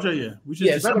of the budget year.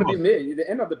 It's not going to be May. The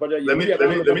end of the budget year.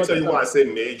 Let me tell you why I say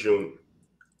May, June.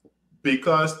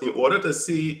 Because in order to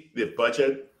see the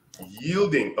budget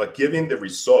yielding or giving the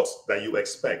results that you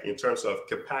expect in terms of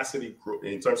capacity growth,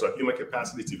 in terms of human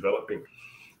capacity developing,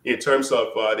 in terms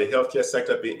of the healthcare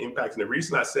sector being impacted. And the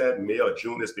reason I said May or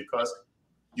June is because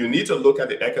you need to look at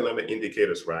the economic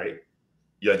indicators, right?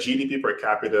 Your GDP per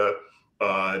capita,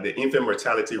 the infant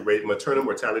mortality rate, maternal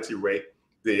mortality rate,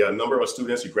 the number of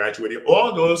students you graduated,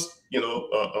 all those,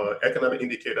 economic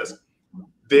indicators,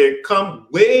 they come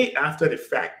way after the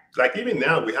fact. Like even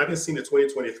now, we haven't seen the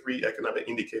 2023 economic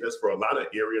indicators for a lot of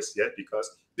areas yet because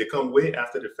they come way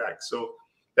after the fact. So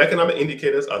economic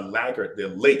indicators are laggard, they're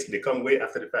late, they come way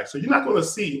after the fact. So you're not going to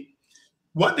see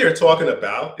what they're talking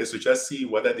about is to just see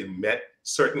whether they met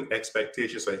certain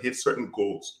expectations or hit certain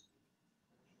goals.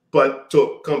 But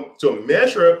to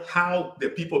measure how the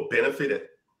people benefited,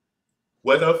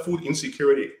 whether food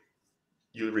insecurity,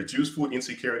 you reduce food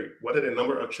insecurity, whether the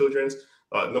number of children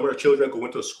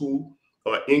going to school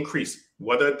increase,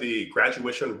 whether the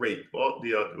graduation rate, or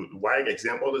the WIAC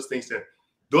exam, all those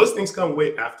things come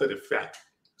way after the fact.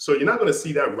 So you're not going to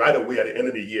see that right away at the end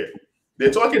of the year.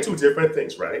 They're talking two different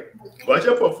things, right?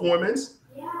 Budget performance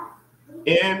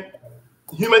and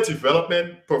human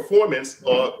development performance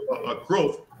or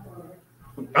growth.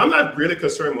 I'm not really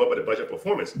concerned more about the budget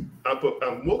performance.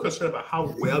 I'm more concerned about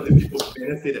how well the people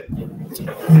benefited.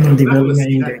 I'm not going to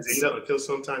see that data until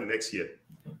sometime next year.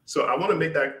 So I want to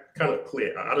make that kind of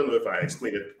clear. I don't know if I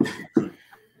explained it good.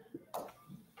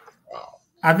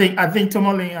 I think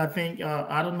Tomalin,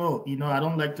 I don't know. I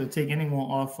don't like to take anyone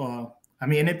off.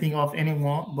 Anything off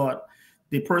anyone, but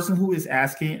the person who is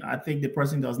asking, I think the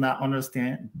person does not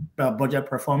understand budget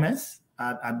performance.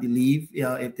 I believe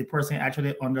if the person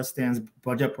actually understands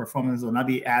budget performance, will not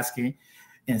be asking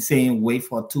and saying wait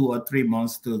for 2 or 3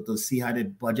 months to see how the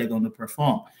budget going to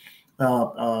perform.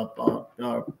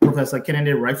 Professor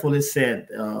Kennedy rightfully said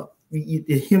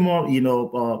the human,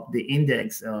 the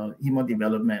index, human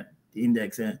development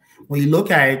index, and when you look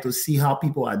at it to see how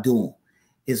people are doing,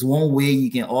 is one way you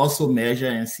can also measure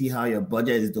and see how your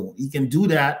budget is doing. You can do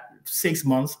that 6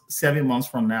 months, 7 months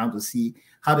from now to see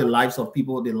how the lives of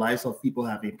people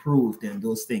have improved and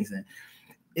those things. And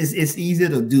it's easy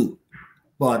to do,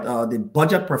 but the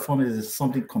budget performance is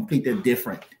something completely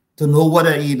different. To know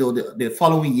whether the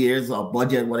following years of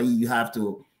budget, whether you have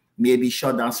to maybe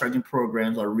shut down certain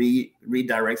programs or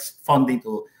redirect funding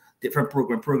to different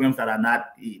programs that are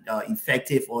not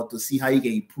effective, or to see how you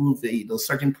can improve those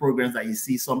certain programs that you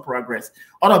see some progress.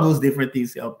 All of those different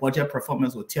things, budget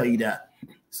performance will tell you that.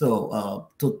 So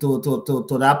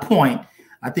to that point,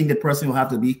 I think the person will have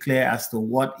to be clear as to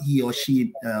what he or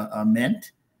she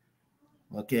meant.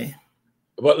 Okay.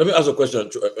 But let me ask a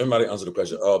question. Everybody answer the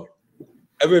question.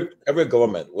 Every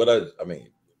government,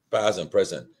 past and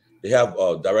present, they have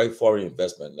direct foreign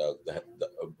investment,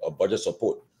 budget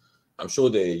support. I'm sure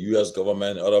the U.S.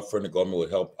 government, other foreign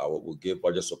government will give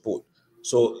budget support.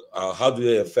 So how do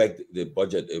they affect the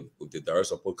budget if the direct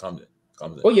support comes in?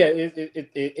 Oh yeah,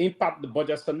 it impacts the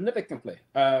budget significantly.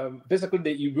 Basically,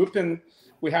 the European,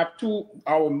 we have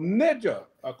our major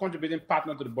contributing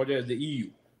partner to the budget is the EU.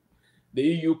 The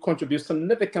EU contributes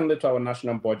significantly to our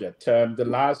national budget. Even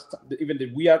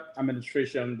the WIAC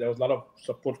administration, there was a lot of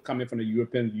support coming from the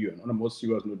European Union. On the most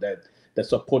serious note, that the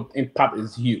support impact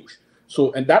is huge.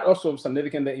 So, and that also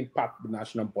significantly impact the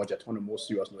national budget on the most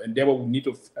serious note. And then what we need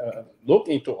to look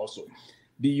into also,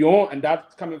 beyond, and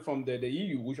that's coming from the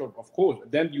EU, which of course,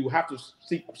 then you have to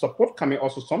seek support coming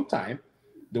also sometime.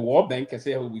 The World Bank can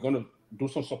say, oh, we're going to do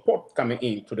some support coming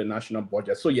into the national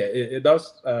budget. So yeah, it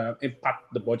does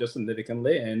impact the budget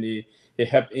significantly, and it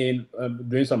helped in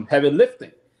doing some heavy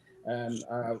lifting. And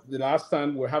the last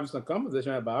time we're having some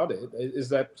conversation about it is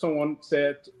that someone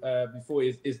said before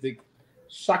is the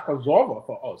shock absorber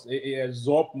for us. It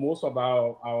absorbed most of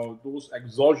our those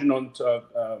exogenous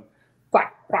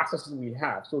processes we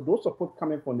have. So those support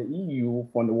coming from the EU,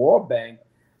 from the World Bank,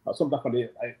 sometimes from the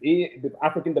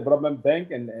African Development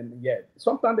Bank, and yeah,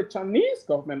 sometimes the Chinese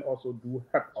government also do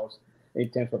help us in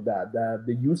terms of that.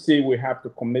 The UC we have to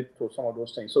commit to some of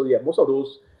those things. So yeah, most of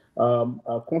those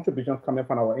contributions coming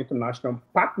from our international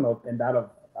partners and that of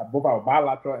both our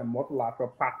bilateral and multilateral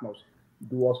partners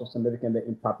do also significantly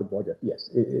impact the budget. Yes,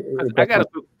 I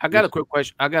got a quick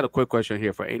question. I got a quick question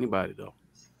here for anybody though.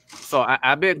 So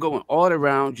I've been going all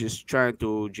around just trying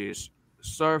to just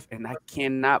surf, and I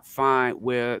cannot find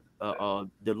where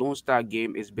the Lone Star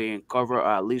game is being covered, or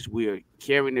at least we're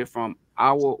carrying it from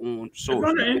our own source. It's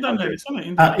on the internet. It's on the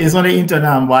internet. It's on the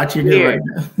internet. I'm watching it right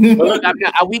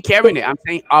now. Are we carrying it? I'm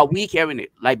saying, are we carrying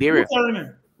it? Liberia. Who's carrying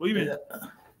it? What do you mean?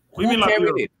 What do you mean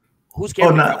Liberia? Who's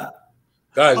carrying it?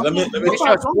 Guys, let me. I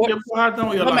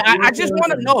just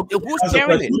want to know who's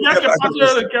carrying it. You got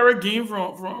the carry game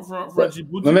from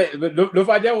Djibouti.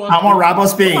 I'm on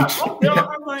Robert's page.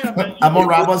 I'm on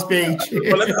Robert's page.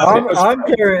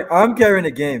 I'm carrying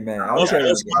the game, man. I want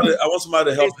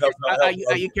somebody to help. Are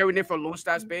you carrying it from Lone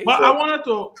Star's page? But I wanted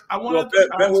to.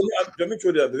 Let me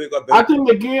show you. I think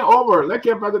the game over. Let's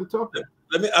get back to the topic.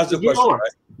 Let me ask the question. Right?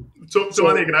 So,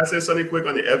 can I say something quick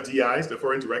on the FDIs, the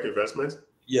foreign direct investments?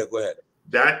 Yeah, go ahead.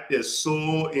 That is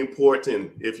so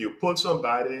important. If you put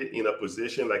somebody in a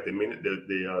position like the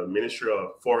Ministry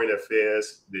of Foreign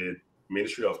Affairs, the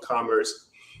Ministry of Commerce,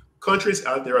 countries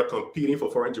out there are competing for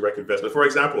foreign direct investment. For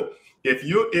example, if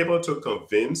you're able to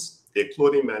convince a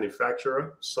clothing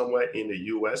manufacturer somewhere in the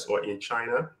US or in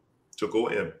China to go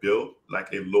and build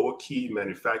like a low-key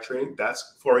manufacturing,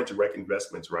 that's foreign direct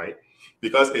investments, right?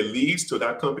 Because it leads to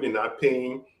that company not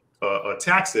paying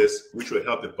taxes, which will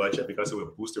help the budget because it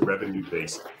will boost the revenue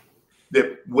base.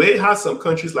 The way how some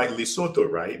countries like Lesotho,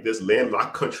 right, this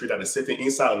landlocked country that is sitting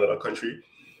inside another country,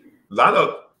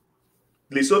 Lesotho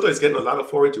is getting a lot of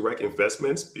foreign direct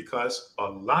investments because a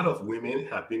lot of women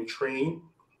have been trained.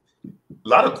 A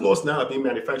lot of clothes now are being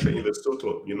manufactured in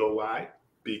Lesotho. You know why?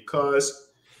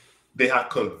 Because they have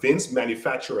convinced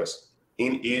manufacturers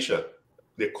in Asia.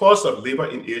 The cost of labor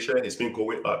in Asia has been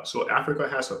going up. So Africa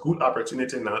has a good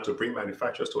opportunity now to bring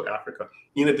manufacturers to Africa.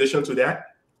 In addition to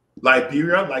that,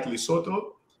 Liberia, like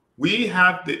Lesotho, we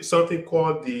have something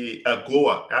called the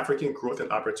AGOA, African Growth and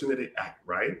Opportunity Act,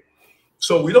 right?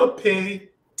 So we don't pay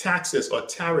taxes or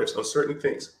tariffs on certain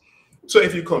things. So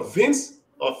if you convince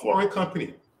a foreign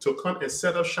company to come and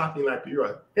set up shop in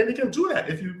Liberia, and they can do that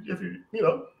if you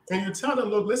and you tell them,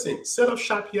 look, listen, set up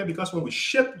shop here because when we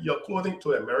ship your clothing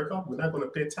to America, we're not going to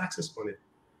pay taxes on it.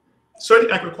 Certain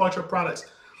agricultural products.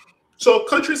 So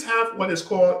countries have what is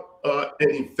called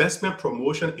an investment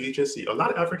promotion agency. A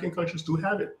lot of African countries do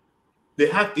have it. They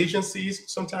have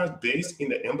agencies, sometimes based in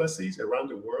the embassies around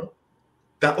the world,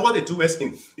 that all they do is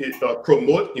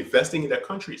promote investing in their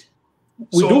countries.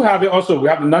 We do have it also. We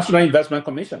have the National Investment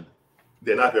Commission.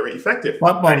 They're not very effective.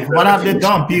 What have they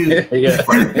done, Pew? They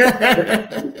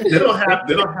don't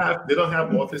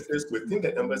have offices within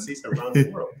the embassies around the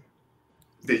world.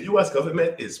 The U.S.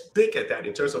 government is big at that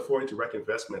in terms of foreign direct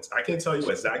investments. I can't tell you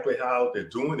exactly how they're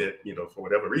doing it, for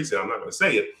whatever reason. I'm not going to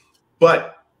say it,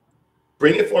 but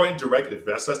bringing foreign direct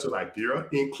investors to Liberia,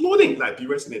 including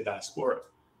Liberians in the diaspora,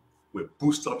 will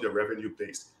boost up your revenue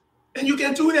base. And you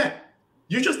can do that.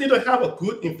 You just need to have a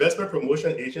good investment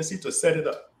promotion agency to set it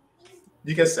up.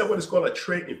 You can set what is called a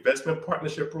trade investment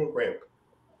partnership program.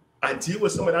 I deal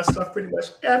with some of that stuff pretty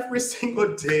much every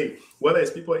single day, whether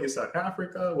it's people in South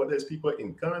Africa, whether it's people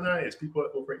in Ghana, it's people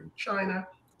over in China,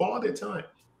 all the time.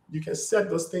 You can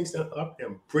set those things up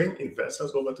and bring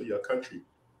investors over to your country,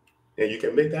 and you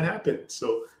can make that happen.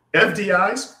 So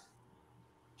FDIs,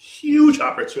 huge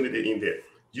opportunity in there.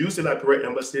 Use the Liberian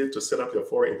embassy to set up your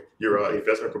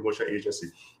investment promotion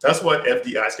agency. That's what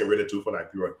FDIs can really do for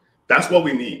Liberia. That's what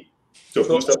we need to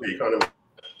boost up the economy.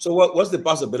 So what's the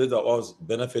possibility of us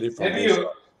benefiting from this?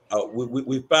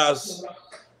 We passed.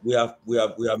 We have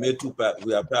made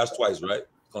we have passed twice, right?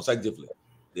 Consecutively,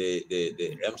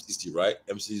 the MCC, right?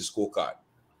 MCC scorecard.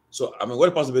 So I mean, what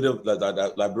the possibility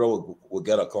that Liberia will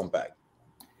get a compact?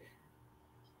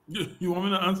 You want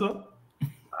me to answer?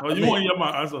 Or you want to hear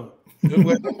my answer?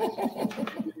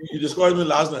 You discouraged me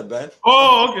last night, Ben.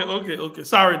 Oh, okay.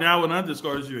 Sorry, now I will not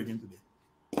discourage you again today.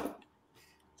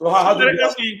 So how do you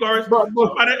encourage?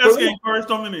 Somebody else can encourage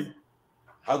Dominic.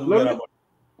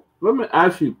 Let me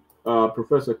ask you,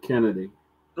 Professor Kennedy.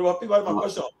 No, my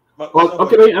question.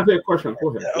 Okay, let me answer your question.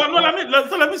 Go ahead. No,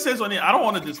 let me say something. I don't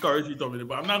want to discourage you, Dominic,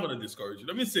 but I'm not going to discourage you.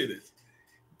 Let me say this.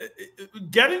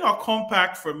 Getting a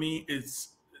compact for me is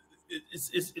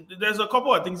there's a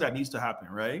couple of things that needs to happen,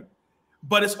 right?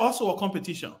 But it's also a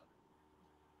competition.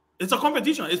 It's a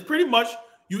competition. It's pretty much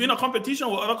you're in a competition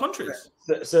with other countries.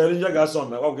 So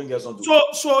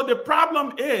the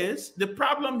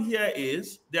problem here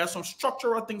is there are some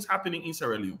structural things happening in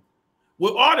Sierra Leone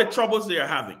with all the troubles they are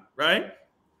having, right?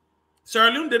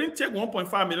 Sierra Leone didn't take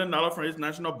 $1.5 million from its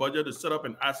national budget to set up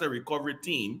an asset recovery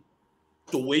team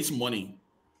to waste money.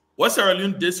 What Sierra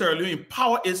Leone did, Sierra Leone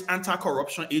empowered its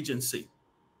anti-corruption agency,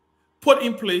 put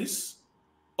in place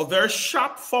a very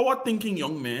sharp, forward-thinking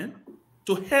young man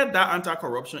to head that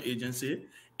anti-corruption agency.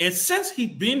 And since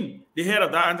he'd been the head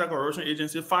of that anti-corruption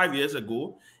agency 5 years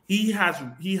ago, he has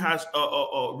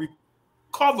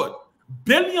recovered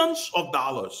billions of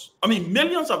dollars. I mean,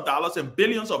 millions of dollars and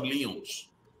billions of leons,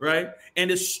 right?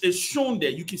 And it's shown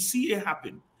that you can see it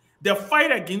happen. The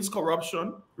fight against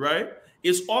corruption, right,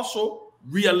 is also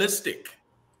realistic.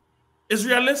 It's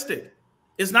realistic.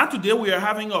 It's not today we are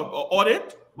having an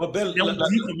audit. But Ben, then we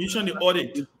decommission the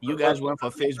audit. You guys went for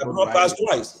Facebook. We passed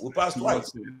twice. We passed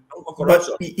twice.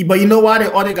 But you know why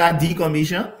the audit got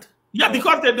decommissioned? Yeah,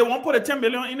 because they won't put a 10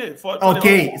 million in it.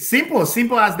 Okay, simple as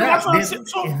that.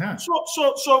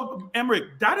 So,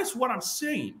 Emmerich, that is what I'm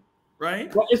saying,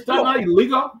 right? Well, is that not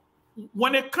illegal?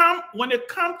 When it come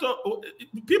to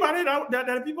Peabody,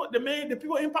 the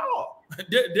people in power,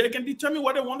 they can determine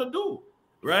what they want to do,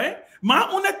 right? My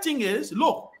only thing is,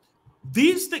 look,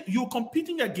 these things you're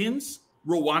competing against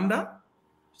Rwanda,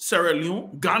 Sierra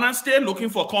Leone, Ghana State looking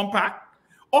for compact.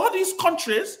 All these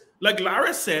countries, like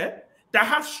Larry said, that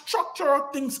have structural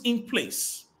things in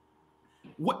place.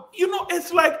 You know,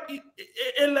 it's like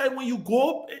when you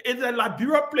go, it's like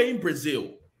Liberia playing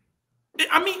Brazil.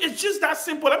 I mean, it's just that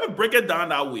simple. Let me break it down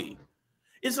that way.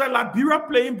 It's like Liberia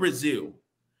playing Brazil.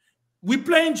 We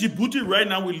playing Djibouti right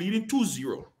now. We're leading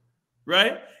 2-0,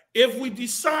 right? If we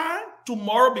decide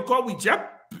tomorrow, because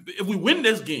if we win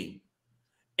this game,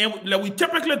 and like we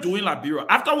typically do in Liberia,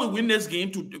 after we win this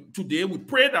game today, we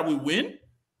pray that we win.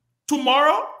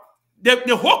 Tomorrow,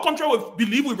 the whole country will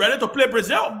believe we're ready to play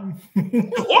Brazil.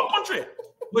 The whole country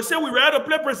will say we're ready to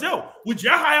play Brazil. We just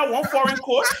hire one foreign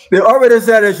coach. They already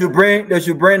said they should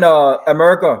bring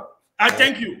America. I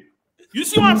thank you. You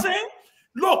see what I'm saying?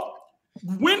 Look,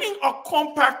 winning a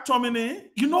compact tournament,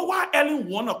 you know why Ellen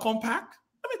won a compact?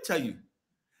 Let me tell you.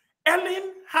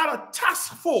 Ellen had a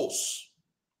task force.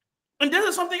 And this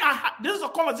is something this is a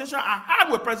conversation I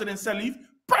had with President Salif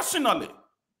personally.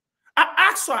 I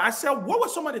asked her, I said, what were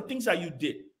some of the things that you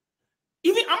did?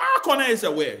 Even Americana is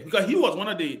aware because he was one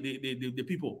of the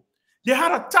people. They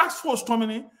had a task force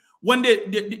tournament. When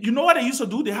you know what they used to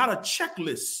do? They had a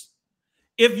checklist.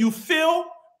 If you fail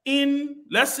in,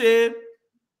 let's say,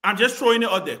 I'm just throwing it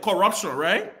out there, corruption,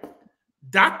 right?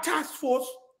 That task force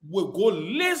will go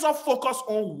laser focus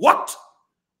on what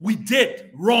we did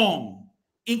wrong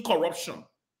in corruption.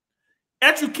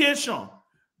 Education,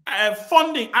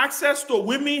 funding, access to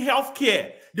women health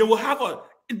care. They will have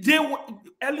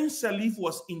Ellen Salif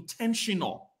was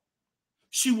intentional.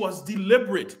 She was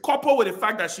deliberate, coupled with the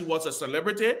fact that she was a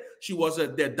celebrity. She was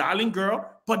their darling girl,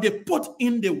 but they put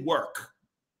in the work.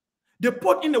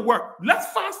 Let's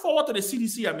fast forward to the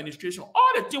CDC administration.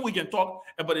 All the things we can talk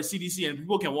about the CDC and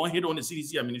people can want hit on the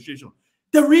CDC administration.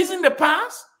 The reason they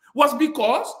passed was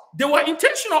because they were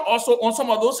intentional also on some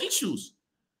of those issues.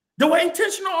 Now,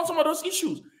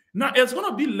 it's going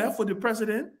to be left for the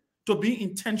president to be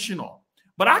intentional.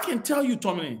 But I can tell you,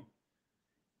 Tomalin,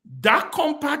 that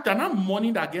compact and that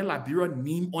money that get Liberia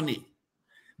name on it,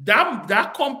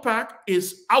 that compact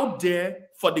is out there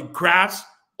for the grasp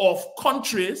of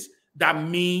countries that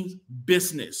mean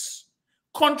business.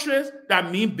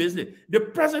 The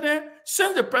president,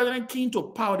 since the president came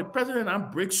to power, the president has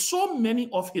break so many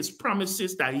of his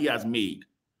promises that he has made.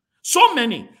 So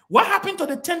many. What happened to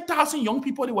the 10,000 young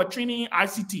people that were training in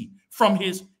ICT from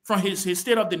his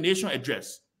State of the Nation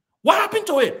address? What happened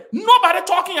to it? Nobody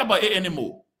talking about it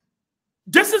anymore.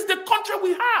 This is the country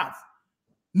we have.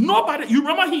 Nobody. You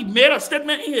remember he made a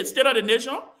statement in his State of the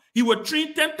Nation? He would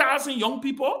train 10,000 young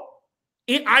people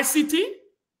in ICT.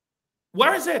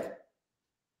 Where is it?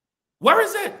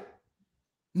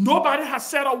 Nobody has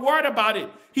said a word about it.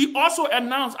 He also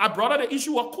announced, I brought up the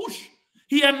issue of Kush.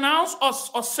 He announced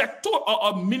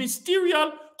a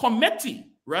ministerial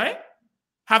committee, right?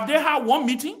 Have they had one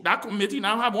meeting? That committee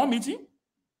now have one meeting?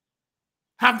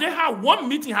 Have they had one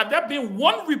meeting? Have there been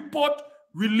one report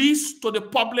released to the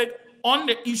public on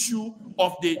the issue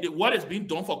of the what is being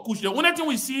done for Kush? The only thing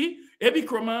we see, Ebi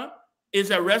Kroma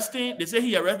is arresting. They say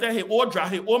he arrested his old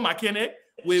mechanic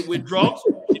with drugs.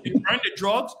 He burned the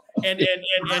drugs. And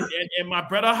my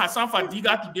brother Hassan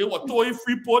Fadiga today was towing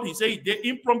Freeport. He said he did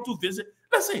impromptu visit.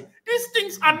 Listen, these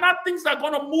things are not things that are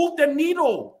going to move the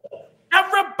needle.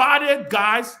 Everybody,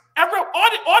 guys, all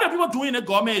the people doing the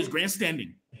government is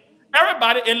grandstanding.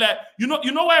 Everybody, you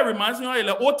know what it reminds me of?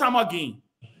 Like old time again.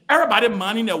 Everybody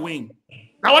manning their wing.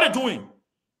 Now what they're doing?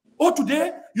 Oh,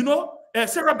 today,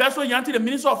 Sarah Besso Yanti, the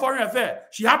Minister of Foreign Affairs,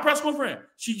 she had press conference.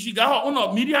 She got her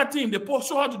own media team. They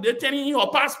post her today, turning in her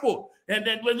passport. And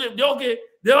then they okay,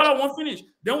 they all won't finish.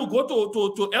 Then we go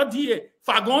to LDA.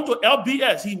 Fagon to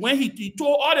LBS. He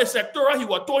told all the sectoral, he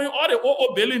was towing all the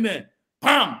OO billionaire.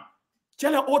 Bam!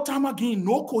 Tell her old time again,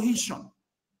 no cohesion.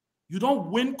 You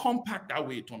don't win compact that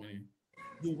way, Tommy.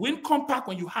 You win compact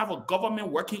when you have a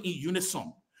government working in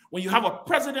unison. When you have a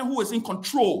president who is in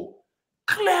control.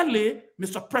 Clearly,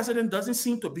 Mr. President doesn't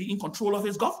seem to be in control of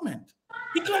his government.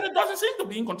 He clearly doesn't seem to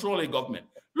be in control of his government.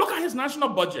 Look at his national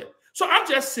budget. So I'm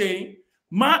just saying,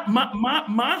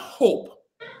 my hope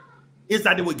is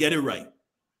that they will get it right.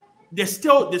 There's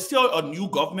still a new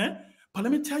government, but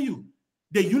let me tell you,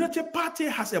 the Unity Party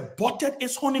has aborted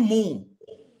its honeymoon.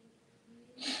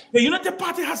 The Unity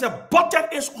Party has aborted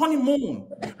its honeymoon.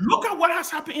 Look at what has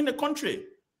happened in the country.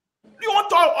 You want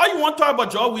to talk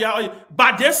about George Weah?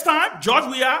 By this time, George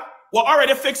Weah were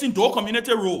already fixing door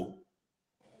community rule.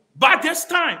 By this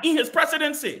time, in his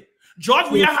presidency, George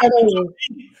Weah had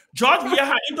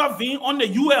intervened on the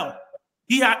UL.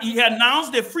 He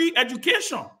announced the free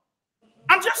education.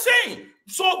 I'm just saying.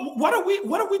 So what are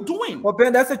we doing? Well,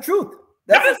 Ben, that's the truth.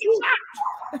 That is the fact.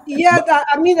 Yeah,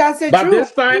 that's the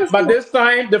truth. But this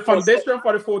time, the foundation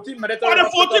for the 14th military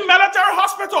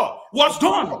hospital was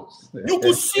done. You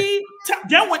could see.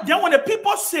 Then when the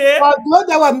people say, although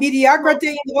there were mediocrity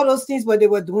in all those things, but they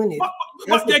were doing it.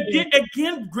 But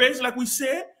again, Grace, like we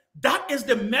said, that is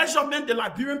the measurement the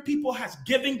Liberian people has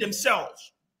given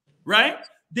themselves, right?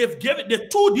 They've given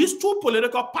these two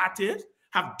political parties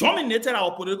have dominated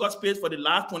our political space for the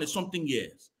last 20-something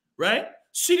years, right?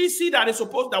 CDC that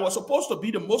was supposed to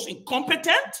be the most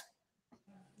incompetent.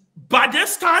 By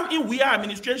this time in Weah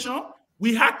administration,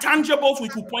 we had tangibles we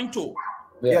could point to.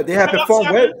 Yeah, they have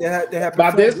performed well. They have.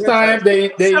 By this time,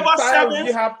 they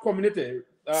have community.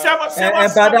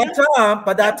 And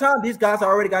by that time, these guys are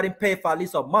already getting paid for at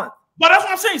least a month. But that's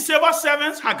what I'm saying. Civil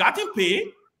servants have gotten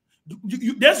paid.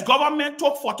 This government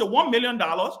took $41 million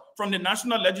from the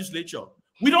national legislature.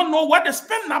 We don't know what they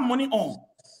spend that money on.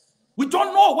 We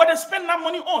don't know what they spend that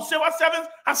money on. Civil servants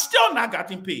have still not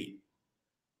gotten paid.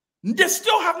 They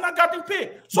still have not gotten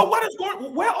paid. So what is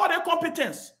going? Where are their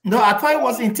competence? No, I thought it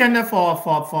was intended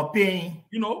for paying.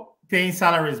 Paying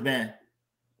salaries, man.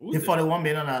 The $41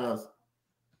 million.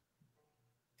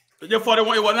 The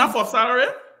 41, it was not for salary?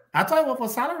 I thought it was for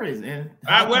salaries. And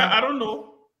I don't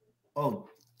know. Oh.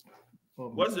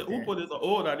 What's it? Who put it?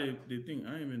 Oh, that the thing.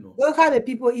 I don't even know. Look how the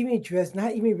people even dressed,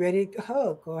 not even ready.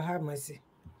 Oh, God have mercy.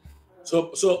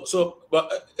 So,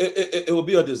 but it will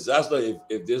be a disaster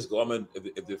if this government,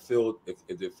 if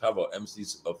they have an MC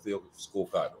a failed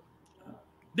scorecard.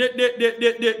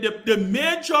 The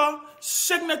major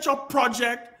signature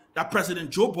project that President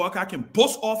Joe Boyka can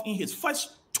boast of in his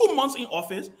first 2 months in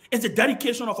office is the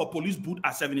dedication of a police booth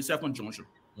at 77th Junction.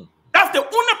 That's the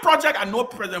only project I know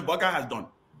President Boyka has done.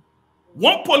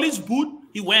 One police booth,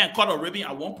 he went and cut a ribbon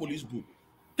at one police booth.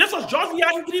 This was George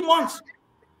Weah in 3 months.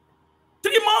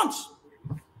 3 months.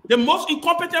 The most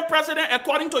incompetent president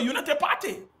according to Unity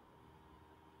Party.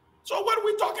 So what are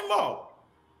we talking about?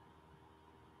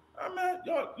 I mean,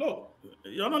 look,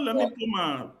 y'all don't let me put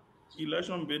my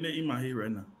election business in my head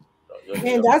right now.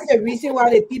 And that's the reason why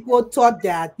the people thought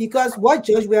that, because what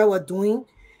George Weah was doing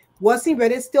wasn't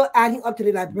really still adding up to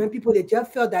the Liberian people. They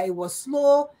just felt that it was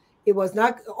slow, it was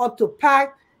not up to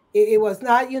pack, it was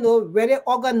not, really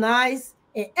organized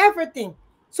and everything.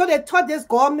 So they thought this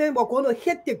government was going to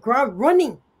hit the ground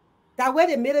running. That way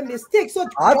they made a mistake. So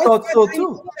I thought so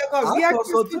too.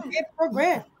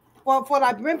 Program for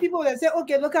Liberian people, they say,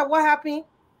 okay, look at what happened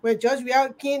when George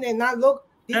Weah came, and now look.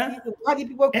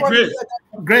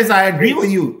 Grace, I agree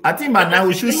with you. I think by now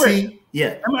we should see.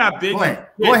 Yeah. Go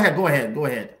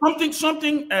ahead.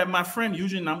 Something my friend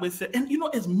Eugene Nambe said, and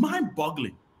it's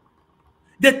mind-boggling.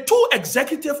 The 2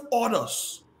 executive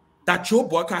orders that Joe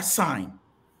Boyka signed,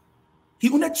 he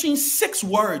only changed 6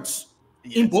 words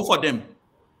in both of them.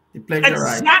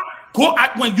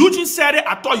 When Eugene said it,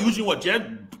 I thought Eugene was just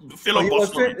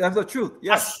filibustering. That's the truth.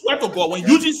 Yes. I swear to God, when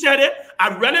Eugene said it, I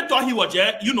really thought he was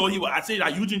just, he was. I said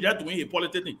that Eugene just doing his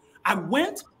politics thing. I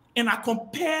went and I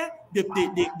compared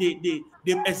the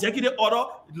executive order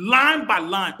line by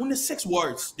line. Only 6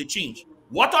 words they changed.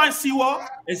 Water and sewer,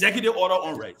 executive order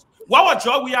on rice. What was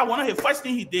George Weah? One of the first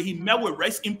things he did, he met with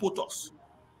rice importers.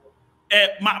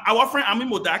 Our friend Amin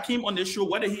Moda came on the show.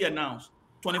 What did he announce?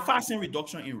 25-cent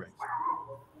reduction in rice.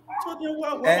 So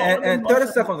then and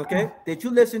 30 seconds, okay? Did you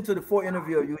listen to the full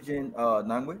interview of Eugene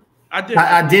Nyenwolo? I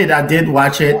did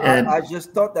watch it. And I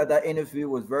just thought that interview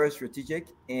was very strategic,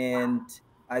 and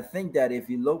I think that if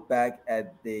you look back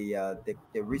at the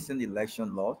recent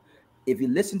election law, if you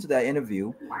listen to that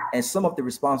interview and some of the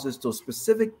responses to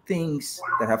specific things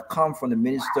that have come from the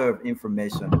Minister of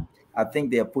Information, I think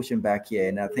they are pushing back here,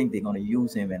 and I think they're going to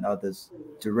use him and others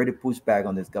to really push back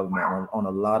on this government on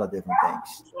a lot of different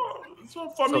things. So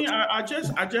for me, I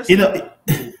just you know,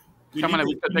 we need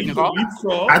to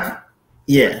leapfrog.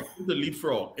 The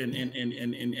leapfrog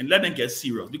and let them get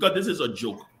serious, because this is a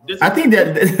joke. I think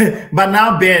that, but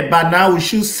now we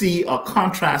should see a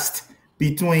contrast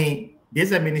between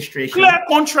this administration. Clear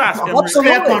contrast.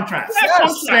 Clear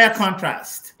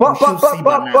contrast.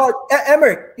 But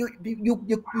Emerick,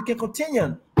 you can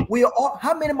continue.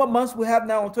 How many more months we have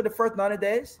now until the first 90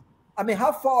 days? I mean,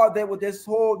 how far are they with this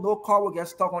whole no car will get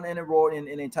stuck on any road in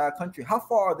the entire country? How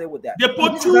far are they with that?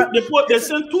 They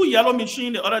sent 2 yellow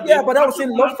machines the other day. Yeah, but that was in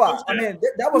Lofa. I mean,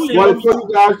 that was in Lofa. For you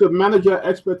guys to manage your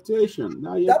expectation.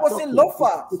 That was in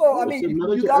Lofa. So I mean,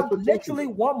 you got literally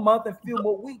 1 month and few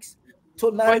more weeks to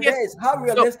 9 days. How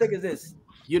realistic is this?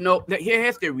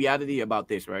 Here's the reality about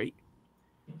this, right?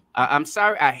 I'm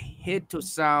sorry, I hate to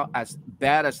sound as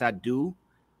bad as I do.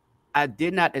 I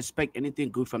did not expect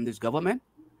anything good from this government.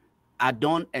 I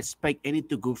don't expect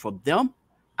anything good from them.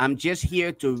 I'm just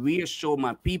here to reassure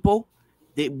my people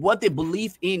that what they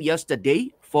believed in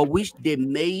yesterday, for which they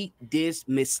made this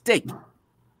mistake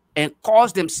and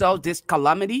caused themselves this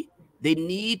calamity, they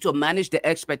need to manage the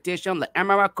expectation. Like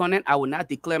Emerald Conan, I will not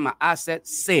declare my asset,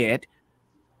 said,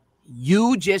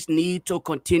 you just need to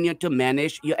continue to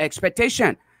manage your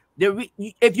expectation.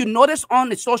 If you notice on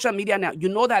the social media now, you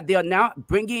know that they are now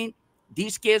bringing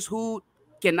these kids who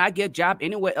cannot get a job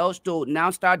anywhere else to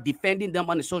now start defending them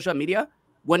on the social media.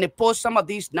 When they post some of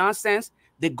these nonsense,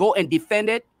 they go and defend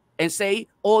it and say,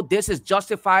 oh, this is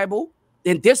justifiable.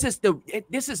 And this is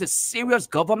a serious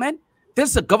government. This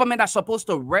is a government that's supposed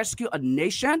to rescue a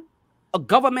nation, a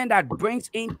government that brings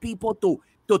in people to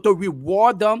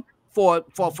reward them for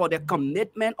their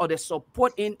commitment or their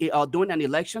support in during an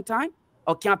election time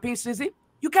or campaign season.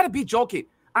 You gotta be joking.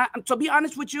 To be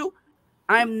honest with you,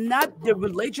 I'm not the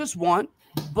religious one,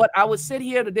 but I would sit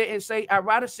here today and say I'd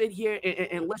rather sit here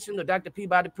and listen to Dr.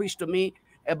 Peabody preach to me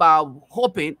about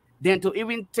hoping than to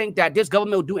even think that this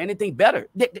government will do anything better.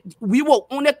 We will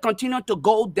only continue to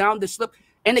go down the slope.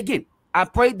 And again, I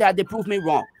pray that they prove me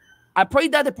wrong. I pray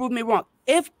that they prove me wrong.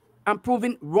 If I'm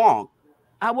proven wrong,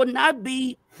 I would not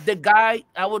be the guy.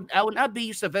 I would not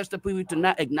be Sylvester Peabody to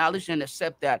not acknowledge and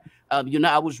accept that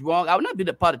I was wrong. I would not be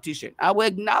the politician. I will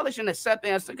acknowledge and accept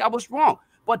and say I was wrong.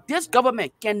 But this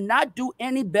government cannot do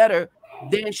any better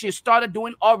than she started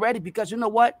doing already, because you know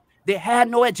what? They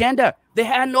had no agenda. They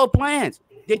had no plans.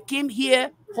 They came here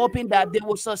hoping that they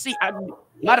will succeed.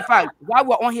 Matter of fact, while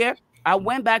we're on here, I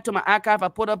went back to my archive. I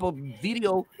put up a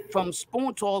video from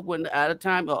Spoon Talk when at the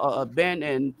time Ben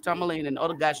and Tomalin and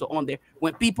other guys were on there,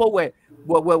 when people were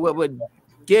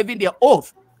giving their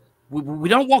oath. We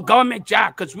don't want government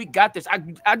job because we got this.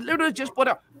 I literally just put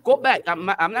up. Go back. I'm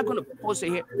not going to post it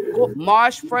here. Go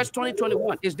March 1st,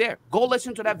 2021. It's there. Go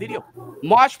listen to that video.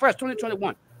 March 1st,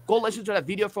 2021. Go listen to that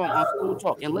video from Spoon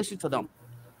Talk and listen to them.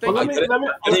 Well, let me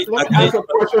ask a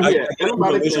question here.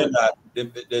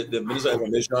 The Minister of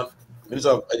Information, Minister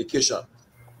of Education,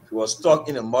 he was stuck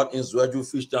in a mud in Zwaju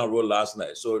Fishtown Road last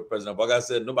night. So President Baga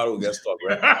said nobody will get stuck,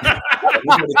 right?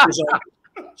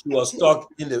 She was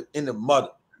stuck in the mud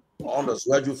on the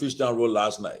Zwaju Fishtown Road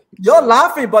last night. You're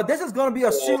laughing, but this is going to be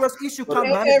a serious issue.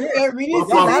 Let me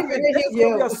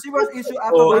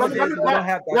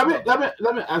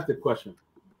ask the question.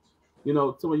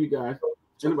 Some of you guys,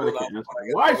 anybody can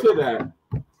answer.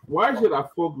 Why should our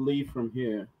folk leave from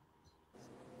here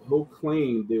who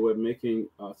claimed they were making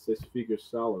a 6-figure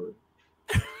salary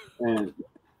and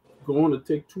going to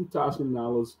take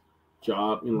 $2,000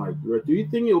 job in Liberia? Do you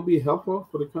think it will be helpful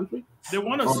for the country? They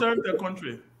want to serve their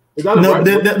country. The fact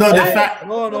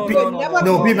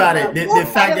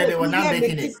that they were not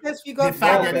making it. The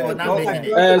fact that they were not making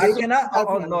it. I cannot.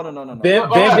 No. Ben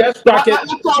just stuck it.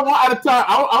 Let's talk one at a time.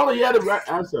 I only had the right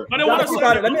answer. Let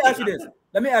me ask you this.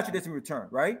 let me ask you this in return,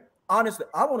 right? Honestly,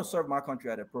 I want to serve my country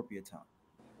at an appropriate time.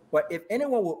 But if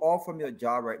anyone will offer me a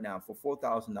job right now for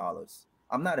 $4,000,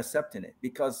 I'm not accepting it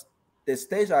because the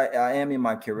stage I am in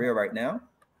my career right now,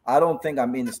 I don't think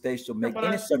I'm in the stage to make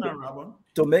any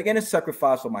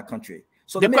sacrifice for my country.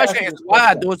 So the question is,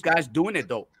 why are those guys doing it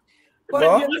though?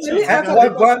 Why you doing it?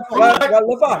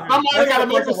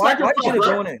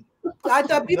 I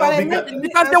thought people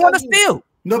because they want to steal.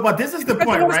 No, but this is the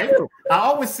point, right? I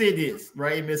always say this,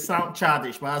 right? It may sound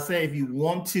childish, but I say if you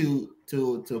want to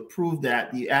prove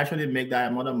that you actually make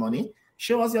that amount of money,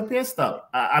 show us your pay stub.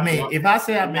 I mean, if I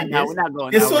say I make this,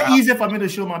 it's so easy for me to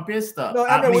show my pay stub. No,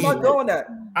 we're not doing that.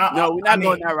 No, we're not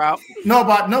going that route. No,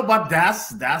 but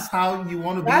that's how you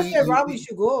want to be. That's the route we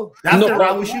should go. That's the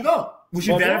route we should go. We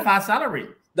should verify salary.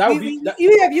 That would be even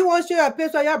if you want to show your pay,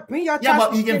 so you bring your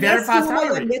but you can verify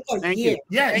salary.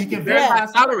 Yeah, you can verify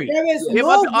salary. There is Give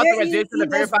us the authorization to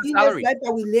verify salary. Life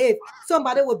that we live,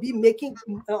 somebody will be making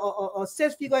a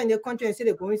sales figure in the country and say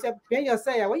they're going to say, "Bring your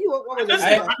salary." What you?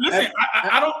 Listen,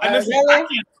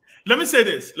 let me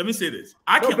say this.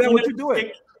 I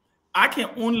can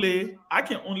only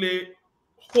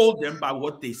hold them by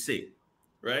what they say,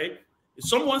 right? If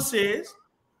someone says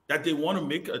that they want to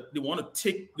make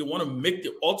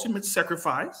the ultimate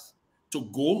sacrifice to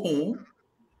go home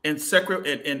and serve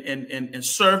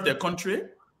their country,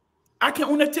 I can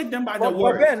only take them by their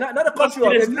word. Ben, not the country.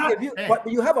 But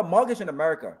you have a mortgage in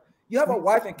America. You have a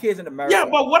wife and kids in America. Yeah,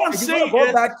 but what I'm saying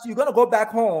is you're gonna go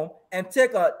back home and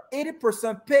take a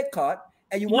 80% pay cut.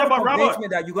 And you want to convince me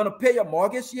that you're going to pay your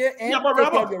mortgage here and take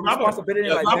care of your responsibility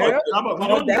in Liberia?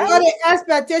 The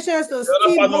expectations to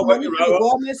steal more money from the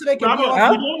government so they can be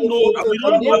on. We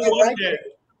don't know what's there.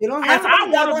 They don't have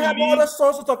other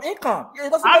sources of income.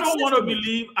 I don't want to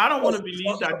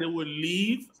believe that they will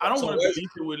leave. I don't want to believe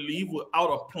they will leave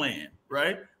without a plan,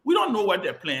 right? We don't know what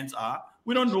their plans are.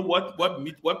 We don't know what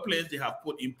plans they have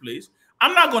put in place.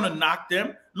 I'm not going to knock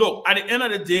them. Look, at the end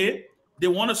of the day, they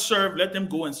want to serve, let them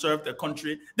go and serve their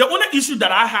country. The only issue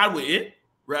that I had with it,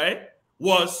 right,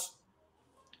 was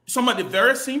some of the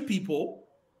very same people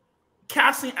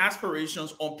casting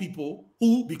aspirations on people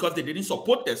who, because they didn't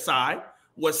support their side,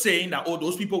 were saying that, oh,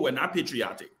 those people were not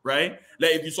patriotic, right?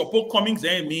 Like if you support Cummings,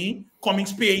 then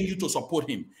Cummings paying you to support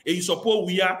him. If you support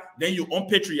Weah, then you're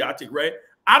unpatriotic, right?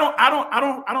 I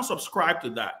don't subscribe to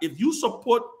that. If you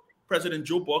support President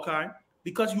Joe Buckeye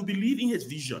because you believe in his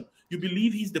vision, you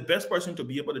believe he's the best person to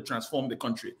be able to transform the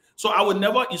country. So I would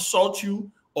never insult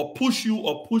you or push you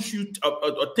or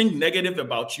think negative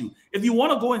about you. If you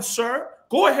want to go and serve,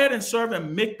 go ahead and serve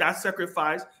and make that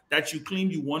sacrifice that you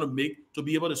claim you want to make to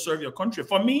be able to serve your country.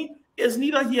 For me, it's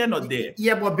neither here nor there.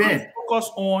 Yeah, but Ben,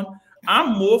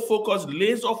 I'm more focused,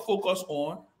 laser focused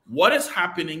on what is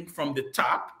happening from the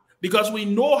top, because we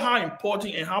know how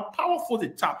important and how powerful the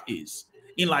top is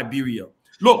in Liberia.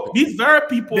 Look, these very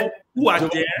people who are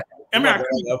there,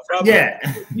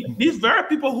 these very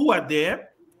people who are there,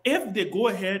 if they go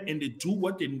ahead and they do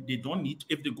what they don't need,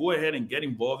 if they go ahead and get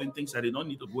involved in things that they don't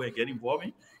need to go ahead and get involved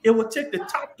in, it will take the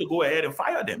top to go ahead and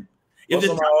fire them. But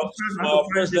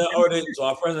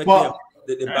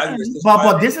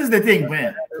this is the thing,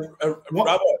 man.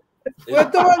 Tomorrow, where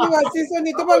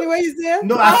is there?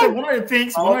 No, I said one of the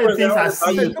things I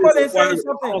see.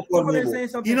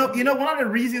 You know, one of the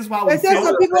reasons why we feel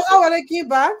some people want to keep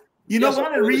back. You know, one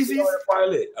of the reasons.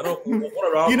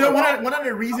 You know, one of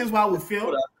the reasons why we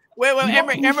feel. Wait,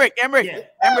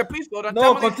 Emric, please go on.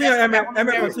 No, continue, Emric,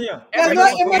 continue.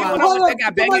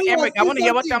 Emric, I want to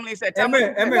hear what Tomalin said.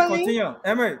 Emric, continue.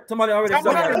 Emric, Tomalin already said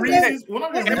that.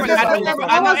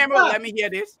 I know Emric, let me hear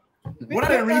this. One of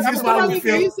the reasons why we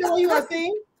feel.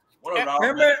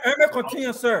 Emric,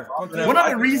 continue, sir. One of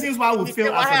the reasons why we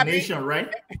feel as a nation, right?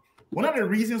 One of the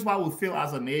reasons why we feel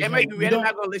as a nation. Emric, you really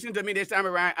not going to listen to me this time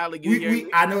around? I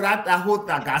know that I hope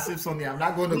that gossip's on me. I'm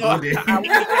not going to go there.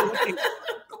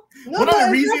 One of the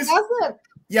reasons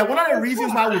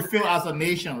why we feel as a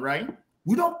nation, right?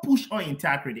 We don't push on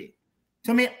integrity.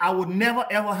 To me, I would never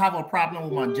ever have a problem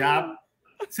with my job,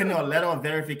 sending a letter of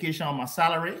verification on my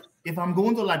salary. If I'm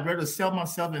going to Liberia to sell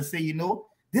myself and say, you know,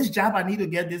 this job, I need to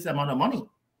get this amount of money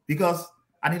because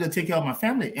I need to take care of my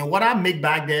family. And what I make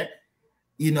back there,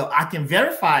 you know, I can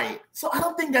verify it. So I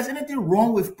don't think there's anything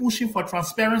wrong with pushing for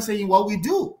transparency in what we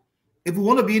do. If we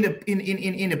want to be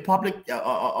in the public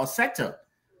sector.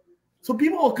 So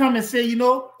people will come and say, you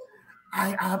know,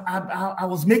 I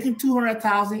was making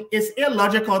 200,000. It's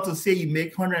illogical to say you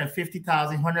make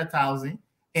 150,000, 100,000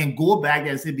 and go back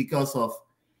there and say because of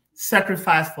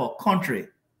sacrifice for country,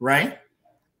 right?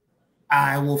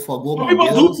 I will forgo my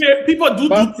People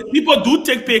bills. people do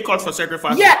take pay cuts for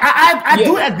sacrifice. Yeah, I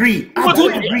do agree. I do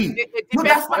agree. No,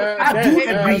 that's I do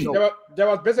agree. There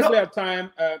was basically a time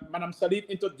Madam Salif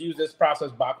introduced this process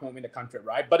back home in the country,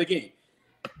 right? But again,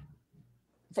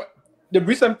 for the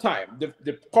recent time,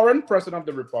 the current president of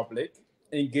the republic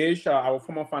engaged our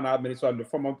former finance minister and the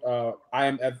former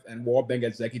IMF and World Bank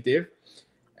executive,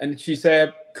 and she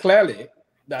said clearly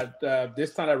that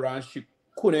this time around she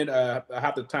couldn't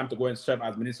have the time to go and serve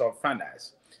as Minister of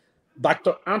Finance.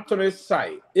 Dr. Anthony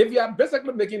said, if you are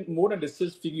basically making more than the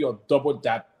 6 figure or double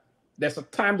that, there's a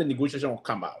time the negotiation will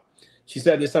come out. She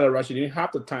said this time around she didn't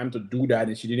have the time to do that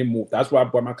and she didn't move. That's why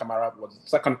Boyman Kamara was the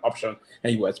second option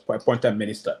and he was appointed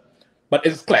minister. But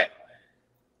it's clear.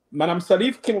 Madam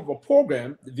Salif came up with a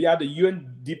program via the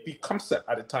UNDP concept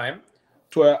at the time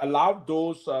to allow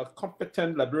those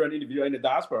competent Liberian individuals in the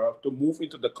diaspora to move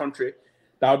into the country.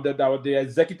 That the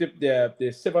executive, the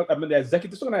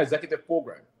executive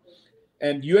program,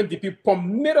 and UNDP pumped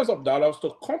millions of dollars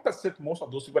to compensate most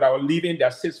of those people that were leaving their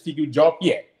 6-figure job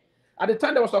here. At the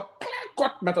time, there was a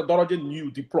clear-cut methodology new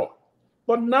deployed,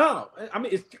 but now, I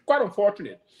mean, it's quite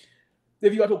unfortunate.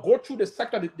 If you have to go through the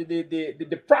sector,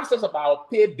 the process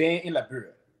about pay ban in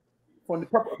Liberia, from the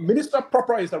minister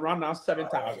proper is around now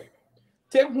 7,000.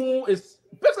 Take home is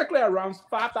basically around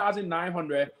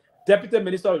 5,900. Deputy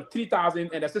minister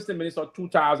 3,000 and assistant minister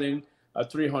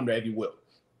 2,300, if you will.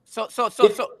 So,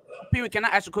 Peter, can I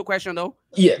ask a quick question though?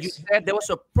 Yes. You said there was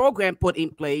a program put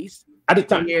in place at the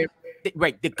time.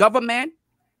 Where, the government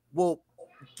will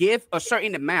give a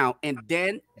certain amount, and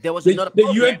then there was another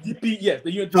program. UNDP, yes,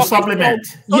 the UNDP to supplement.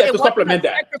 To supplement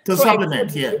that. To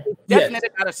supplement, yeah. Definitely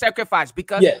not a sacrifice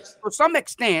because to some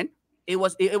extent. It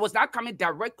was not coming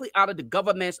directly out of the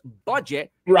government's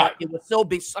budget, right? It was still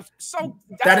being so.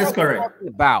 That is correct.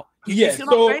 About yes.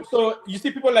 So you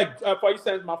see people like, for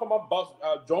instance, my former boss,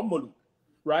 John Molu,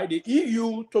 right? The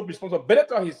EU took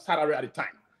responsibility of his salary at the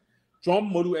time.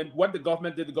 John Molu, and what the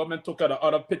government did, the government took out of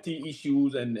other petty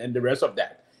issues and the rest of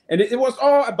that. And it was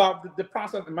all about the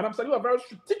process. And Madam Salif was very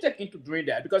strategic into doing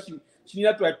that because she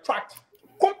needed to attract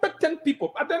competent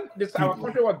people. But then our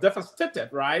country was devastated,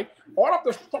 right? All of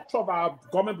the structure of our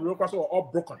government bureaucracy were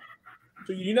all broken.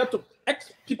 So you needed to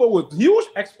people with huge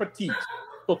expertise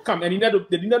to come, and they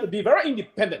needed to be very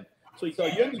independent. So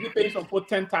you need to pay some for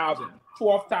 10,000,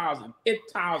 12,000,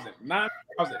 8,000,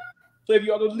 9,000. So if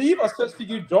you are to leave a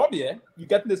 6-figure job here, you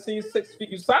get the same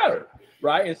 6-figure salary,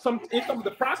 right? And in some of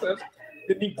the process,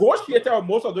 the negotiator of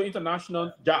most of the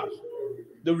international jobs,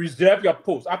 they reserve your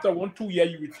post. After 1-2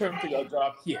 years, you return to your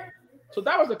job here. So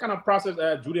that was the kind of process,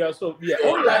 Julia. So yeah,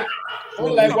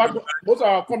 unlike what most of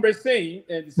our comrades saying,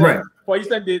 and saying, right. For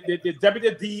instance, the deputy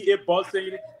DEA boss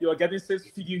saying you are getting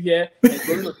 6-figure here and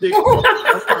going to take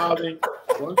 1,000.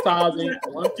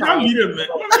 Can't lead him, man.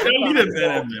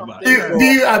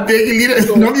 I'm begging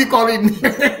leader. No, you call him.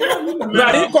 No,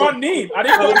 I didn't call name. I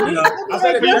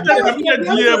said we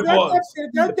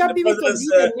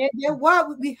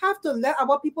have to let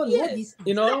our people know this.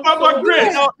 You know,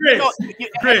 Grace.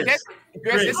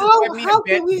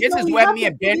 This is where me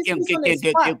and Ben can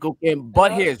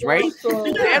butt heads, right?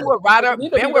 Ben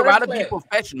would rather be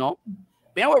professional.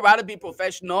 Ben would rather be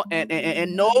professional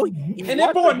and know. And they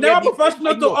were never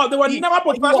professional to us. They were never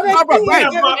professional. But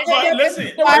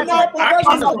listen,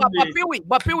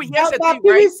 but Peewee, here's the thing,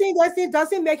 right? Peewee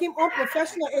doesn't make him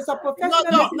unprofessional. It's a professional.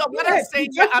 No. What I'm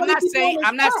saying,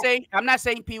 I'm not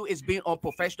saying Peewee is being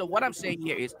unprofessional. What I'm saying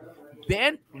here is,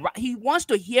 Ben, he wants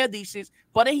to hear these things,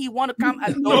 but then he want to come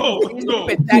as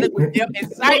pathetic with them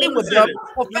and siding with them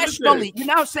professionally. You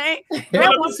know what I'm saying?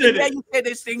 Ben wants to hear you say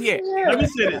this thing here. Let me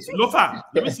say this, Lofa.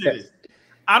 Let me say this.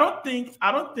 I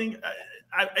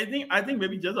think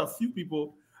maybe just a few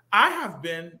people. I have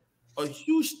been a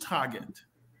huge target.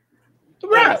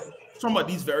 Right. Some of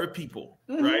these very people,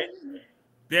 right?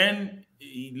 Ben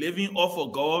living off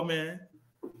of government.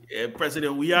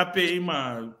 President, we are paying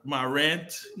my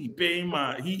rent. He paying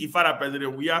if I'm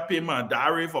president, we are paying my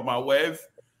diary for my wife.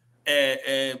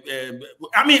 I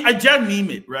mean, I just name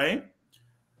it, right?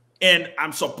 And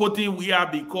I'm supporting we are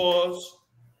because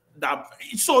that.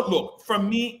 So look, for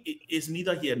me, it's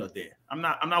neither here nor there. I'm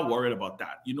not worried about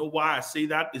that. You know why I say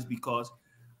that is because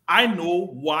I know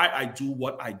why I do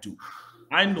what I do.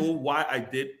 I know why I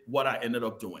did what I ended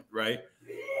up doing, right?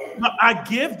 But I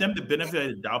give them the benefit of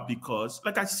the doubt because,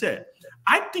 like I said,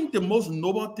 I think the most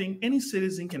noble thing any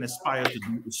citizen can aspire to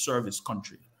do is serve his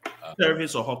country, serve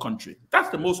his or her country. That's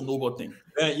the most noble thing.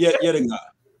 Yeah, the guy.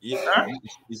 Yeah,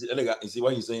 you see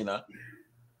what he's saying now?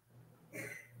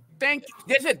 Thank you.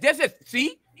 This is.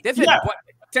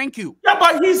 Thank you. Yeah,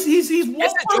 but he's This is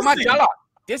Joma Jala.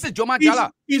 This is Joe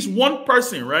Mandela. He's one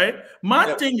person, right?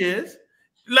 My thing is,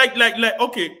 like,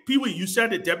 okay, Peewee, you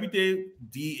said the deputy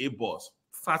DA boss,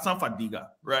 Hassan Fadiga,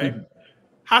 right?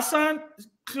 Hassan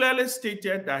clearly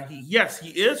stated that he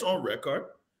is on record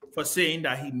for saying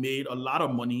that he made a lot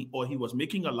of money, or he was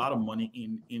making a lot of money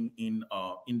in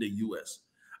the US.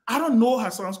 I don't know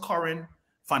Hassan's current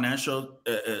financial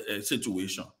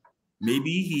situation.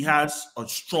 Maybe he has a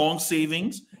strong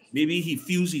savings. Maybe he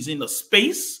feels he's in a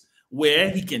space where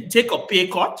he can take a pay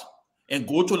cut and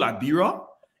go to Liberia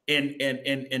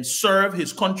and serve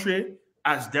his country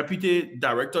as Deputy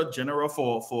Director General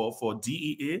for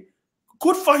DEA.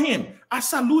 Good for him. I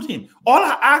salute him. All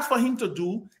I ask for him to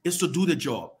do is to do the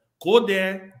job. Go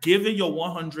there, give it your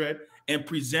 100, and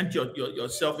present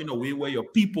yourself in a way where your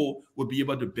people will be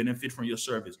able to benefit from your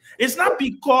service. It's not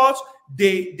because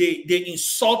they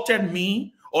insulted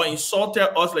me or insulted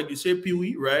us, like you say,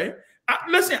 Peewee, right?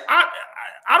 Listen, I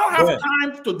don't have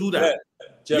time to do that.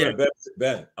 Chairman,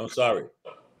 Ben, I'm sorry.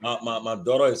 My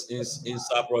daughter is in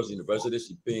Cyprus University.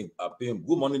 She's paying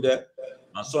good money there.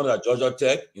 My son is at Georgia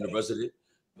Tech University.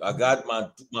 I got my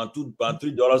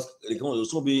 $3. They can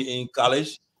also be in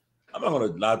college. I'm not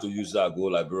going to lie to you, so I go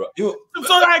like, bro. So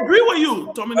I agree with you,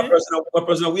 Tomalin.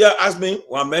 President we are asked me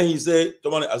one man. He said,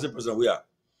 Tomalin, I said, President we are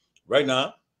right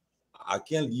now. I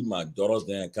can't leave my daughters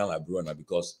there in Liberia now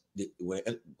because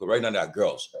right now they are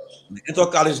girls. They enter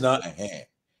college now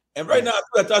and right now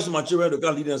I attach to my children. They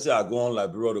can't lead them and say I go on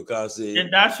Liberia. They can't say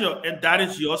and that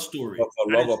is your story. For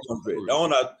love of country. That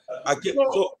one I can't.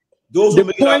 So those who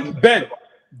make Ben.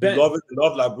 Love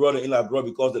Liberia in Liberia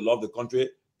because they love the country.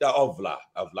 They're all Vla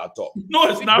talk. No,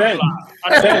 it's not Ben.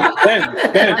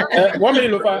 Vla. Ben. 1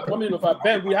 minute, Lofa.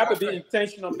 Ben, we have to be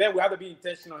intentional. Ben, we have to be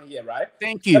intentional here, right?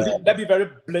 Thank you. Let's be very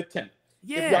blatant.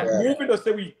 Yeah. If we are moving to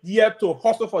say we here to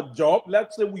hustle for job,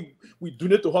 let's say we do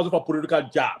need to hustle for political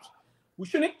jobs. We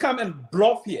shouldn't come and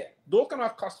bluff here. Those kind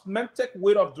of cosmetic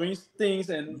way of doing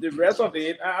things and the rest of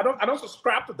it, I don't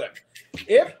subscribe to them.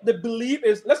 If the belief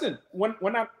is, listen,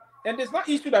 and it's not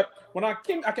issue that when I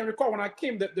came, I can recall when I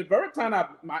came, the very time I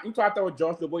interacted with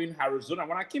George Lobo in Arizona,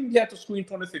 when I came here to school in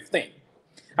 2015,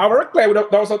 I was very clear,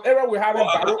 there was an era we having.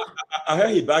 I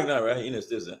heard he back now, right? In the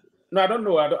States. No, I don't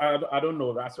know. I don't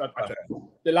know. That's what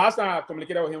the last time I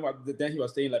communicated with him, then he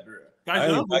was staying in Liberia.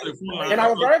 And I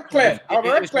was very clear.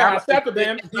 I said to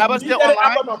them,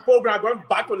 after my program, going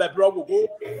back to Liberia, we'll go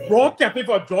run campaign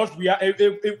for George Weah. If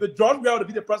the George Weah to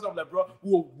be the president of Liberia,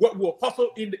 we'll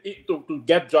hustle to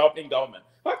get job in government.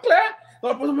 But clear.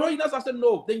 I said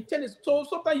no. The intent is so.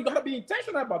 Sometimes you gotta be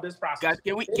intentional about this process. Guys,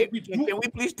 can we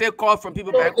please take call from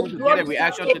people back home to get a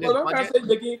reaction to this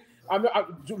budget?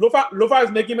 Lofa is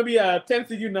making maybe 10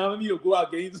 figure now. Maybe you'll go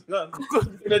against the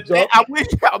job. I wish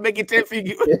I'll make it 10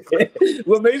 figure.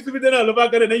 Well, maybe you be done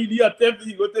Lofa and then you need a 10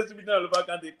 figure. Go test me now Lofa.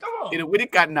 Come on. You know, we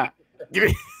can't now. No.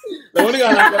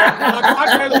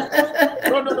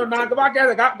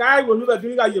 Guy will look at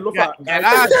doing that. You look at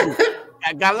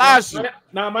Galash.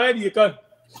 Now, my you can.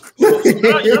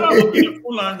 You're not looking at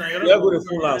full line now. You're going to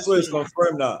full line. So it's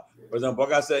confirmed now. President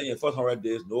Boga said in the first 100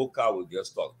 days, no car will get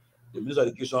stuck. The Minister of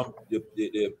Education,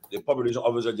 the population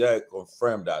officer there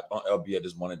confirmed that on LBA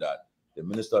this morning that the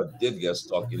minister did get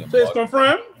stuck in a So it's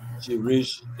confirmed? She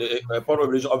reached, the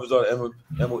population officer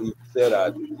MOE said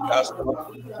that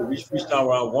she reached down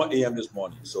around 1 a.m. this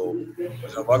morning. So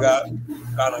President Boga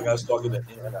kind of got stuck in the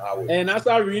highway. And that's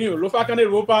our renew. Lofa can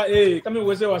Europa, hey, come in,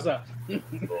 what's that? Take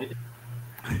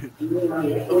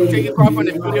your call from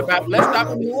the studio back. Let's stop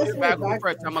from the studio back home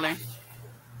first, Tomalin.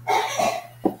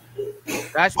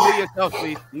 Guys, mute yourselves,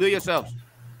 please. Mute yourselves.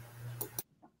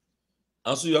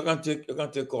 And so you can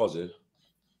take calls, eh?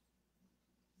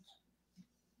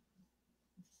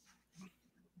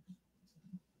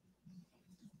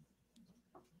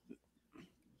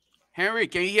 Henry,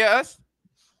 can you hear us?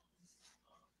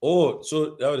 Oh,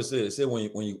 so that was they say when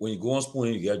you go on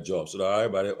Spoon, you get jobs. So that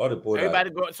everybody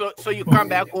go. So you come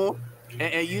back home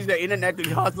and use the internet to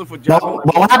hustle for jobs.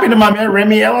 But what happened to my man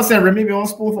Remy? I was saying Remy been on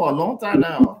Spoon for a long time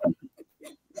now.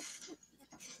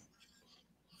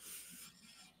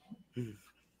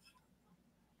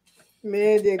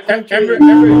 Man, the country.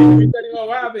 My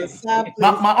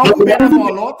uncle been there for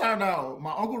a long time now.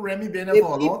 My uncle Remy been there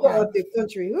for a long time. The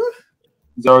country.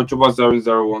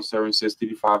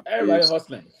 000077635. Everybody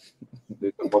hustling.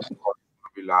 The button call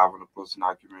will be live on the posting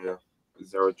document here.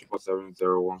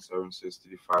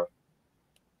 000077635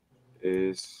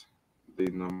 is the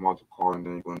number to call, and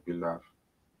then you're going to be live.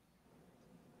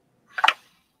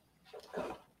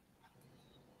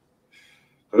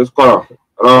 Let's call.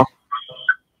 Hello.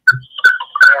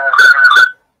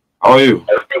 How are you?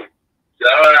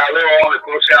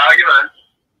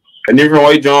 And even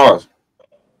why you join us?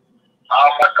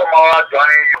 I'm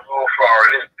joining you for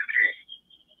this.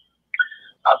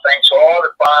 I thank all the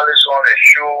panelists on the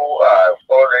show,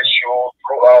 for the show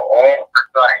throughout all the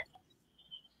time.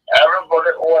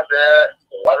 Everybody over there,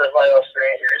 whatever you're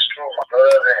saying is true, my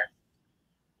brother.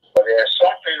 But there's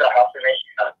something that happening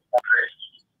in that country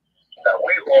that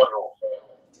we all know.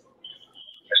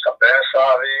 Mr. Ben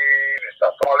Sanvee, Mr.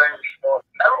 Tomalin,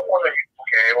 every one of you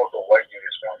can able to work in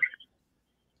this country.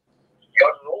 You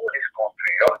know this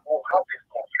country, you know how this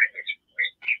country is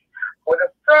rich. But the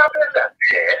problem that's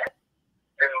there,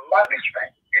 the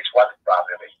management is what the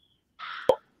problem is.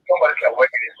 Somebody can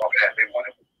work in this country and make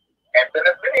money. And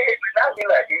benefit is not be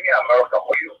like in America,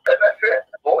 where you benefit,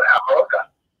 go in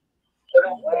America. But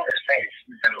the way the thing is,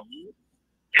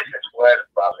 this is where the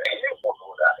problem is. You will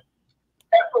know that.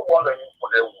 Every one of you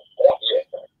put their own here.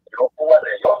 You don't go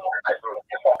there, you don't know how to do it.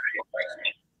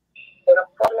 But the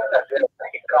problem that there's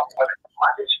it comes from the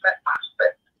management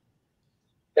aspect.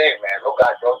 Hey man, look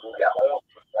at just do their own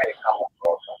thing when it comes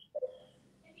across.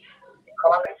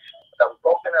 Economics that we're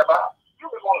talking about, you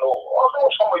don't know.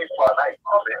 Although some of you are not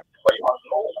economics, but you must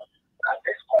know that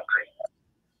this country,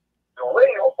 the way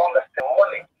you understand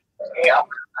money, in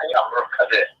America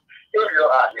there, if you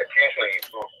are, you can't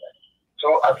improve.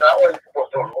 So as I always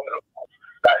put to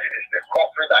that it is the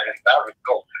country that is now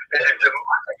resolved. It is the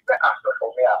management aspect for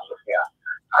me I'm looking at.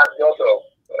 And also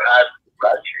have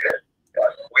graduated we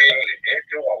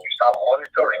when we start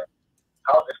monitoring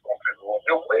how this country goes,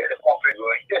 the way the country is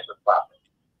going, this is problem.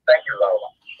 Thank you very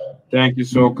much. Thank you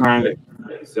so kindly.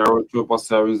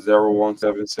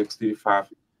 077017635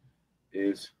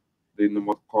 is the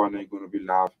number to call, and you're going to be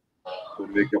live to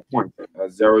make your point.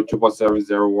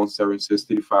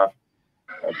 077017635.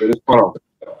 This call.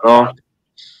 Hello.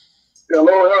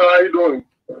 Hello, how are you doing?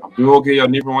 I'm doing okay. Your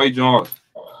name from where you join us?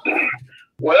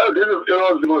 Well, this is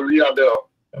Aaron there.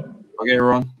 Okay,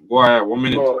 Ron. Go ahead. 1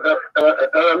 minute. I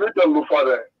need to look for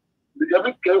that.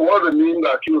 Everything what it mean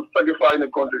that you sacrifice in the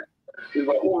country. If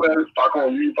a woman is stuck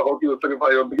on you, you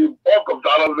sacrifice your big bulk of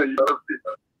dollars in the United States.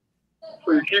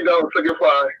 So you keep down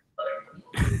sacrifice.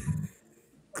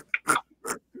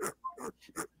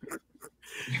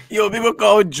 Yo, people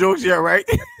call jokes here, right?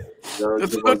 So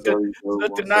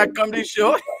to not come to the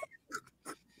show.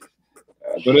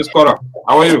 So this caller,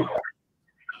 how are you?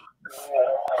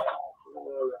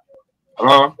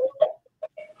 Hello?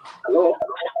 Hello?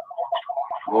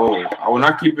 Oh, I will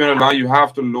not keep you in the line. You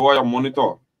have to lower your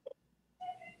monitor.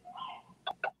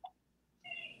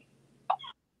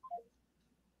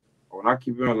 I will not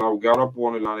keep you in the line. We got up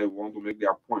on the line. They want to make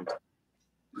their point.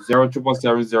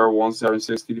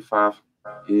 077017635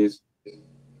 is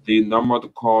the number to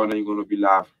call, and then you're going to be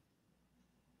live.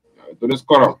 So this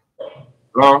caller.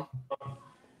 Hello?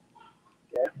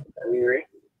 Yeah,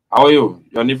 how are you?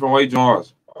 Your name from where you join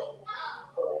us?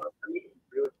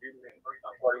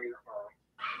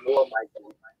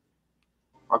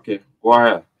 Okay, go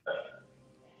ahead.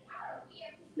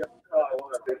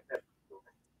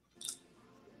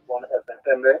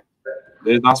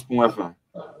 There's not Spoon FM.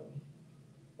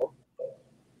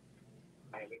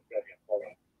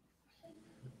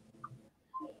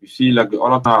 You see, like the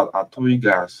other time I told you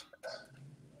guys,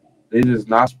 this is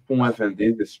not Spoon FM,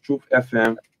 this is Truth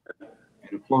FM.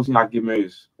 And the closing argument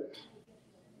is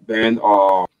Ben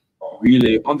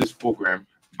relay on this program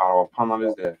by our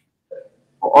panelists there.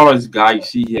 For all of these guys you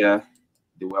see here,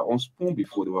 they were on Spoon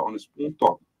before, they were on the Spoon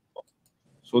Talk.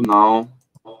 So now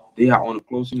they are on the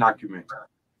closing argument.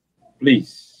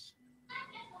 Please.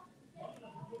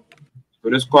 So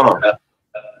this caller.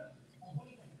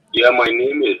 Yeah, my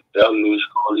name is Elnush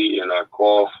Colley, and I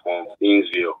call from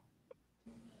Finsville.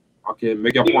 Okay,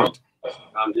 make your point.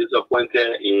 I'm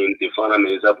disappointed in the Finance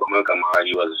Minister Panelists Kamara.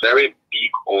 He was very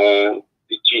big on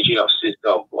the changing of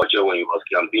system of budget when he was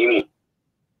campaigning.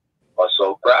 But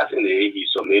surprisingly, he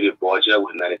submitted a budget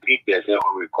with 93%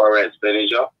 on recurrent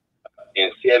expenditure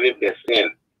and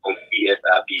 7% on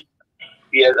PSRP.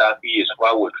 PSRP is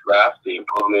what will drive the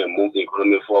economy and move the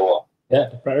economy forward. Yeah,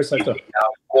 the private sector.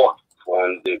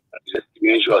 From the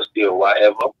distribution of steel or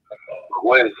whatever, but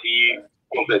when you see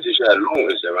compensation alone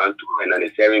is around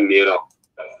 297 million.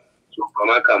 So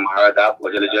Panelists Kamara, that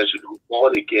budget should do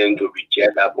all they can to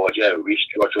reject that budget and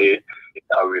restructure it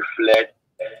that reflect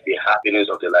the happiness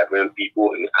of the Liberian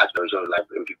people and the aspirations of the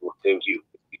Liberian people. Thank you.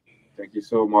 Thank you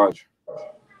so much.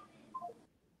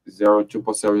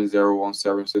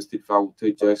 077017635. We'll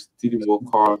take just 3 more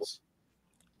cards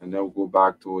and then we'll go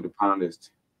back to the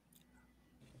panelists.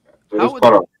 So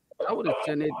How would the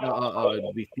Senate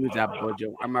refuse that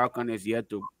budget? American is yet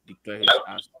to declare his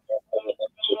ass.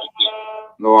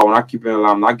 No, I'm not keeping it.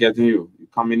 I'm not getting you. You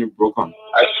come in broken.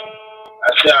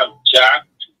 say I'm Jack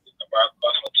about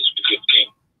for District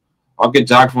 15. Okay,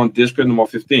 Jack from District number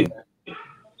 15.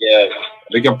 Yes.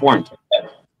 Make your point.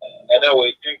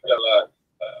 Anyway, thanks a lot.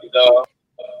 You know,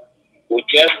 we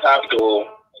just have to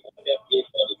accept this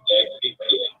for the next 6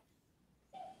 years.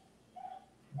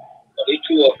 But if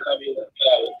you are coming with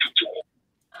people,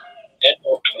 that's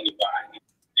not 25.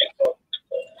 That's not.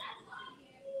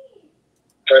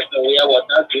 Personally, I was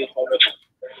not doing 100%.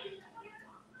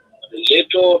 The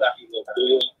little that he was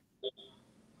doing,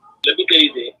 let me tell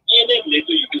you this, any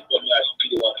little you do for me, I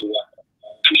still want to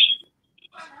push you.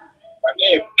 I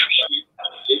can't push you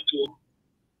little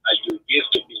as you give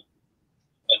to me.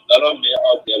 A lot of men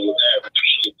out there will never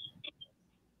appreciate you.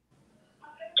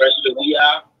 Personally, we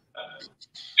are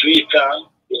 3 times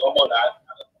the woman that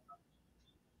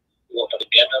work for the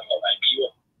better for my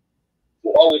people.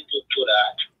 We always do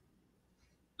that.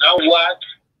 Now what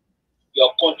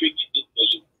your country can do for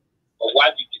you, or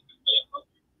what you can do for your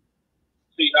country.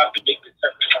 So you have to make the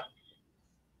sacrifice.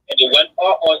 And then when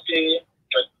all say,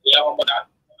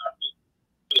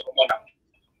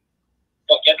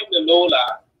 forgetting the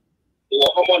Lola, they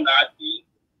were homo Nazi,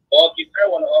 or the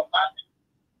parent of party,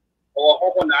 or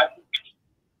homo Nazi.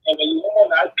 And when you homo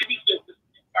Nazi,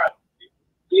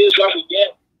 here's what we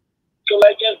get. So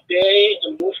like just day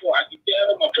and move for I can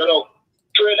tell my brother,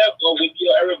 trailer go with you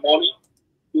every morning.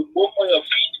 You move on your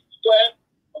feet,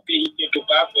 okay, he can go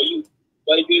back for you.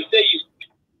 But if you say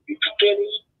you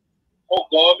training or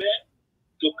government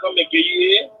to come and get you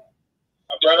here,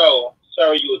 my brother,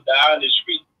 sorry, you die on the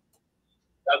street.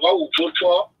 That's what we vote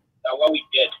for, that's what we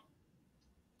get.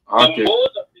 Okay. And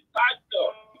most of the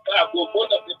pastors,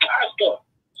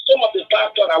 some of the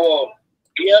pastors that were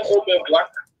being open black,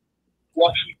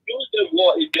 what he used the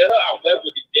war is better aware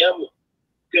with the devil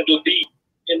than to be.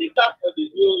 And it's not for the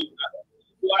new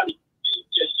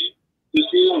to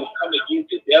see who come against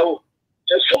the devil.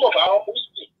 And some of our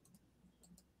Muslims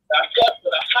that said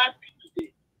for the fact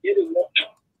today, they didn't want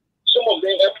to. Some of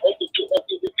them have also to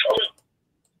the current.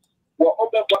 Well,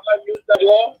 open what I use the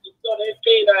war, so they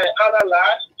say that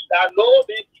analyze that no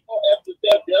they people have to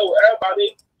tell devil,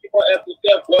 everybody people have to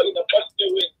tell God in a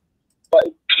positive way. But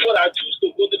people that choose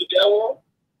to go to the devil,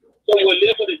 so we'll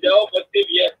live for the devil for 6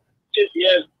 years. 6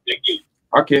 years. Thank you.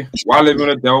 Okay, while living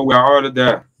with the devil, we are already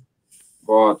there.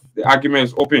 But the argument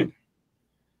is open.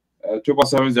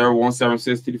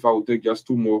 770-176-35 will take just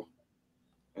 2 more,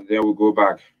 and then we'll go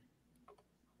back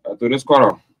to this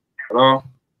caller. Hello.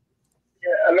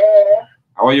 Yeah, hello.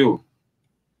 How are you?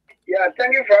 Yeah,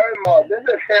 thank you very much. This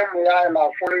is Sam. I'm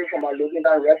calling from a Logan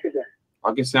resident.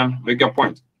 Okay, Sam, make your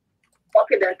point.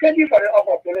 Okay, then thank you for the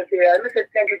opportunity. Let me say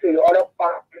thank you to the other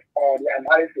part for the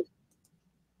analysis.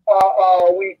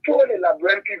 We told the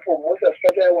Liberian people, most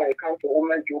especially when it comes to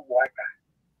women Joe Boyka,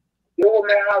 the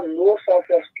women have no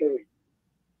success story.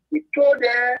 We told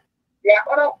them there are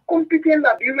other competent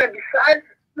Liberians besides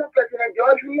President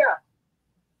George Weah.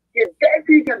 The best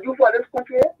thing you can do for this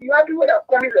country, you have people that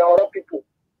come in the other people.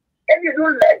 If you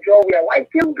don't let George Weah, why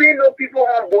can't bring no people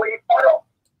on board in order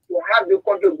to have the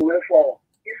country going forward?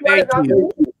 You see what is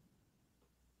happening?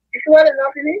 You see what is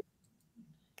happening?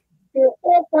 The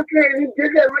whole country is in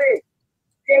disarray.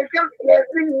 There's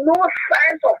been no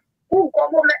signs of full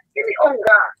government any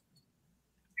longer.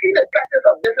 See the practice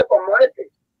of this community.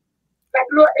 That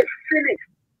law is finished.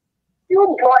 You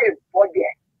bought a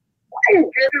budget. Why are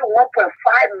you giving 1.5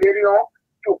 million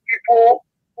to people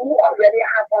who already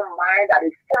have on mind that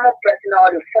the former president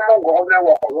or the former government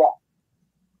was wrong?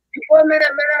 Before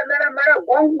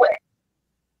one way.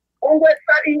 Always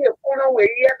starting a corner where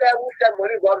who said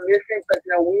money got missing,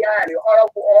 President we are the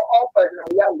all President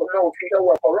we are no official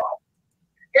were corrupt.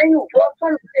 Then you brought some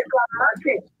like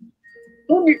Martin,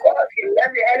 who because he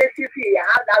left the LCC, he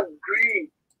had that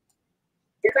greed.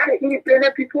 Is that the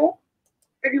independent people?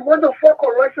 If you want to fight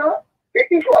corruption, the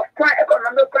issue of crime,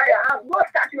 economic crime, has no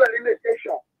statute of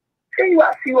limitation. Say you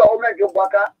are still a woman, Joe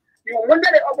Baka, you wanted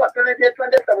the opportunity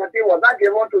 2017 was not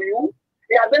given to you.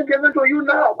 They have been given to you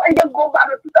now. Why don't go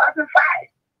back to 2005?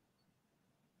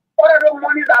 All of the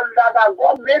money that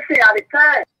got missing at the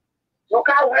time, look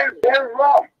how went very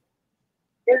rough.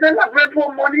 Isn't that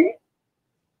grateful money?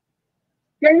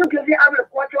 Can you give the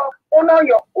agriculture, honor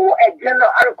your own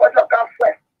agenda, agriculture comes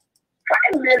first.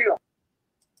 5 million.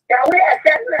 Can we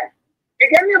assessment? They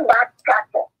give me back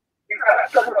tractor. You are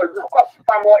talking about local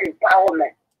farmer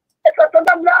empowerment. It's a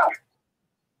total bluff.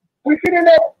 We sit in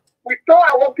there, we told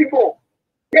our people,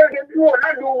 they will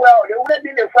not do well. They wouldn't be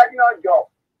in the fighting on job.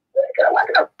 What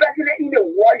kind of president in the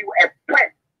world you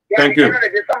expect? Thank you.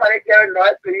 Somebody carrying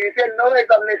noise to you. You say no,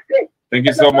 it's a mistake. Thank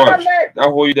you so much.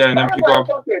 I'll hold you there and then pick up.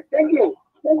 Thank you.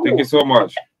 Thank you so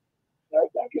much.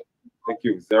 Thank you. Thank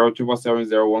you.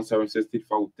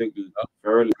 0770176. I will take the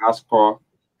very last call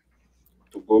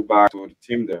to go back to the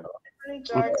team there.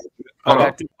 I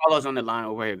got 2 callers on the line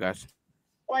over here, guys.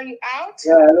 Were you out?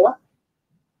 Yeah, hello.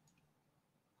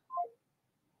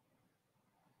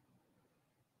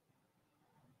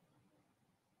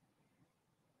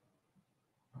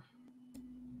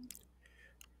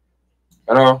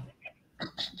 Hello.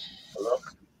 Hello.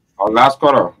 Our last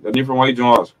caller. The name from where you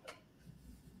join us.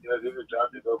 Yeah, this is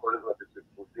Jackie.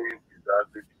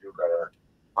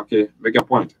 Okay, make a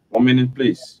point. 1 minute,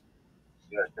 please.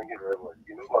 Yeah, thank you very much.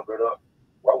 You know, my brother,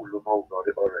 why we look how we got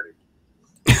it already?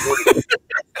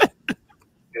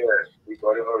 Yeah, we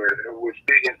got it already. We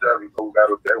stay inside because we got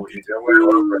to there with each other.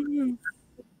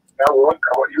 Now,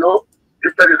 you know,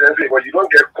 this presidency, when you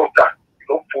don't get contact, you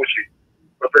don't push it.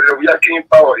 But President, we are king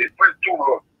power. It's first 2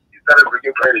 months. He started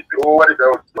bringing credit. Oh, what is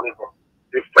that money for?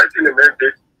 The first thing the man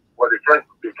did was the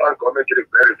France government get a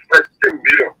credit, first 10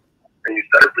 million. And he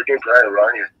started bringing credit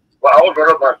around here. But I was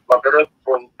my brother,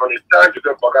 from the time to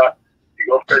the Baga, he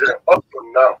got president up to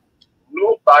now.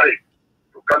 Nobody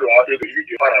to come to our age to use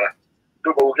the father.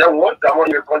 So, but we get one time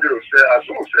in the country to say, as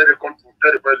soon as the country,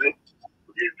 the president,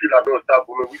 we feel like we'll start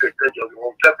moving with the French Johnson.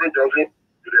 We'll get French Johnson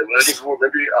to the American people,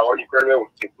 maybe our economy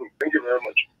will improve. Thank you very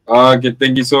much. Okay,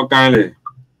 thank you so kindly.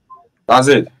 That's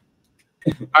it.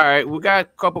 All right, we got a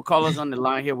couple callers on the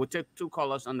line here. We'll take 2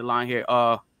 callers on the line here.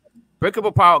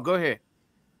 Breakable Power, go ahead.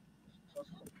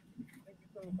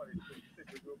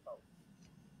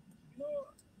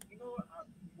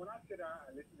 When I sit down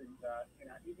and listen to you guys, and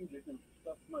I even listen to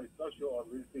stuff, social or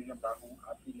real estate back home,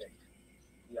 I feel like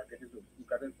we are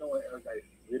getting somewhere else that is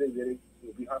really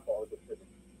will be hard for us to fit.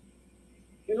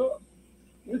 You know,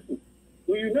 listen,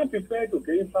 when you're not prepared to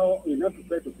gain power, you're not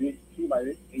prepared to be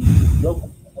somebody, and your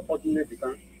opportunity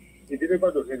becomes, it's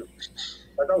difficult to handle.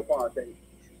 But that's what I'm saying.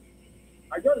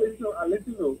 I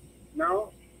listen to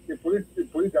now the police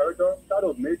director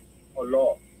started to make a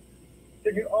law.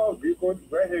 Taking all vehicles,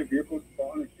 very heavy vehicles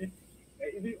on the street,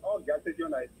 and even all gas stations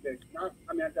like now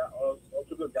America or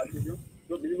total gas station,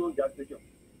 so minimum gas station.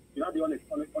 You not be on the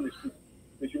street.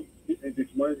 They should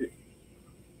this morning.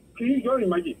 Can you just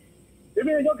imagine? Even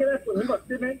if you get to make a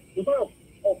statement because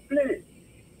of plane,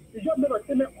 you just make a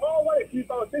statement all what the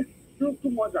people say 2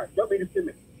 months like just make a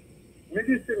statement.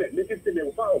 Making statement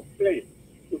without a plane,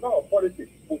 without a policy,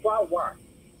 without why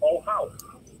or how.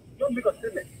 Just make a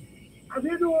statement. I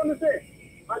really don't understand.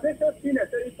 I just seen a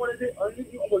certain policy on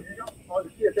the opposition or the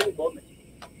CSA government.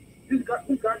 This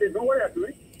guy, they know what they are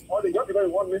doing, or they just because they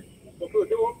want me, but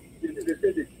they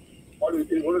say this, or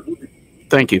they want to do this.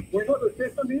 Thank you. We want to say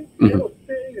something, they don't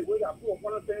say in the way that people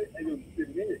want to say, and you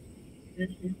mean it.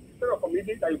 Instead of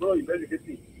committing that you're going to investigate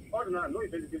things, or no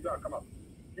investigation will come up.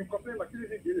 You complain about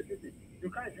citizens in the city. You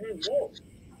can't do more.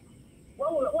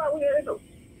 Why are we here?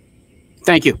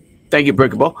 Thank you. Thank you,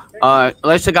 Breakable.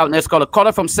 Let's check out next caller.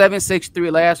 Caller from 763,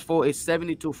 last 4 is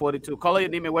 7242. Caller your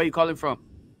name and where you calling from.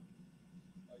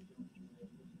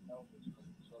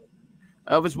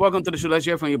 Elvis, welcome to the show. Let's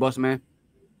hear from you, boss man.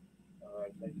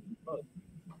 Thank you. Look,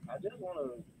 I just want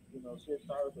to, say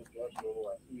sorry to Judge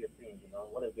Lofa and see your thing,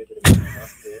 what I did to the man out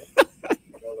there.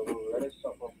 Let us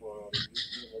suffer for the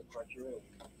youth in the country.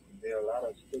 There are a lot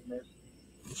of stigmas.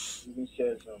 Even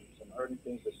shared some hurting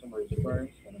things that some of his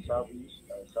friends in the southeast,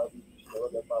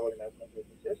 that power in that country.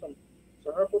 He said some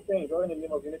hurtful things all in the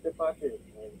name of unity party,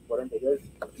 and for them to just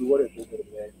do what they do to the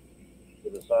man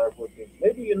is a sorrowful thing.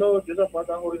 Maybe just about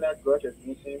holding that grudge as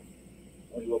missing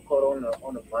when you were caught on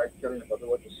the mic telling about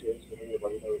what you said, so maybe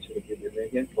about should have given you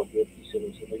again forgive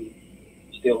easily, so maybe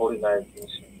still holding that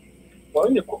against him. Well,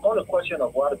 on the question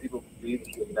of why do people leave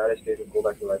the United States and go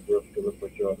back to Liberia to look for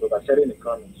jobs, look, I said it in the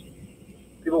comments.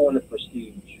 People want the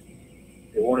prestige.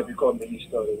 They want to become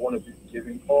minister. They want to be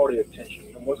giving all the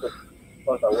attention. Most of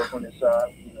us that work on the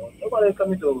side, nobody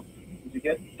coming to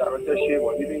get directorship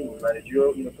or even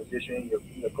managerial position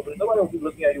in your company. Nobody will be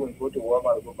looking at you when you go to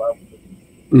Walmart or go buy food.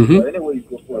 But anyway, you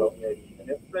go for it. And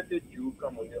then plenty of Jews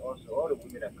come with it also, all the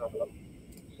women that come up.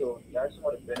 So that's some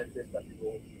of the benefits that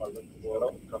people are looking for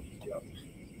when it comes to jobs.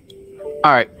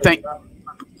 All right. Thank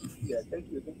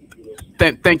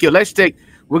you. Let's take.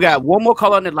 We got one more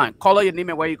caller on the line. Caller your name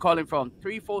and where you calling from.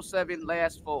 347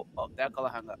 last 4. Oh, that caller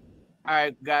hung up. All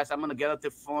right, guys, I'm gonna get up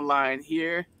the phone line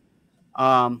here.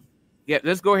 Yeah,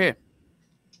 let's go ahead.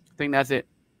 I think that's it.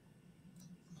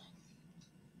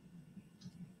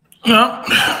 Yeah.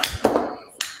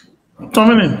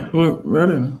 Tomalin, we're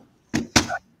ready.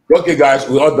 Okay, guys,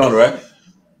 we're all done, right?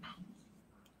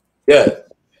 Yeah.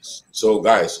 So,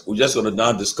 guys, we're just gonna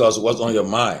now discuss what's on your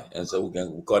mind, and so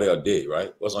we'll call it a day,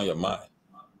 right? What's on your mind?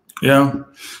 Yeah.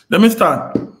 Let me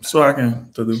start so I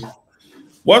can to do.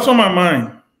 What's on my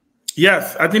mind?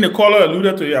 Yes, I think the caller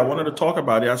alluded to it. I wanted to talk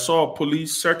about it. I saw a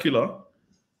police circular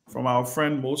from our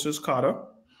friend Moses Carter.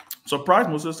 Surprised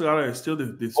Moses Carter is still the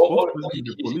spokesperson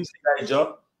of the police.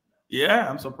 Job. Yeah,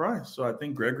 I'm surprised. So I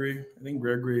think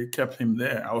Gregory kept him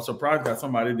there. I was surprised that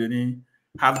somebody didn't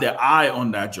have their eye on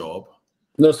that job.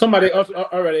 No, somebody else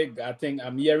already. I think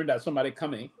I'm hearing that somebody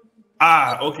coming.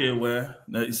 Okay. Well,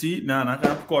 now, you see, now I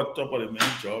can't caught up on the main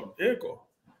job. There you go.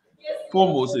 Poor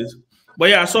Moses. But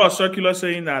yeah, I saw a circular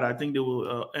saying that I think they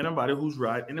will. Anybody who's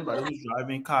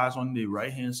driving cars on the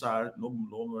right hand side, no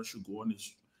longer should go on the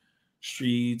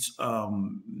streets.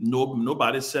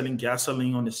 Nobody's selling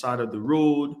gasoline on the side of the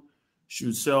road.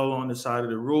 Should sell on the side of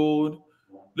the road.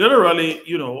 Literally,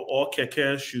 all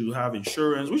kekes should have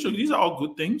insurance. These are all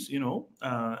good things,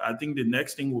 I think the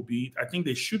next thing will be, I think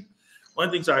they should. One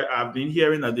of the things I've been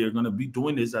hearing that they're going to be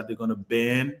doing is that they're going to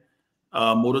ban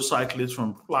motorcyclists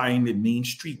from flying the main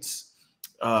streets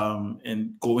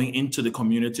and going into the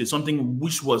community, something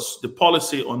which was the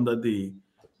policy under the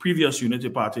previous Unity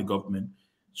Party government.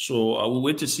 So I will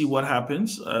wait to see what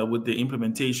happens with the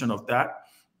implementation of that.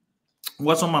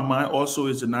 What's on my mind also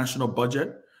is the national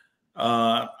budget.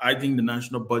 I think the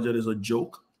national budget is a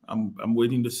joke. I'm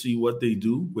waiting to see what they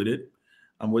do with it.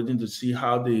 I'm waiting to see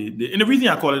how they and the reason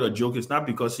I call it a joke is not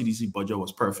because CDC budget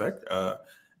was perfect.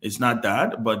 It's not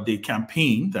that, but they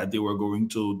campaigned that they were going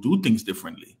to do things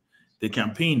differently. They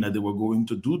campaigned that they were going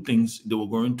to do things, they were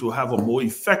going to have a more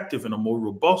effective and a more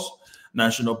robust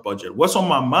national budget. What's on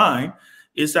my mind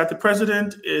is that the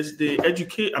president is the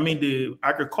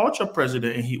agriculture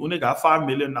president, and he only got $5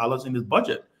 million in his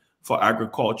budget for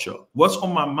agriculture. What's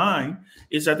on my mind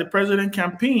is that the president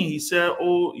campaign, he said,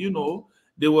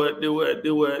 they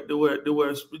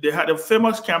had a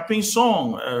famous campaign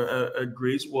song.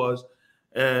 Grace was,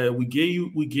 we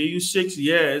gave you 6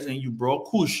 years and you brought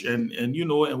Kush, and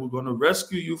we're going to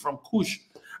rescue you from Kush.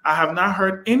 I have not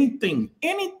heard anything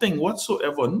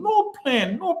whatsoever. No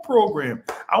plan, no program.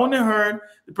 I only heard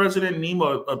the president name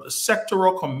a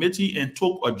sectoral committee and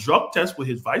took a drug test with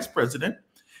his vice president.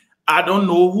 I don't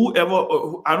know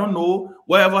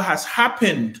whatever has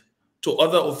happened to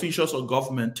other officials of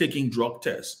government taking drug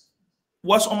tests.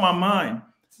 What's on my mind?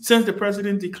 Since the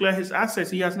president declared his assets,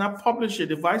 he has not published it.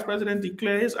 The vice president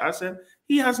declared his asset,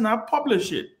 he has not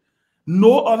published it.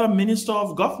 No other minister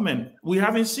of government. We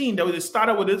haven't seen that. It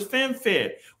started with this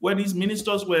fanfare where these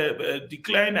ministers were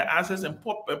declaring their assets and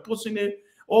posting it.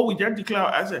 Oh, we just declare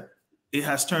our asset. It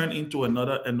has turned into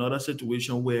another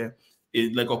situation where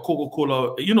it's like a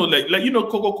Coca-Cola.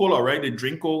 Coca-Cola, right? They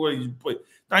drink Coca. You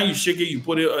shake it, you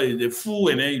put it the full,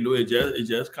 and then it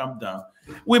just comes down.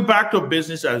 We're back to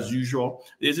business as usual.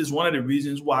 This is one of the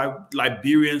reasons why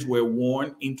Liberians were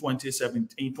warned in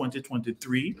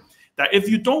 2023. That if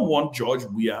you don't want George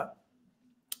Weah,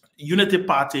 Unity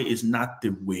Party is not the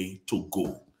way to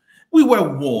go. We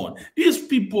were warned. These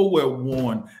people were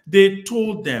warned. They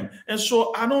told them. And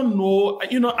so I don't know,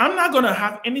 I'm not going to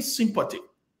have any sympathy.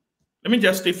 Let me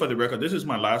just state for the record, this is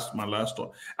my last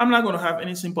thought. I'm not going to have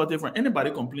any sympathy for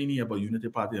anybody complaining about Unity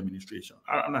Party administration.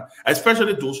 I'm not,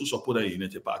 especially those who support the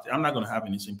Unity Party. I'm not going to have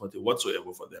any sympathy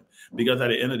whatsoever for them, because at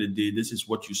the end of the day, this is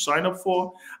what you sign up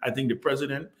for. I think the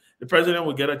president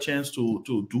will get a chance to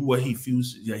do what he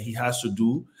feels that he has to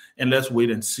do, and let's wait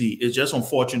and see. It's just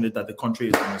unfortunate that the country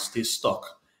is going to stay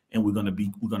stuck, and we're going to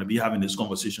be having this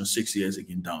conversation 6 years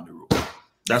again down the road.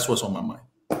 That's what's on my mind.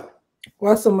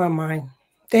 What's on my mind?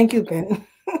 Thank you, Ben.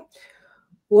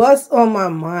 What's on my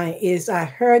mind is I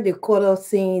heard the caller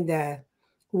saying that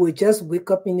we would just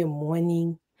wake up in the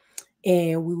morning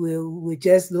and we will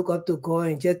just look up to God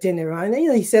and just turn around.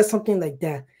 And, he said something like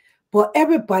that. But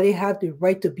everybody have the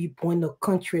right to be born in a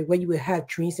country where you will have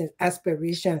dreams and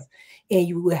aspirations, and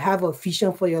you will have a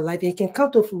vision for your life. And it can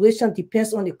come to fruition,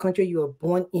 depends on the country you are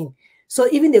born in. So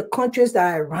even the countries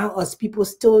that are around us, people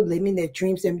still living their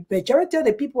dreams. And majority of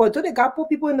the people, although they got poor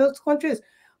people in those countries,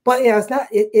 but it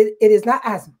is not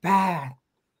as bad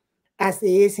as it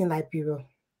is in Liberia.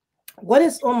 What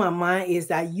is on my mind is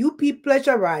that UP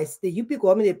plagiarized, the UP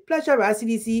government, they plagiarized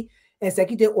CDC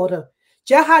executive order.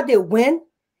 Just how they went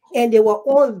and they were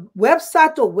on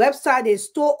website to website, they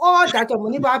stole all that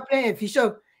money by playing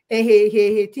official and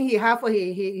he think he had for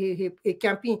his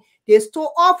campaign. They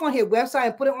stole all from his website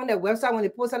and put it on their website. When they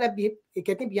posted that,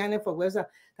 getting behind it for website,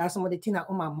 that's some of the things that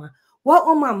on my mind. What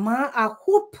on my mind, I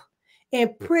hope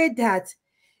and pray that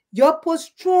you put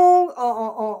strong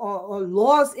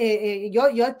laws and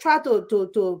you try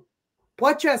to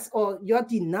buttress or you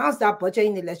denounce that budget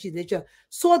in the legislature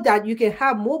so that you can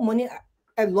have more money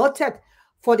allotted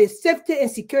for the safety and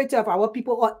security of our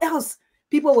people, or else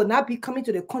people will not be coming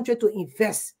to the country to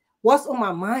invest. What's on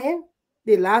my mind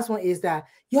the last one is that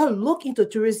y'all look into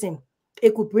tourism.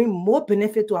 It could bring more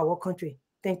benefit to our country.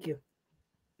 Thank you.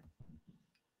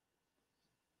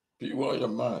 You on your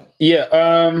mind?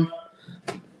 Yeah.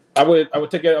 I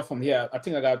would take it up from here. I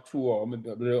think I got two or maybe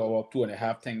a little or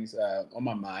 2.5 things on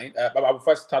my mind. But I will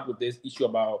first start with this issue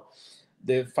about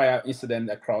the fire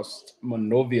incident across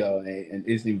Monrovia and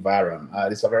its environment.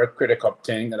 It's a very critical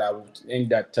thing that I would think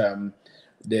that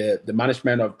the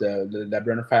management of the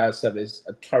Liberian Fire Service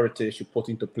Authority should put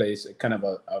into place a kind of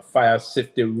a fire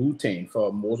safety routine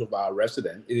for most of our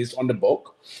residents. It is on the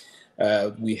book.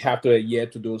 We have to adhere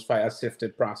to those fire safety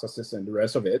processes and the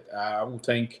rest of it. I would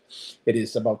think it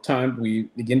is about time we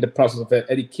begin the process of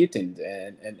educating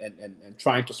and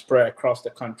trying to spread across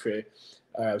the country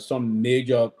some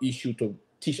major issue to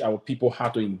teach our people how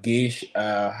to engage,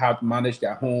 how to manage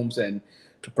their homes, and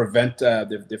to prevent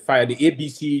the fire, the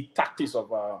ABC tactics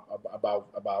of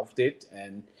about it,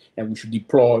 and we should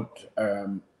deploy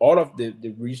all of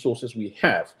the resources we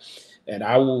have. And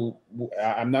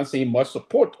I'm not saying much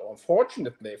support,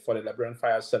 unfortunately, for the Liberian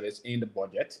Fire Service in the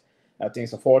budget. I think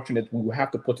it's unfortunate we will have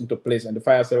to put into place, and the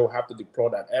fire service will have to deploy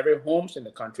that every homes in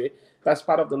the country. That's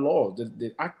part of the law.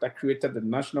 The act that created the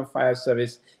National Fire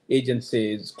Service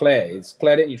Agency is clear. It's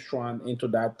clearly enshrined into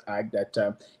that act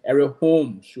that every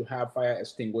home should have fire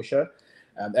extinguisher.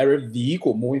 Every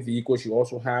vehicle, moving vehicle, should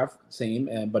also have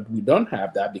same. But we don't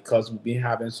have that because we've been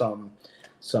having some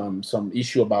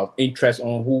issue about interest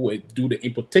on who would do the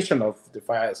importation of the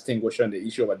fire extinguisher, and the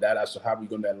issue about that as to how we're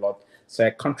going to allot say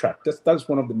contract. That's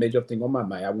one of the major things on my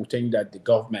mind. I would think that the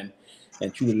government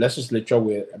and through the legislature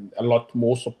will a lot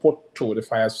more support to the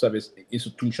fire service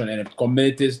institution, and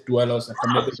communities, dwellers, and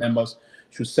community members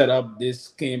should set up this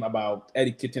scheme about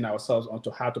educating ourselves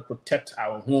onto how to protect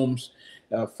our homes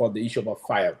for the issue of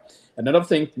fire. Another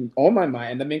thing on my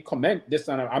mind, and let me comment this,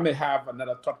 and I may have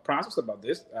another thought process about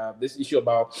this. This issue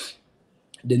about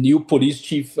the new police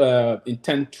chief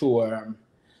intent to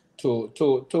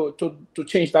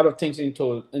change a lot of things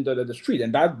into the street,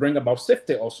 and that bring about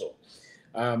safety also.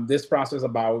 This process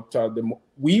about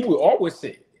we will always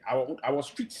say our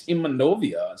streets in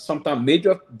Monrovia, sometimes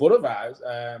major boulevards,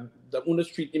 the on the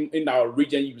street in our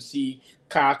region, you will see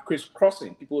cars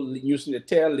crisscrossing, people using the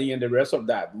tail lane and the rest of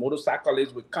that.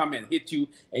 Motorcyclists will come and hit you,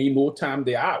 and in no time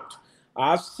they're out.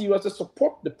 I seriously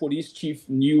support the police chief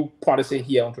new policy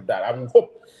here onto that. I would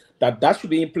hope that should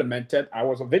be implemented. I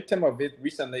was a victim of it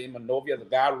recently in Monrovia. The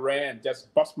guy ran and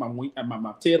just bust my wing and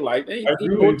my tail light. And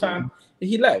in no time,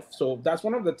 he left. So that's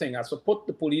one of the things. I support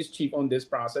the police chief on this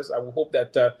process. I would hope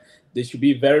that they should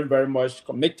be very, very much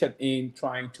committed in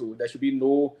trying to. There should be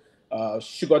no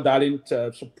sugar darling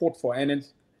support for any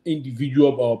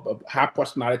individual of high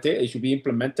personality. It should be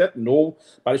implemented.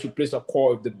 Nobody should place a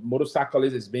call if the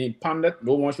motorcyclist is being pounded.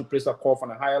 No one should place a call from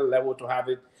a higher level to have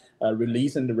it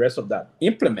released and the rest of that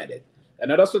implemented.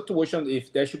 Another situation,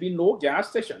 if there should be no gas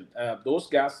station, those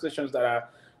gas stations that are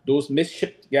those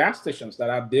makeshift gas stations that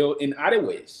are built in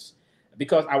alleyways,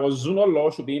 because our zonal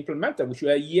law should be implemented. We should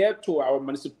adhere to our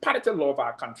municipality law of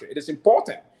our country. It is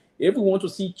important. If we want to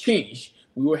see change,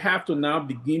 we will have to now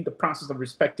begin the process of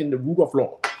respecting the rule of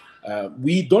law.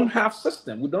 We don't have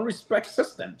system. We don't respect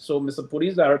system. So, Mr.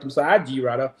 Police Director, Mr. IG,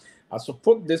 rather, I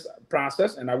support this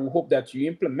process, and I will hope that you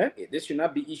implement it. This should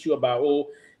not be issue about,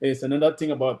 it's another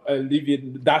thing about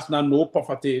living. That's not no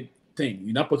poverty thing.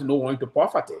 You're not putting no one into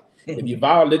poverty. If you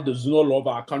violate the zonal law of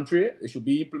our country, it should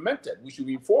be implemented. We should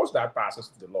enforce that process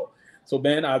of the law. So,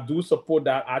 Ben, I do support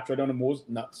that actually on the most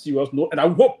serious note, and I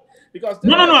hope because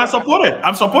no, I support it.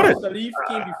 I'm supporting. Salif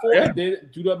came before, and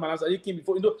Judah Manasali came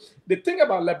before. You know, the thing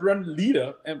about Liberian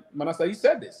leader, and Manasali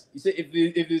said this. He said,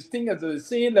 if this thing as the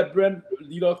same Liberian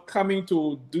leader coming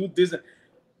to do this,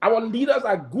 our leaders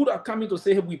are good at coming to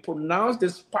say, hey, we pronounce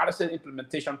this partisan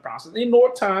implementation process. In no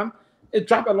time, it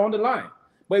dropped along the line.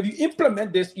 But if you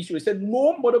implement this issue, it said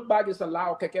no motorbike is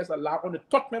allowed, keke is allowed on the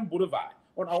Tottenham Boulevard,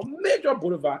 on our major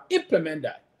boulevard. Implement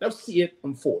that. Let's see it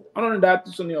unfold. Other than that,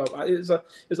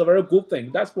 it's a very good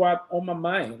thing. That's what on my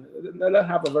mind. Let's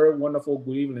have a very wonderful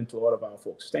good evening to all of our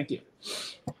folks. Thank you.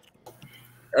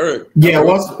 Eric. Yeah,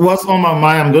 what's on my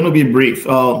mind? I'm going to be brief.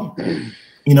 President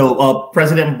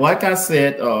Boyka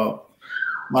said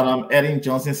Madam Erin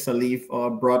Johnson Sirleaf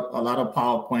brought a lot of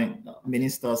PowerPoint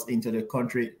ministers into the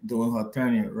country during her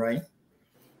tenure, right?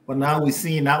 But now we're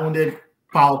seeing not only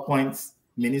PowerPoint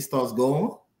ministers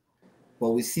go,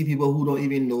 but we see people who don't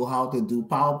even know how to do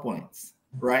PowerPoints,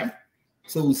 right?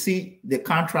 So we see the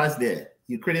contrast there.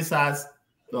 You criticize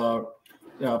Madam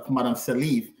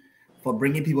Sirleaf for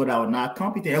bringing people that were not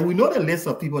competent. And we know the list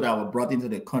of people that were brought into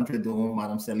the country during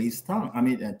Madam Sirleaf's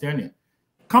tenure.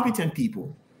 Competent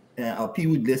people.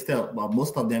 people listed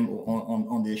most of them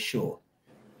on this show.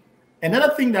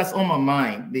 Another thing that's on my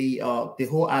mind, the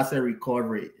whole asset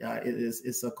recovery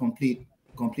is a complete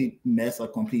mess, a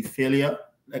complete failure.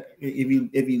 Like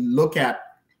if you look at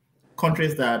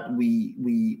countries that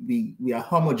we are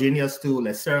homogeneous to,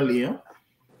 like Sierra Leone,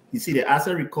 you see the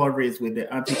asset recovery is with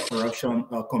the Anti-Corruption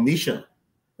Commission,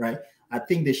 right? I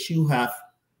think they should have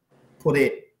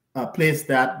placed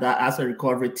that asset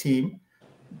recovery team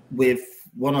with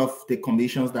one of the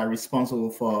commissions that are responsible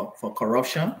for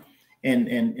corruption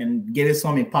and give it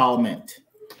some empowerment.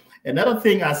 Another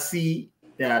thing I see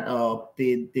that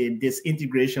this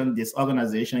integration, this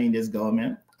organization in this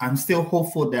government, I'm still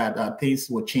hopeful that things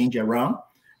will change around.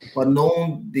 But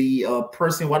knowing the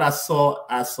person, what I saw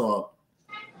as a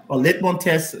litmus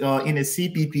test in the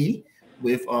CPP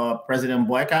with President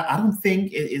Boyka, I don't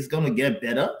think it's going to get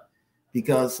better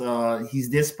because he's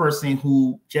this person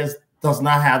who just does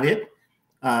not have it.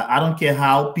 I don't care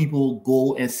how people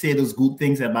go and say those good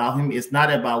things about him. It's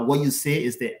not about what you say,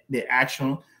 it's the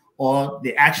action or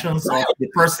the actions of the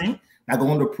person that are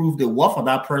going to prove the worth of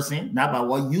that person, not about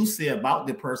what you say about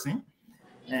the person.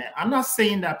 I'm not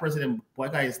saying that President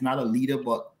Boyka is not a leader,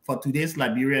 but for today's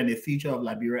Liberia and the future of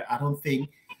Liberia, I don't think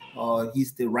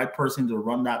he's the right person to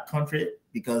run that country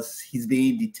because he's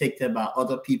being dictated by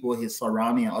other people, his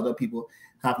surrounding, and other people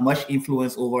have much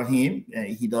influence over him.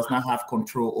 He does not have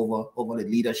control over the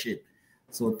leadership.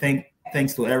 So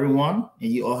thanks to everyone,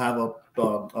 and you all have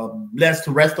a blessed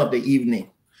rest of the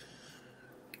evening.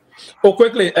 Oh,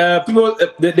 quickly, people,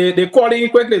 they call in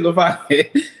quickly, Lofa.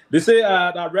 They say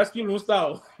that rescue no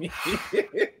style. They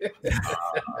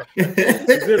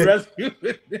say rescue.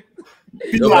 Say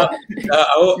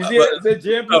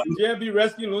JMB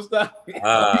rescue no style.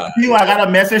 Pew, I got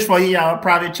a message for you in our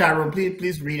private chat room.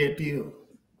 Please read it, Pew.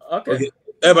 Okay.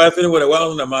 Everybody finished with a well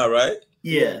on the mind, right?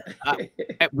 Yeah.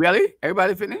 Really?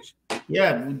 Everybody finished?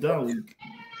 Yeah, we're done.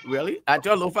 Really? I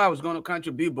thought Lofa was going to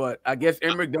contribute, but I guess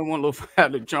Emmerich don't want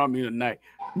Lofa to charm me tonight.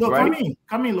 No, right?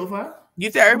 Come in, Lofa.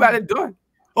 You said everybody's done.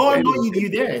 Oh, no, you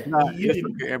there. Nah, you yes,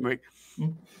 okay, Emmerich.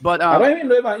 But I don't even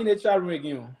know if I'm in the chat room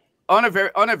again. On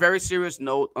a very serious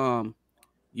note,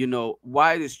 you know,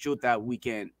 why it is true that we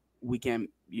can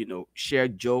share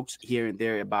jokes here and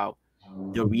there about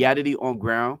the reality on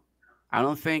ground. I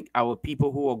don't think our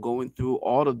people who are going through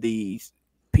all of these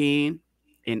pain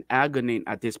and agony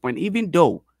at this point, even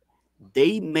though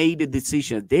they made a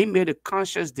decision, they made a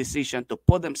conscious decision to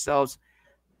put themselves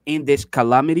in this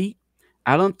calamity,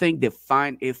 I don't think they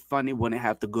find it funny when they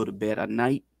have to go to bed at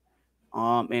night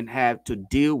and have to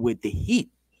deal with the heat.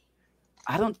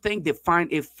 I don't think they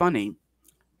find it funny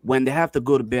when they have to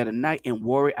go to bed at night and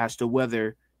worry as to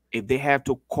whether if they have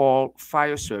to call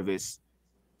fire service,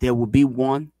 there will be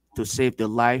one to save the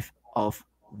life of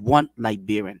one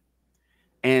Liberian.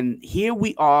 And here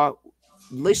we are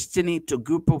listening to a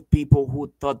group of people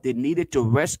who thought they needed to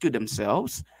rescue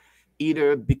themselves,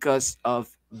 either because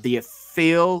of their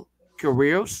failed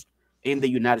careers in the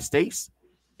United States,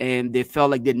 and they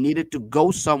felt like they needed to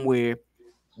go somewhere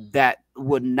that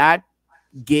would not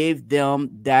give them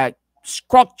that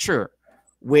structure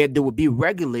where they would be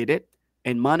regulated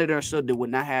and monitored so they would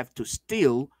not have to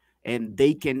steal, and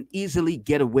they can easily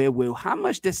get away with how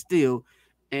much they steal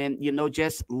and, you know,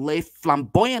 just live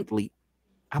flamboyantly.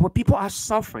 Our people are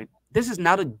suffering. This is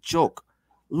not a joke.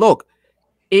 Look,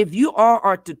 if you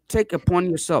are to take upon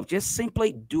yourself, just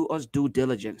simply do us due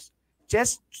diligence.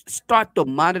 Just start to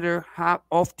monitor how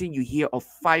often you hear of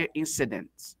fire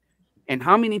incidents and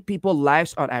how many people's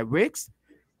lives are at risk.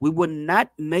 We will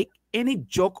not make any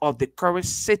joke of the current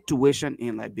situation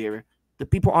in Liberia. The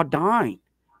people are dying.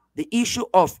 The issue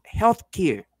of health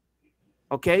care,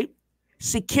 okay?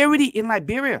 Security in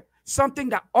Liberia, something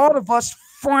that all of us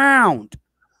frowned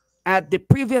at the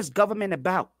previous government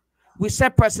about. We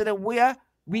said President Weah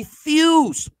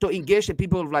refused to engage the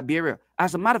people of Liberia.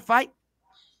 As a matter of fact,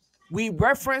 we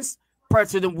reference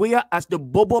President Weah as the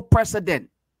Bobo president.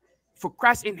 For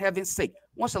Christ in heaven's sake,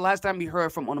 when's the last time we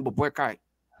heard from Honorable Boykai?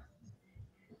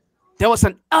 There was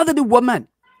an elderly woman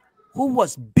who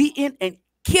was beaten and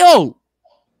killed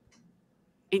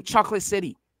in Chocolate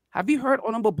City. Have you heard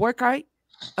Honorable Boykai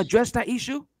address that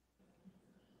issue?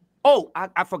 Oh,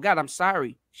 I forgot. I'm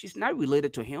sorry. She's not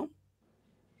related to him.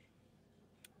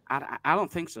 I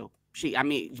don't think so.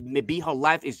 Maybe her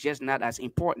life is just not as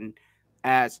important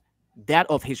as that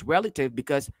of his relative,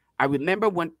 because I remember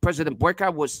when President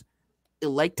Boykai was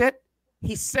elected,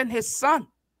 he sent his son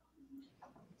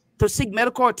to seek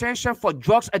medical attention for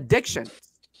drugs addiction,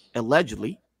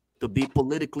 allegedly, to be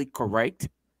politically correct,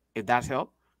 if that's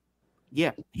help.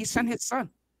 Yeah, he sent his son.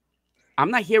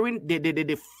 I'm not hearing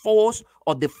the force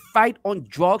or the fight on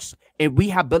drugs and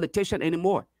rehabilitation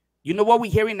anymore. You know what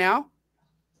we're hearing now?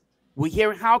 We're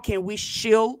hearing how can we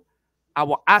shield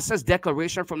our assets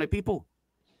declaration from the people?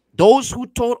 Those who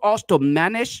told us to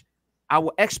manage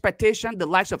our expectation, the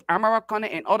likes of Amara Kane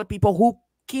and other people who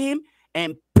came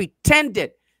and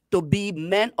pretended to be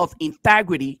men of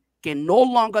integrity, can no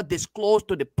longer disclose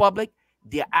to the public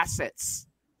their assets.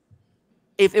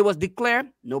 If it was declared,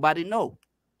 nobody knows.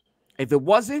 If it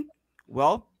wasn't,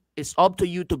 well, it's up to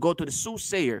you to go to the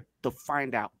soothsayer to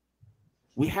find out.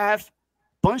 We have a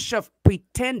bunch of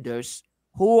pretenders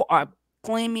who are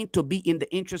claiming to be in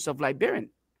the interest of Liberian.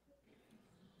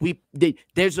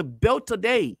 There's a bill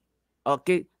today,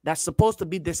 okay, that's supposed to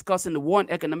be discussed in the War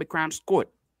and Economic Crimes Court.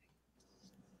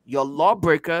 Your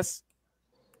lawbreakers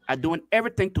are doing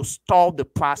everything to stall the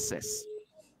process.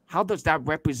 How does that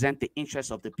represent the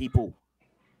interests of the people?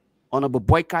 Honorable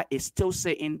Boyka is still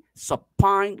saying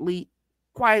supinely,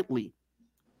 quietly.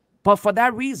 But for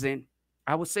that reason,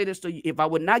 I would say this to you. If I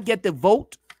would not get the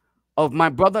vote of my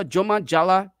brother Joma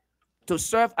Jala to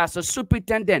serve as a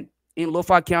superintendent in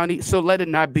Lofa County, so let it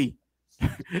not be.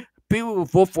 People will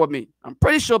vote for me. I'm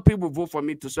pretty sure people will vote for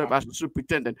me to serve as a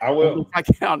superintendent in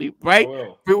Lofa County, right?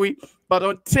 But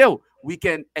until we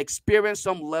can experience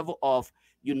some level of,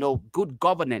 good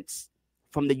governance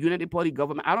from the Unity Party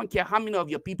government, I don't care how many of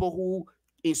your people who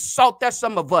insulted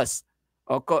some of us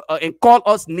and called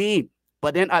us names,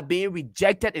 but then are being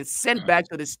rejected and sent back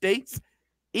to the States,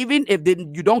 even if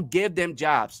you don't give them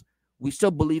jobs, we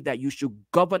still believe that you should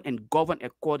govern and govern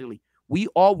accordingly. We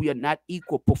are not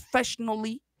equal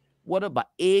professionally, what about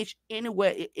age,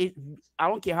 anywhere. I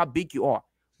don't care how big you are.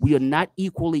 We are not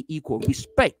equally equal.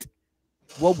 Respect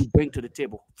what we bring to the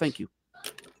table. Thank you.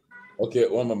 Okay,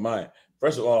 on my mind.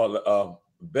 First of all,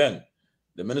 Ben,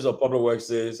 the Minister of Public Works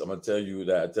says, I'm going to tell you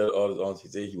that I tell all the he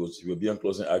said he will be on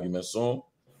closing argument soon.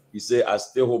 He said, I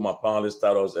still hold my panelist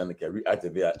status and can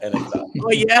reactivate at any time.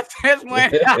 Oh, yes, that's when.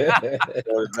 So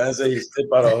the man said he's still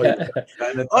part of it.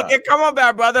 Okay, come on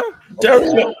back, brother.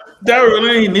 Daryl,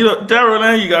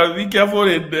 you got to be careful.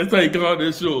 That's how you come on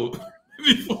this show.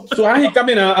 So how he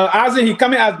coming? As he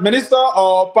coming as minister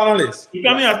or panelist? He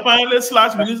coming as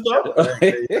panelist / minister.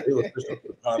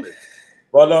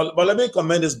 But let me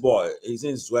commend this boy. He's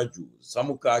in Zweju,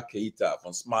 Samuka Keita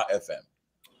from Smart FM.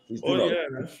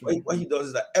 What he does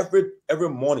is that every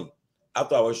morning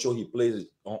after our show, he plays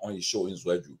on his show in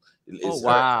Zweju.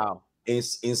 Wow! In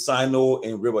Sino,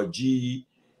 in River G.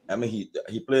 I mean,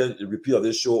 he plays the repeat of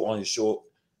this show on his show,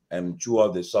 and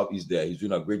throughout the Southeast there, he's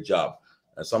doing a great job.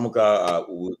 And Samuka,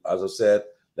 as I said,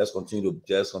 let's continue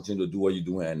to do what you're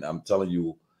doing. And I'm telling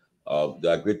you,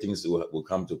 there are great things that will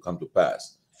come to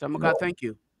pass. Samuka, thank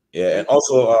you. Yeah, and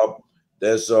also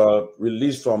there's a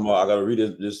release from I gotta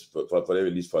read this for the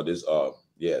release for this.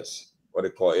 Yes, what they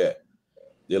call it?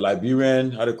 The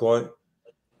Liberian, how they call it?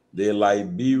 The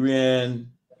Liberian,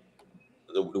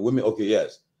 the women. Okay,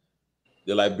 yes,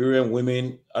 the Liberian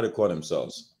women, how they call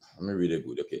themselves? Let me read it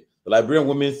good. Okay. The Liberian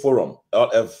Women Forum,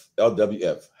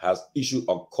 LWF, has issued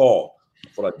a call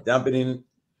for the dampening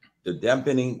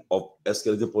of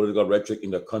escalating political rhetoric in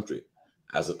the country.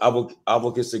 As an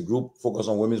advocacy group focused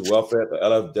on women's welfare, the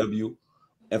LWF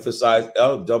emphasizes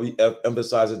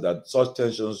that such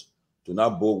tensions do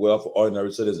not bode well for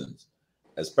ordinary citizens,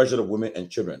 especially women and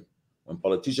children. When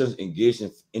politicians engage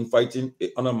in infighting,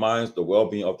 it undermines the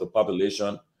well-being of the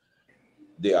population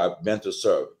they are meant to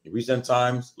serve. In recent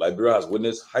times, Liberia has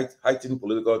witnessed heightened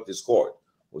political discord,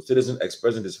 with citizens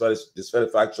expressing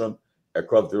dissatisfaction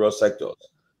across various sectors.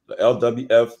 The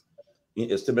LWF,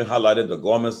 in a statement, highlighted the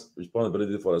government's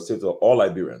responsibility for the safety of all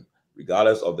Liberians,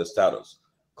 regardless of their status.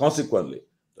 Consequently,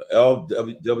 the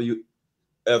LWF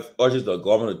urges the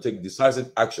government to take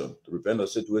decisive action to prevent the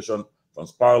situation from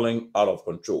spiraling out of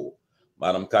control.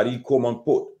 Madam Kari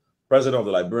Coleman-Pote, president of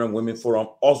the Liberian Women Forum,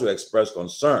 also expressed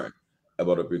concern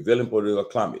about the prevailing political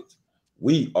climate.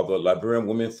 We of the Liberian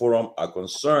Women Forum are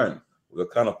concerned with the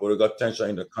kind of political tension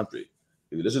in the country.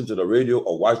 If you listen to the radio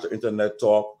or watch the internet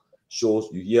talk shows,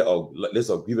 you hear a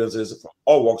list of grievances from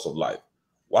all walks of life.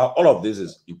 While all of this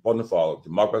is important for our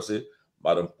democracy,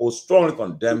 Madam Pope strongly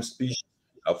condemns speech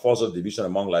that fosters division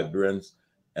among Liberians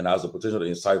and has the potential to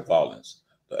incite violence.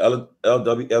 The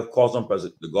LWF calls on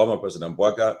the government, President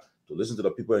Boyka, to listen to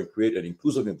the people and create an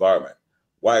inclusive environment,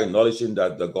 while acknowledging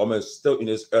that the government is still in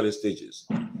its early stages.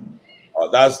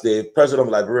 That's the president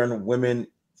of Liberian Women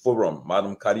Forum,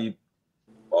 Madam Kari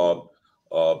Pote,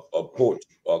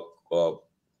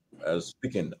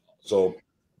 speaking. So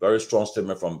very strong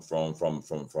statement from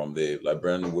the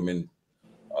Liberian Women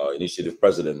Initiative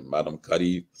president, Madam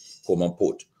Kari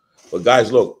Coleman-Pote. But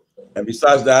guys, look, and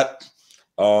besides that,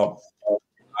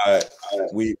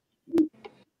 we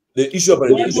the issue about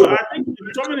the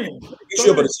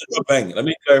issue about the central bank. Let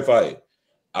me clarify.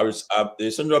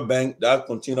 The central bank that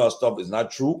continuous stuff is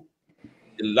not true.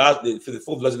 The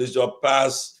fourth legislature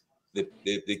passed they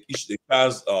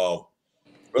passed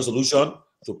resolution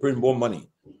to print more money,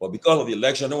 but because of the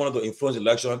election, they wanted to influence the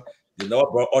election. They never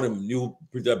brought all the new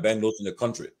printed banknotes in the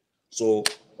country. So,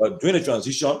 but during the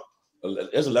transition,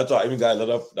 there's a letter. I even got a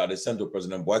letter that they sent to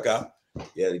President Boyka.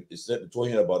 Yeah, they told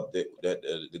him about the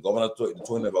governor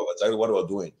told him about exactly what they were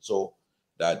doing. So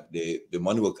that the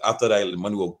money will after that the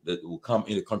money will come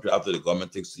in the country after the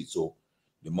government takes it. So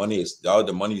the money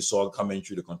you saw coming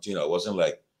through the container. It wasn't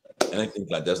like anything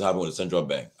like that's happening with the central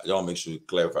bank. I just want to make sure you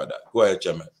clarify that. Go ahead,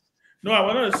 Chairman. No, I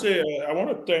want to say I want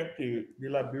to thank the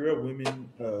Liberian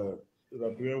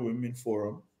Women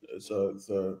Forum. It's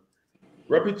a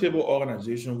reputable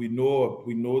organization. We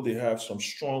know they have some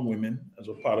strong women as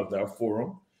a part of that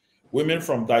forum. Women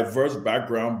from diverse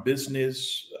background,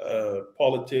 business,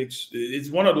 politics. It's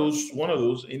one of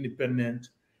those independent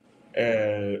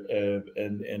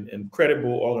and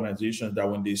credible organizations that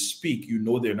when they speak, you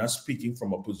know they're not speaking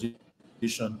from a position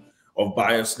of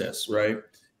biasness, right?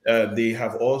 They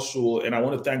have also, and I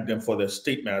want to thank them for their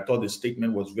statement. I thought the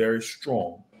statement was very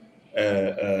strong, on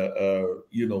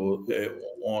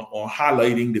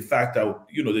highlighting the fact that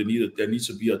there needs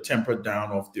to be a temper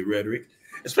down of the rhetoric,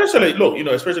 especially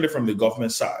especially from the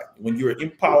government side. When you're in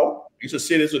power, you should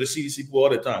say this to the CDC people all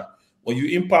the time. When you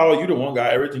in power, you the one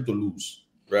got everything to lose,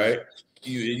 right?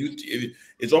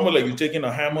 It's almost like you're taking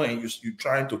a hammer and you're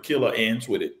trying to kill an ant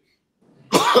with it.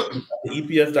 The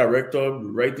EPS director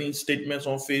writing statements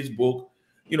on Facebook,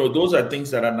 those are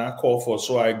things that are not called for.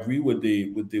 So I agree with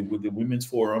the Women's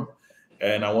Forum,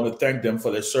 and I want to thank them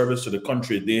for their service to the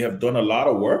country. They have done a lot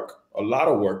of work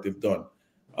they've done.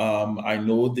 I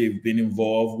know they've been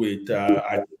involved with.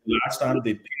 Last time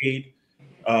they paid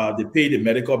the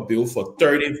medical bill for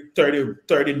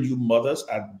 30 new mothers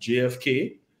at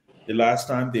JFK. The last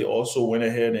time they also went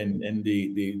ahead and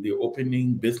they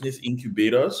opening business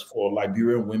incubators for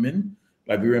Liberian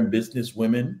business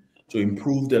women to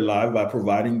improve their life by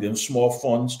providing them small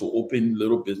funds to open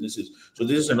little businesses. So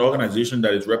this is an organization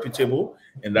that is reputable,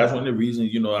 and that's one of the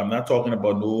reasons, I'm not talking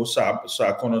about no SAB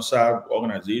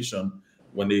organization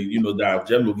when they, they're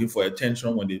just looking for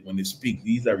attention when they speak.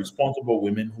 These are responsible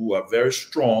women who are very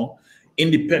strong,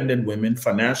 independent women,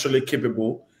 financially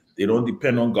capable. They don't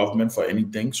depend on government for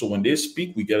anything. So when they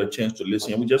speak, we get a chance to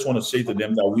listen. And we just want to say to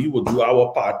them that we will do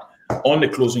our part on the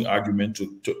closing argument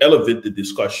to elevate the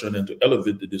discussion and to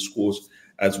elevate the discourse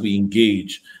as we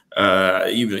engage.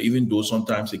 Even though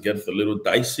sometimes it gets a little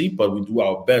dicey, but we do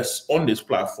our best on this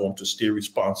platform to stay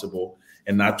responsible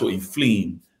and not to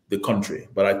inflame the country.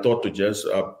 But I thought to just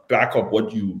back up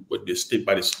what they state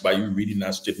by you reading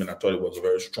that statement, I thought it was a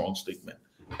very strong statement.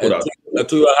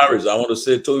 To you, Harris, I want to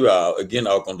say to you again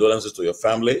our condolences to your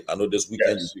family. I know this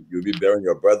weekend you'll be burying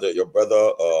your brother,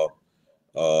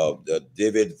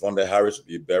 David Von der Harris will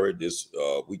be buried this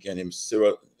weekend in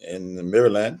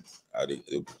Maryland.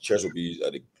 The church will be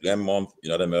at the Glenmont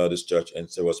United Methodist Church in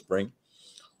Silver Spring.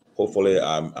 Hopefully,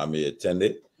 I may attend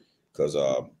it because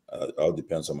it all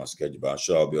depends on my schedule. But I'm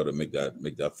sure I'll be able to make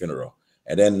that funeral.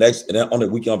 And then on the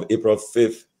weekend of April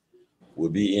 5th. We'll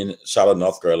be in Charlotte,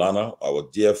 North Carolina. Our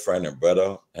dear friend and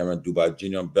brother, Herman Dubai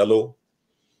Jr. Bello,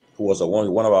 who was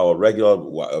one of our regular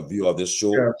viewer of this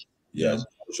show. Yes,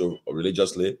 show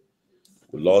religiously.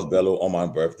 We lost Bello on my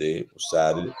birthday,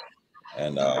 Saturday,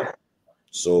 and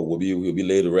so we'll be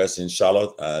laid to rest in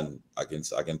Charlotte. And I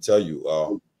can tell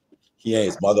you, he and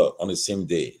his mother on the same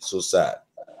day. So sad.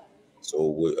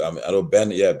 So I know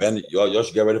Ben. Yeah, Ben, y'all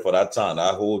should get ready for that time.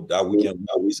 That weekend,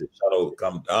 we said Charlotte will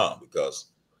come down because.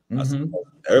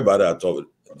 Everybody I talked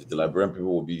with, the Liberian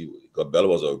people will be, because Bello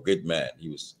was a great man. He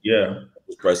was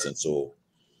present. So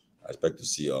I expect to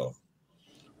see Julius,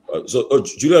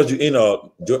 you in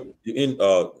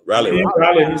Raleigh?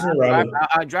 He's in Raleigh.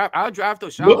 I'll drive to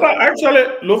Charlotte.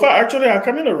 Lofa, actually, I'm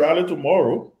coming to Raleigh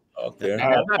tomorrow. Okay.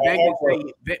 I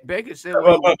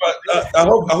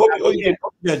hope you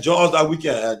can join us that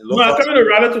weekend. No, I'm coming to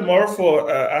Raleigh tomorrow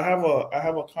for I have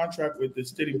a contract with the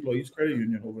State Employees Credit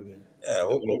Union over there.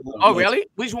 Oh, really?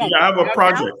 Which one? Yeah, I have a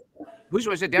project. Which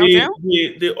one is it, downtown?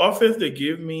 The office they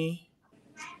give me.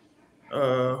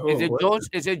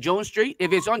 Is it Jones Street?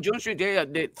 If it's on Jones Street,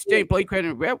 the State Employee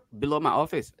Credit right below my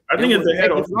office. I think it's the head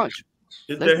office.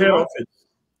 It's the head office.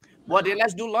 Well, then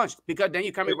let's do lunch because then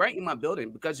you're coming right in my building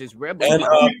because it's Red Bull.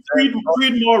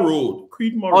 Creedmoor Road.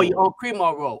 Oh, you're on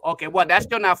Creedmoor Road. Okay, well, that's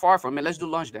still not far from it. Let's do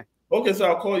lunch then. Okay, so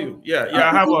I'll call you. Yeah,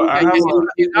 I have a. We'll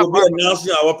be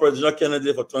announcing our presidential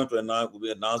candidate for 2029. We'll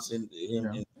be announcing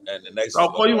him in the next.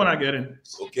 I'll call you when I get in.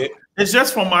 Okay. It's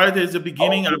just formality. It's the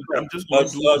beginning. I'm just going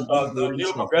to do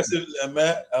the progressive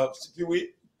man, Peabody.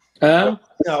 Huh?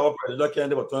 Our presidential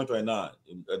candidate for 2029.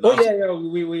 Oh yeah.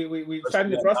 We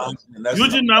starting the process.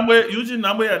 Eugene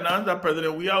Nambwe announced that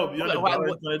President we will be on the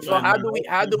ballot. So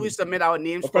how do we submit our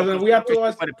names for President we are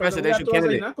towards the presidential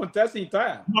candidate? Not contesting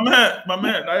time. My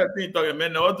man, I think talking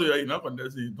man. No, you're not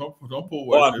contesting. Don't pull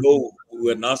words. Oh, I know.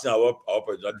 We're announcing our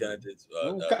presidential candidates.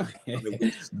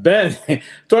 Ben,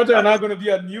 2029 not going to be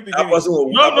a new beginning. No, it's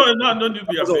not no new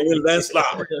beginning.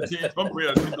 Landslide. Don't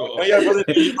bring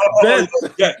Ben,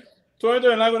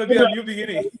 2029 not going to be a new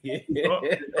beginning.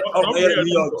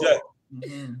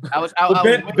 I was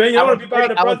waiting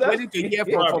to hear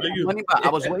from Moneybar. I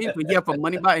was waiting to hear from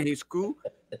Moneybar and his crew,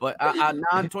 but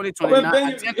now in 2029,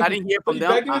 I didn't hear from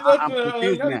them. I'm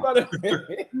confused now.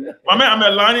 My man,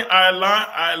 I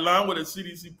align with the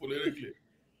CDC politically.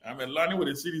 I'm aligning with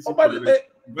the CDC politically.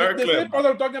 Very clear.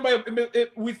 I'm talking about,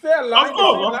 we say align. Of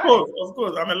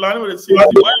course. I'm aligning with the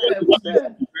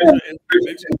CDC.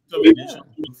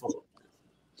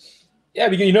 Yeah,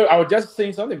 because I was just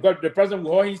saying something because the president,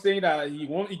 he's saying that he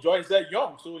won't enjoy himself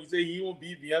young, so he said he won't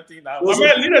be the thing now. What's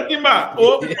up,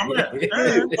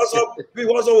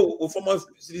 former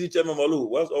CDC chairman Molu?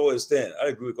 What's always stand? I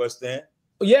agree with Stan.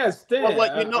 Yes, Stan.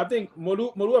 I think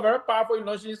Molu are very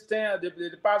powerful. She stand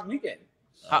the past weekend.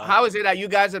 How is it that you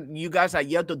guys are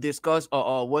yet to discuss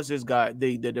what's this guy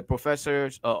the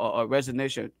professor's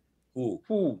resignation?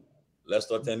 Who?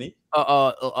 Lester Tenney.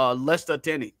 Lester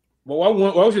Tenney. But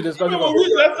what should discuss about?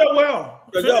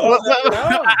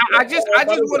 I just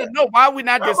want to know why we're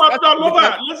not discussing.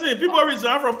 Listen, people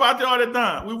resign from party all the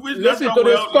time. We wish listen to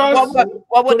discuss.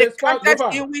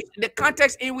 The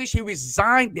context in which he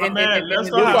resigned.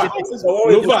 Lester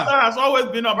has always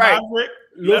been a maverick.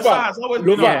 Lester has always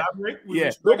been a maverick.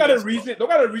 Look at the reason. Look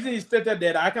at the reason he stated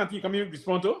that. I can't think. Can you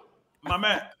respond to? My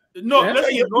man. No,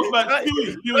 listen. He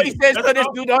says so this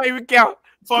dude don't even count.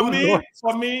 For me,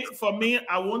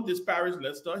 I won't disparage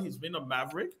Lester. He's been a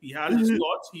maverick. He has his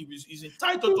thoughts. He's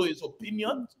entitled to his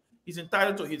opinions. He's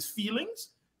entitled to his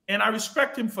feelings, and I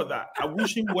respect him for that. I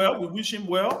wish him well. We wish him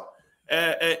well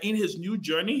in his new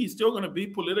journey. He's still going to be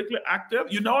politically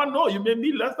active. You know, I know you may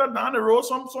meet Lester down the road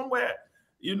somewhere.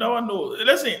 You know, I know.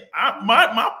 Listen,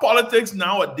 my politics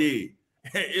nowadays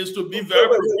is to be very.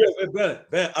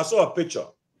 Ben, I saw a picture.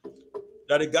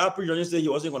 That the guy previously said he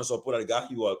wasn't going to support that guy.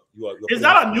 Is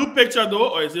that a new picture though,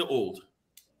 or is it old?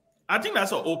 I think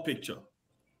that's an old picture.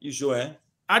 You sure? Eh?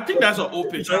 I think that's an old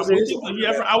picture. I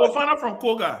will find out from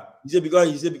Koga. He said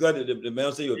because the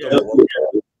man said you're talking about.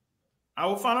 I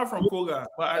will find out from Koga.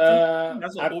 But I think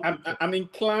that's an old picture. I'm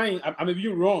inclined. I may be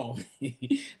wrong.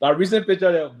 That recent picture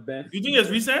there, Ben. You think it's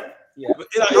recent? Yeah.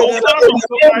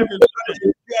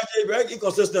 Very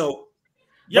inconsistent.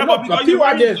 Yeah, but because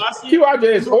PYJ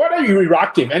is order you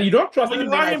reactive and you don't trust him.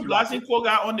 You are him blasting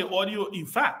Koga on the audio, in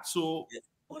fact. So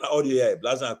on the audio, yeah,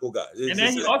 blasting Koga. And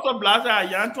then he also blasted at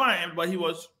Yan Twain, but he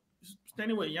was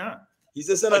standing with Yan. He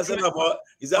said,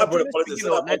 he's out for the politics. He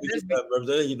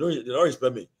don't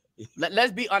respect me.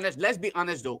 Let's be honest. Let's be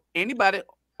honest though. Anybody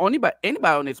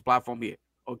on this platform here,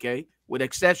 okay, with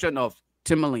exception of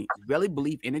Tomalin, really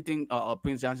believe anything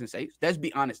Prince Johnson says? Let's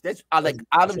be honest. I'm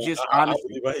just honest.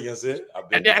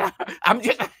 I'm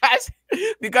just asking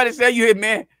because it said you hit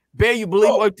man. Ben, you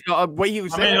believe what you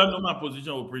said? I mean, I don't know my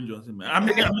position with Prince Johnson, man. I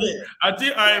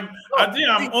think I'm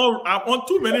on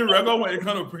too many records when it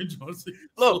comes to Prince Johnson.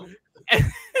 Look,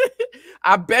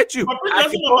 I bet you. Prince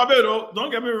Johnson, don't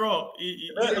get me wrong.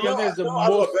 He is the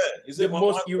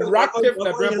most erratic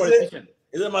politician.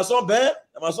 Is it my son Ben?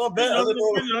 My son Ben? But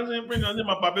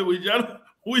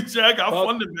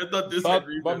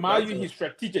Mayu, he's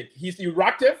strategic. He's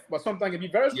erratic, but sometimes he can be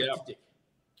very strategic.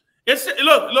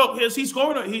 Look. He's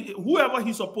going to whoever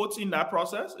he supports in that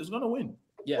process is going to win.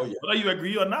 Yeah. Whether you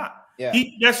agree or not. Yeah.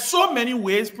 There's so many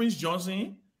ways Prince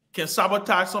Johnson can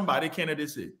sabotage somebody's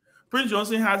candidacy. Prince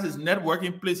Johnson has his network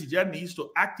in place. He just needs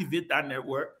to activate that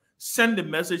network, send the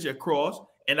message across,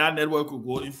 and that network will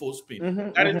go in full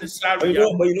spin. That is the strategy.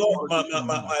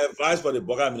 My advice for the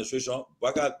Baka administration,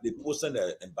 they posted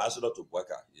the ambassador to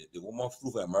Baka. The woman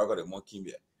flew from America, the woman came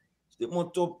here. The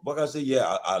woman told Baka, say,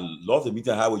 yeah, I love the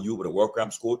meeting I had with you with the war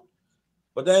crimes code.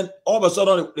 But then all of a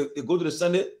sudden they go to the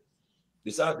Senate.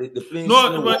 They start the plane.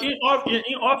 No, but in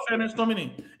all fairness,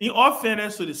 Dominic, in all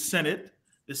fairness to the Senate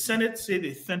say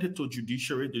they sent it to the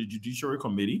Judiciary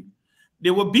Committee.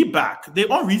 They will be back.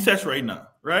 They're on recess right now,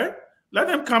 right? Let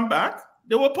them come back.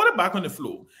 They will put it back on the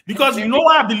floor. Because you know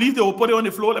why I believe they will put it on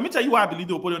the floor? Let me tell you why I believe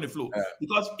they will put it on the floor.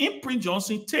 Because in Prince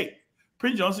Johnson tape,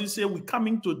 Prince Johnson said we're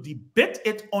coming to debate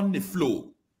it on the floor.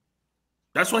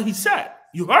 That's what he said.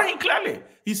 You heard him clearly.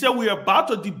 He said we're about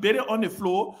to debate it on the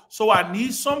floor, so I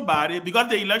need somebody, because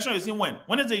the election is in when?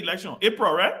 When is the election?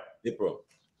 April, right? April.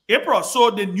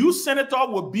 So the new senator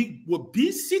will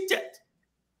be seated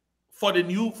for the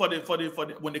new for the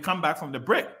when they come back from the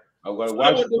break. I'm gonna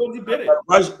watch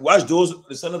those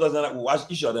the senators and watch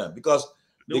each of them, because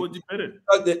they will debate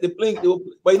it. They playing,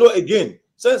 but you know, again,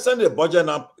 since the budget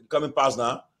now coming past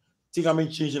now, things have been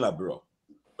changing like bro.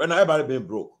 Right now, everybody been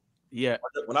broke. Yeah.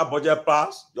 When that budget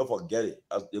pass, you forget it.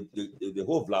 As the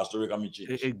whole blast story coming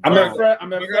change. I'm afraid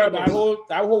that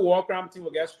whole war crime thing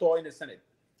will get stored in the Senate.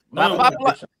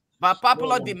 By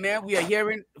popular demand, we are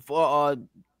hearing for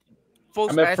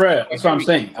folks. I'm afraid. That's what I'm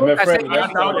saying. I'm afraid.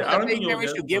 Henry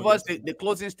should give us the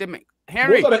closing statement.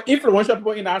 Henry, most of the influential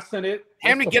people in our Senate.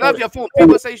 Henry, get off your phone.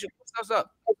 People say you should put us up.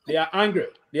 They are angry.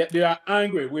 They are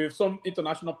angry with some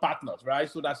international partners, right?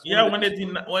 So that's when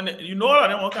you know all of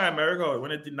them kind of America,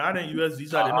 when they deny the US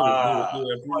visa, they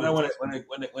know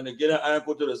when they get an iron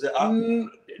to say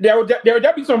there will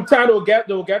be some time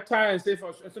they'll get tired and say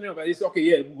it's okay,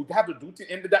 yeah, we have to do it.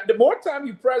 And the more time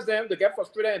you press them, they get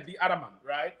frustrated and be adamant,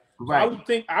 right? Right.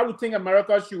 So I would think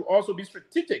America should also be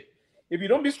strategic. If you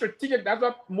don't be strategic, that's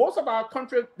what most of our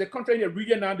country, the country in the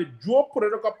region now, the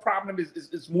geopolitical problem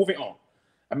is moving on.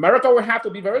 America will have to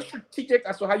be very strategic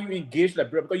as to how you engage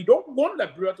Liberia, because you don't want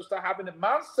Liberia to start having the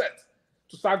mindset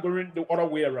to start going the other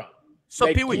way around. So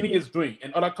like Guinea is doing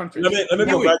in other countries. Let me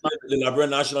go back to the Liberian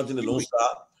national team, the Lone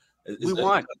Star. We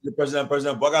won. The President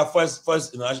Boga first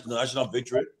national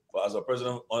victory as a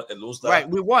president on a Lone Star. Right,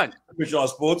 we won. Commission on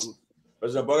sports.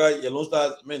 President Boga, your Lone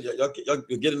Stars, man, you're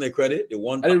getting the credit. They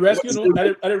won. Are they rescue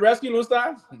Lone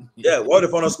Stars? Yeah, what the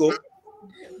final score?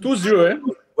 2-0.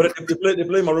 But they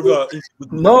play Morocco.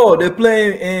 No, they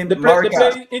play in Marrakesh.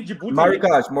 They play in Djibouti.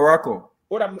 Marrakesh, Morocco.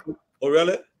 Oh,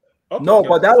 really? Okay, no,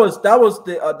 but that was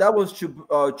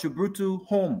Chubrutu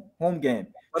home game.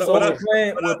 So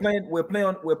we're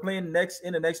playing next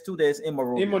in the next 2 days in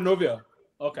Monrovia. In Monrovia.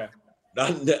 Okay.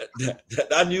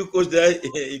 That new coach there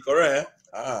in Korea.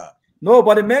 No,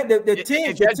 but the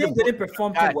team didn't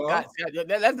perform too well.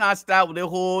 Let's not start with the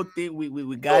whole thing.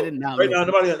 We got it now. Right now,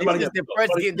 nobody this is the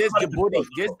first game. This Djibouti,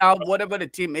 just whatever the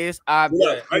team is. Even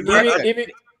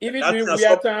when we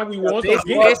have time, we want to get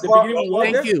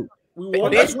Thank you.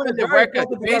 Based on the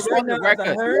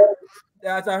record,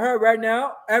 as I heard right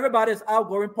now, everybody's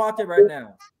outgoing party right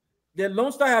now. The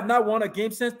Lone Star have not won a game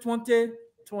since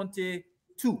 2022.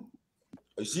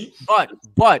 You see, but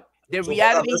the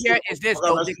reality here is this: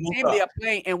 though, the team they are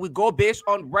playing, and we go based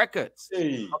on records.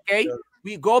 Okay,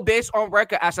 we go based on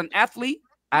record. As an athlete,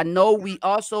 I know we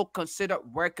also consider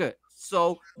record,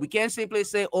 so we can't simply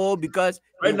say, "Oh, because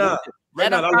right now."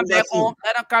 Let them come back home.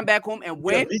 Let them come back home and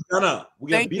win.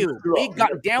 Thank you.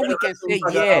 Then we can say,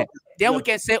 yeah. Then we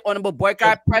can say honorable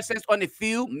boycott presence on the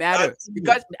field matters,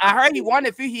 because I heard he won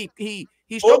the field. He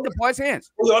shook the boys' hands.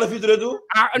 On the field today, do?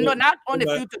 No, not on the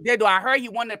field today, though. I heard he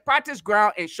won the practice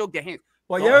ground and shook their hands.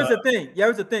 Well, here's the thing.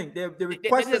 They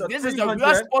requested this is the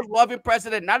real sport loving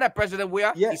president, not a president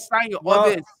where he signed your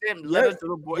other letters to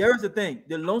the board. Here's the thing.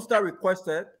 The Lone Star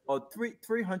requested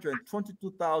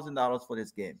 $322,000 for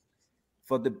this game.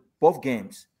 For both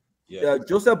games,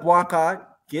 Joseph Boakai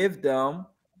gave them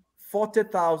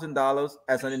 $40,000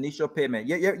 as an initial payment.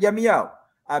 Hear me out.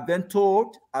 I've been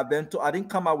told. I didn't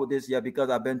come out with this yet because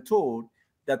I've been told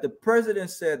that the president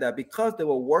said that because they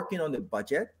were working on the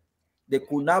budget, they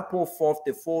could not pull forth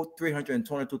the full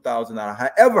 $322,000.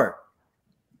 However,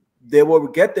 they will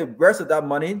get the rest of that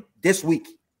money this week.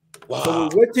 Wow. So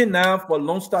we're waiting now for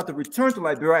Lone Star to return to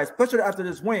Liberia, especially after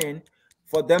this win,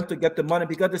 for them to get the money,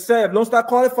 because they say if Lone Star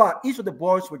qualify, each of the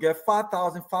boys will get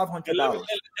 $5,500.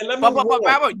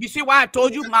 You see why I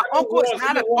told you my uncle is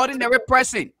not an ordinary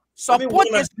person. Support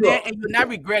this man and you'll not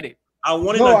regret it.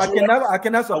 I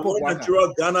cannot support Nigeria,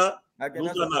 Ghana. You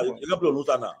can play Lone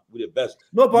Star now with the best.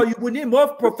 No, but we need more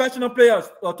professional players.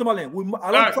 Tomalin,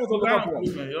 I don't trust the local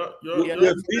boys.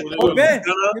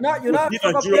 You're not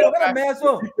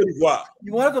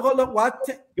you wanted to go look what?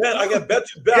 Man, I can bet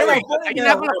you better. You're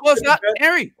not gonna close up,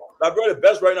 Harry. Like, bro, the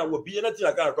best right now will be anything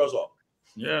I can't cross off.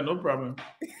 Yeah, no problem.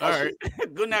 All right.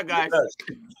 Good night, guys.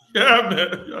 Yeah,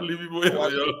 man. Y'all leave me away. They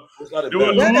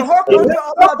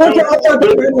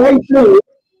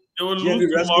will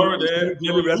lose tomorrow.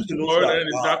 They will lose tomorrow. Then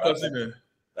it's not us in there.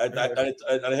 At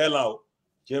the hell now,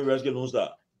 Jim Rescue Lone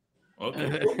Star. Okay.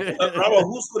 Who's going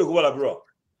to go out, bro?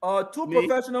 Two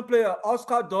professional players,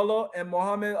 Oscar Dolo and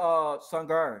Mohamed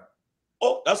Sangar.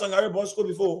 Oh, that's an Gary Bond scored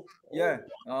before. Yeah.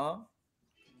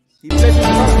 He plays in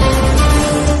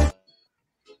the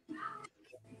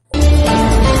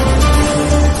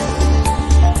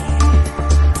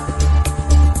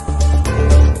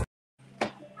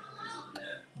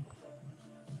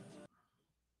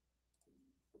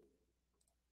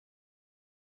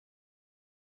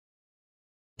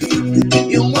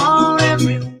You want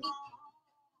everyone.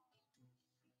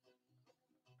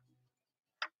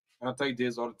 And I think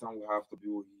there's all the time we have to be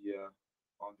here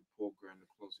on the program, the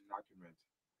closing argument.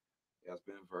 It has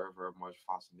been very, very much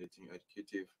fascinating,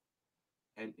 educative,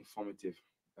 and informative.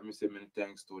 Let me say many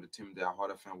thanks to the team there,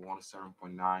 Hot FM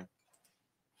 107.9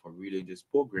 for reading this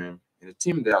program, and the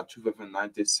team there, Truth FM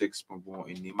 96.1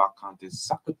 in Nima County,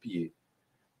 Sakapié,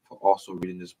 for also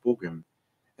reading this program,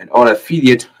 and all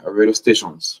affiliate radio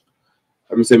stations.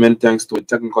 Let me say many thanks to the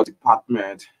technical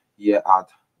department here at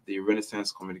the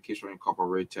Renaissance Communication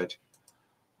Incorporated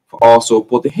for also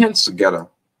putting hands together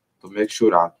to make sure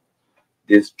that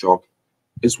this job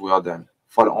is well done.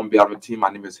 For the on behalf of the team, my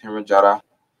name is Henry Jara.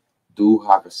 Do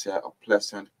have a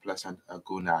pleasant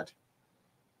good night.